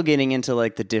 I'm still getting into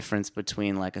like the difference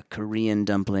between like a Korean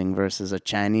dumpling versus a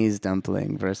Chinese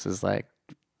dumpling versus like,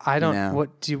 I don't. know.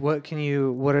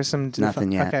 What are some?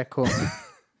 Nothing yet. Okay. Cool.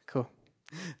 Cool.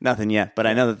 nothing yet. But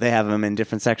I know that they have them in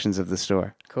different sections of the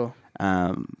store. Cool.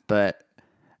 But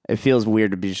it feels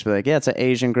weird to be like, yeah, it's an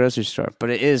Asian grocery store,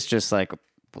 but it is just like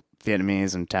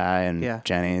Vietnamese and Thai and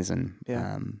Chinese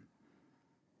and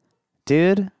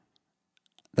dude.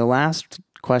 The last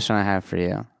question I have for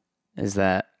you is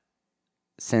that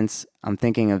since I'm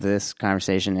thinking of this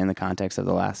conversation in the context of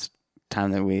the last time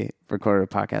that we recorded a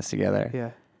podcast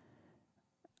together,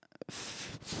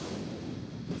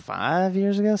 5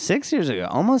 years ago, 6 years ago,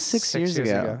 almost 6 years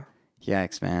ago.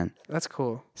 Yikes, man. That's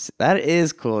cool. That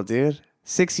is cool, dude.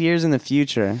 6 years in the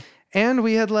future. And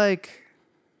we had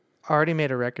already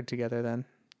made a record together then.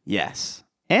 Yes.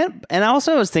 And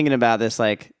also I was thinking about this,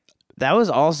 like, that was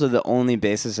also the only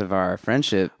basis of our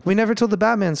friendship. We never told the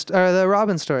the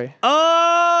Robin story.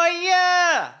 Oh,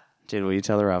 yeah. Dude, will you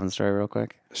tell the Robin story real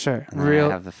quick? Sure. And then I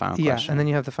have the final question. Yeah, and then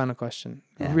you have the final question.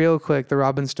 Yeah. Real quick, the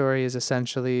Robin story is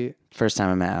essentially First time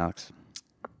I met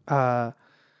Alex.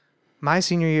 my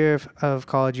senior year of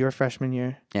college, your freshman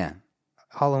year, Yeah.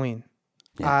 Halloween.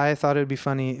 I thought it would be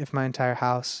funny if my entire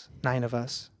house, 9 of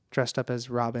us, dressed up as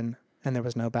Robin and there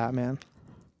was no Batman.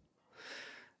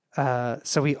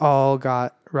 So we all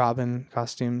got Robin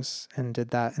costumes and did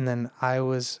that. And then I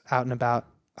was out and about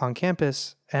on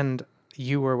campus and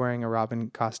you were wearing a Robin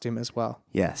costume as well.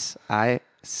 Yes. I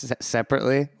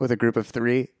separately with a group of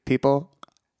 3 people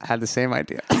had the same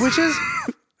idea. Which is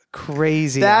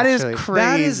crazy. That is actually.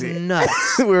 crazy. That is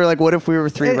nuts. We were like, what if we were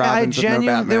 3 Robins with no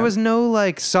Batman? There was no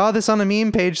like, saw this on a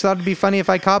meme page, thought it'd be funny if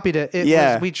I copied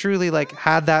it. We truly like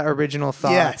had that original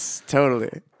thought. Yes,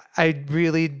 totally. I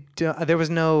really there was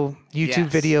no YouTube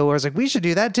video where I was like, we should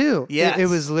do that too. Yes. It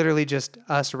was literally just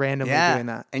us randomly doing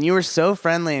that. And you were so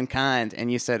friendly and kind, and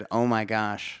you said, "Oh my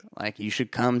gosh, like you should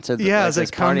come to the I was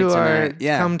like, come to tonight."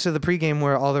 come to the pregame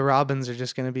where all the Robins are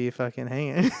just gonna be fucking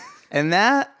hanging. And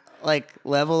that like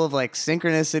level of like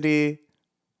synchronicity,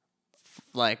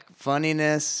 like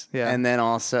funniness, and then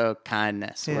also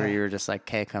kindness, where you were just like,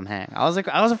 "Okay, come hang." I was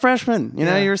a freshman, you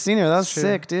know, you were a senior. That was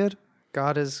sick, dude.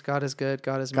 God is good.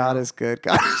 God is God is good.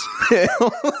 God is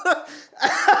real.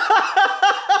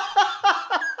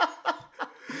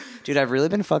 Dude, I've really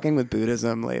been fucking with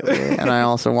Buddhism lately, and I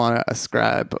also want to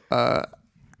ascribe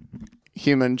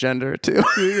human gender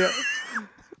to.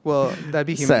 Well, that'd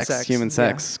be human sex. Human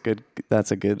sex. Good.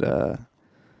 That's a good.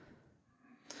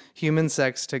 Human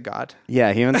sex to God.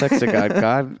 Yeah, human sex to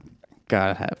God.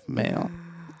 God have male.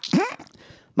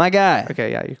 My guy.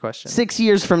 Okay, yeah, your question. 6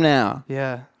 years from now.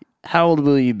 Yeah. How old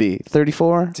will you be?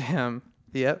 34? Damn.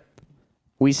 Yep.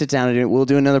 We sit down and we'll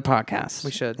do another podcast.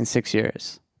 We should. In 6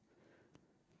 years.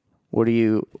 What are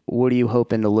you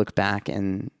hoping to look back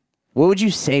and what would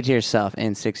you say to yourself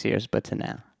in 6 years but to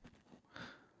now?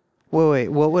 Wait,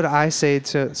 what would I say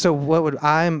to what would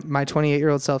my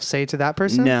 28-year-old self say to that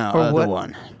person? No, or other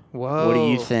one. Whoa. What do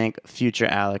you think future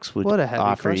Alex would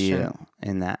offer question. you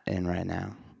in right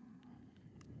now?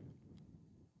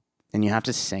 And you have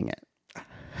to sing it.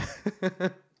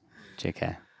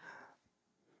 JK.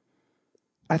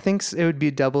 I think it would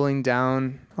be doubling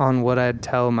down on what I'd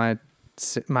tell my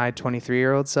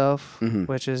 23-year-old self,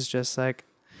 which is just like,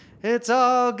 it's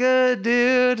all good,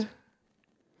 dude.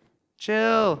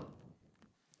 Chill.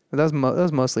 That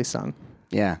was mostly sung.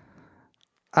 Yeah.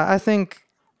 I think,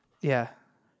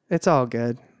 it's all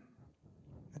good.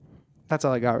 That's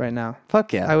all I got right now.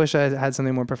 Fuck yeah. I wish I had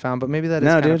something more profound, but maybe that is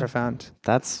kind of profound.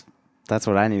 That's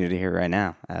what I needed to hear right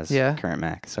now as current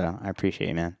Mac. So I appreciate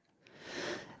you, man.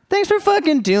 Thanks for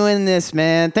fucking doing this,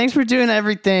 man. Thanks for doing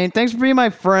everything. Thanks for being my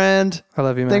friend. I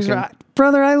love you, man.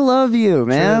 Brother, I love you,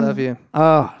 man. I love you.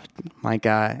 Oh, my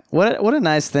guy. What a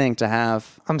nice thing to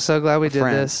have. I'm so glad we did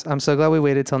this. I'm so glad we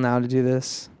waited till now to do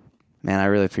this. Man, I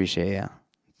really appreciate you.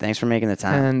 Thanks for making the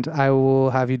time. And I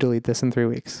will have you delete this in 3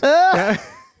 weeks.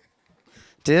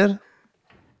 Dude?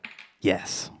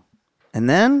 Yes. And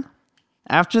then,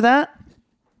 after that,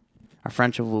 our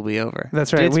friendship will be over.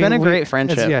 That's right. Dude, it's been a great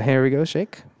friendship. Yeah, here we go.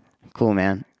 Shake. Cool,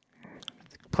 man.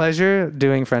 Pleasure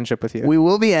doing friendship with you. We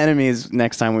will be enemies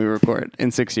next time we record in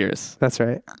 6 years. That's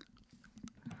right.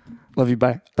 Love you.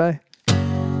 Bye. Bye.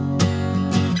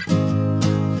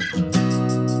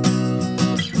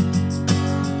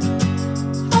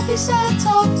 Happy sad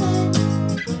talking.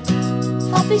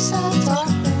 Happy sad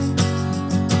talking.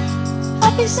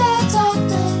 Happy sad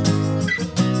talking.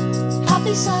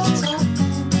 Happy sad talking.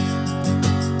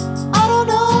 I don't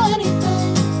know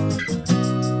anything.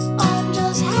 I'm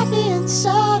just happy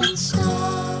inside.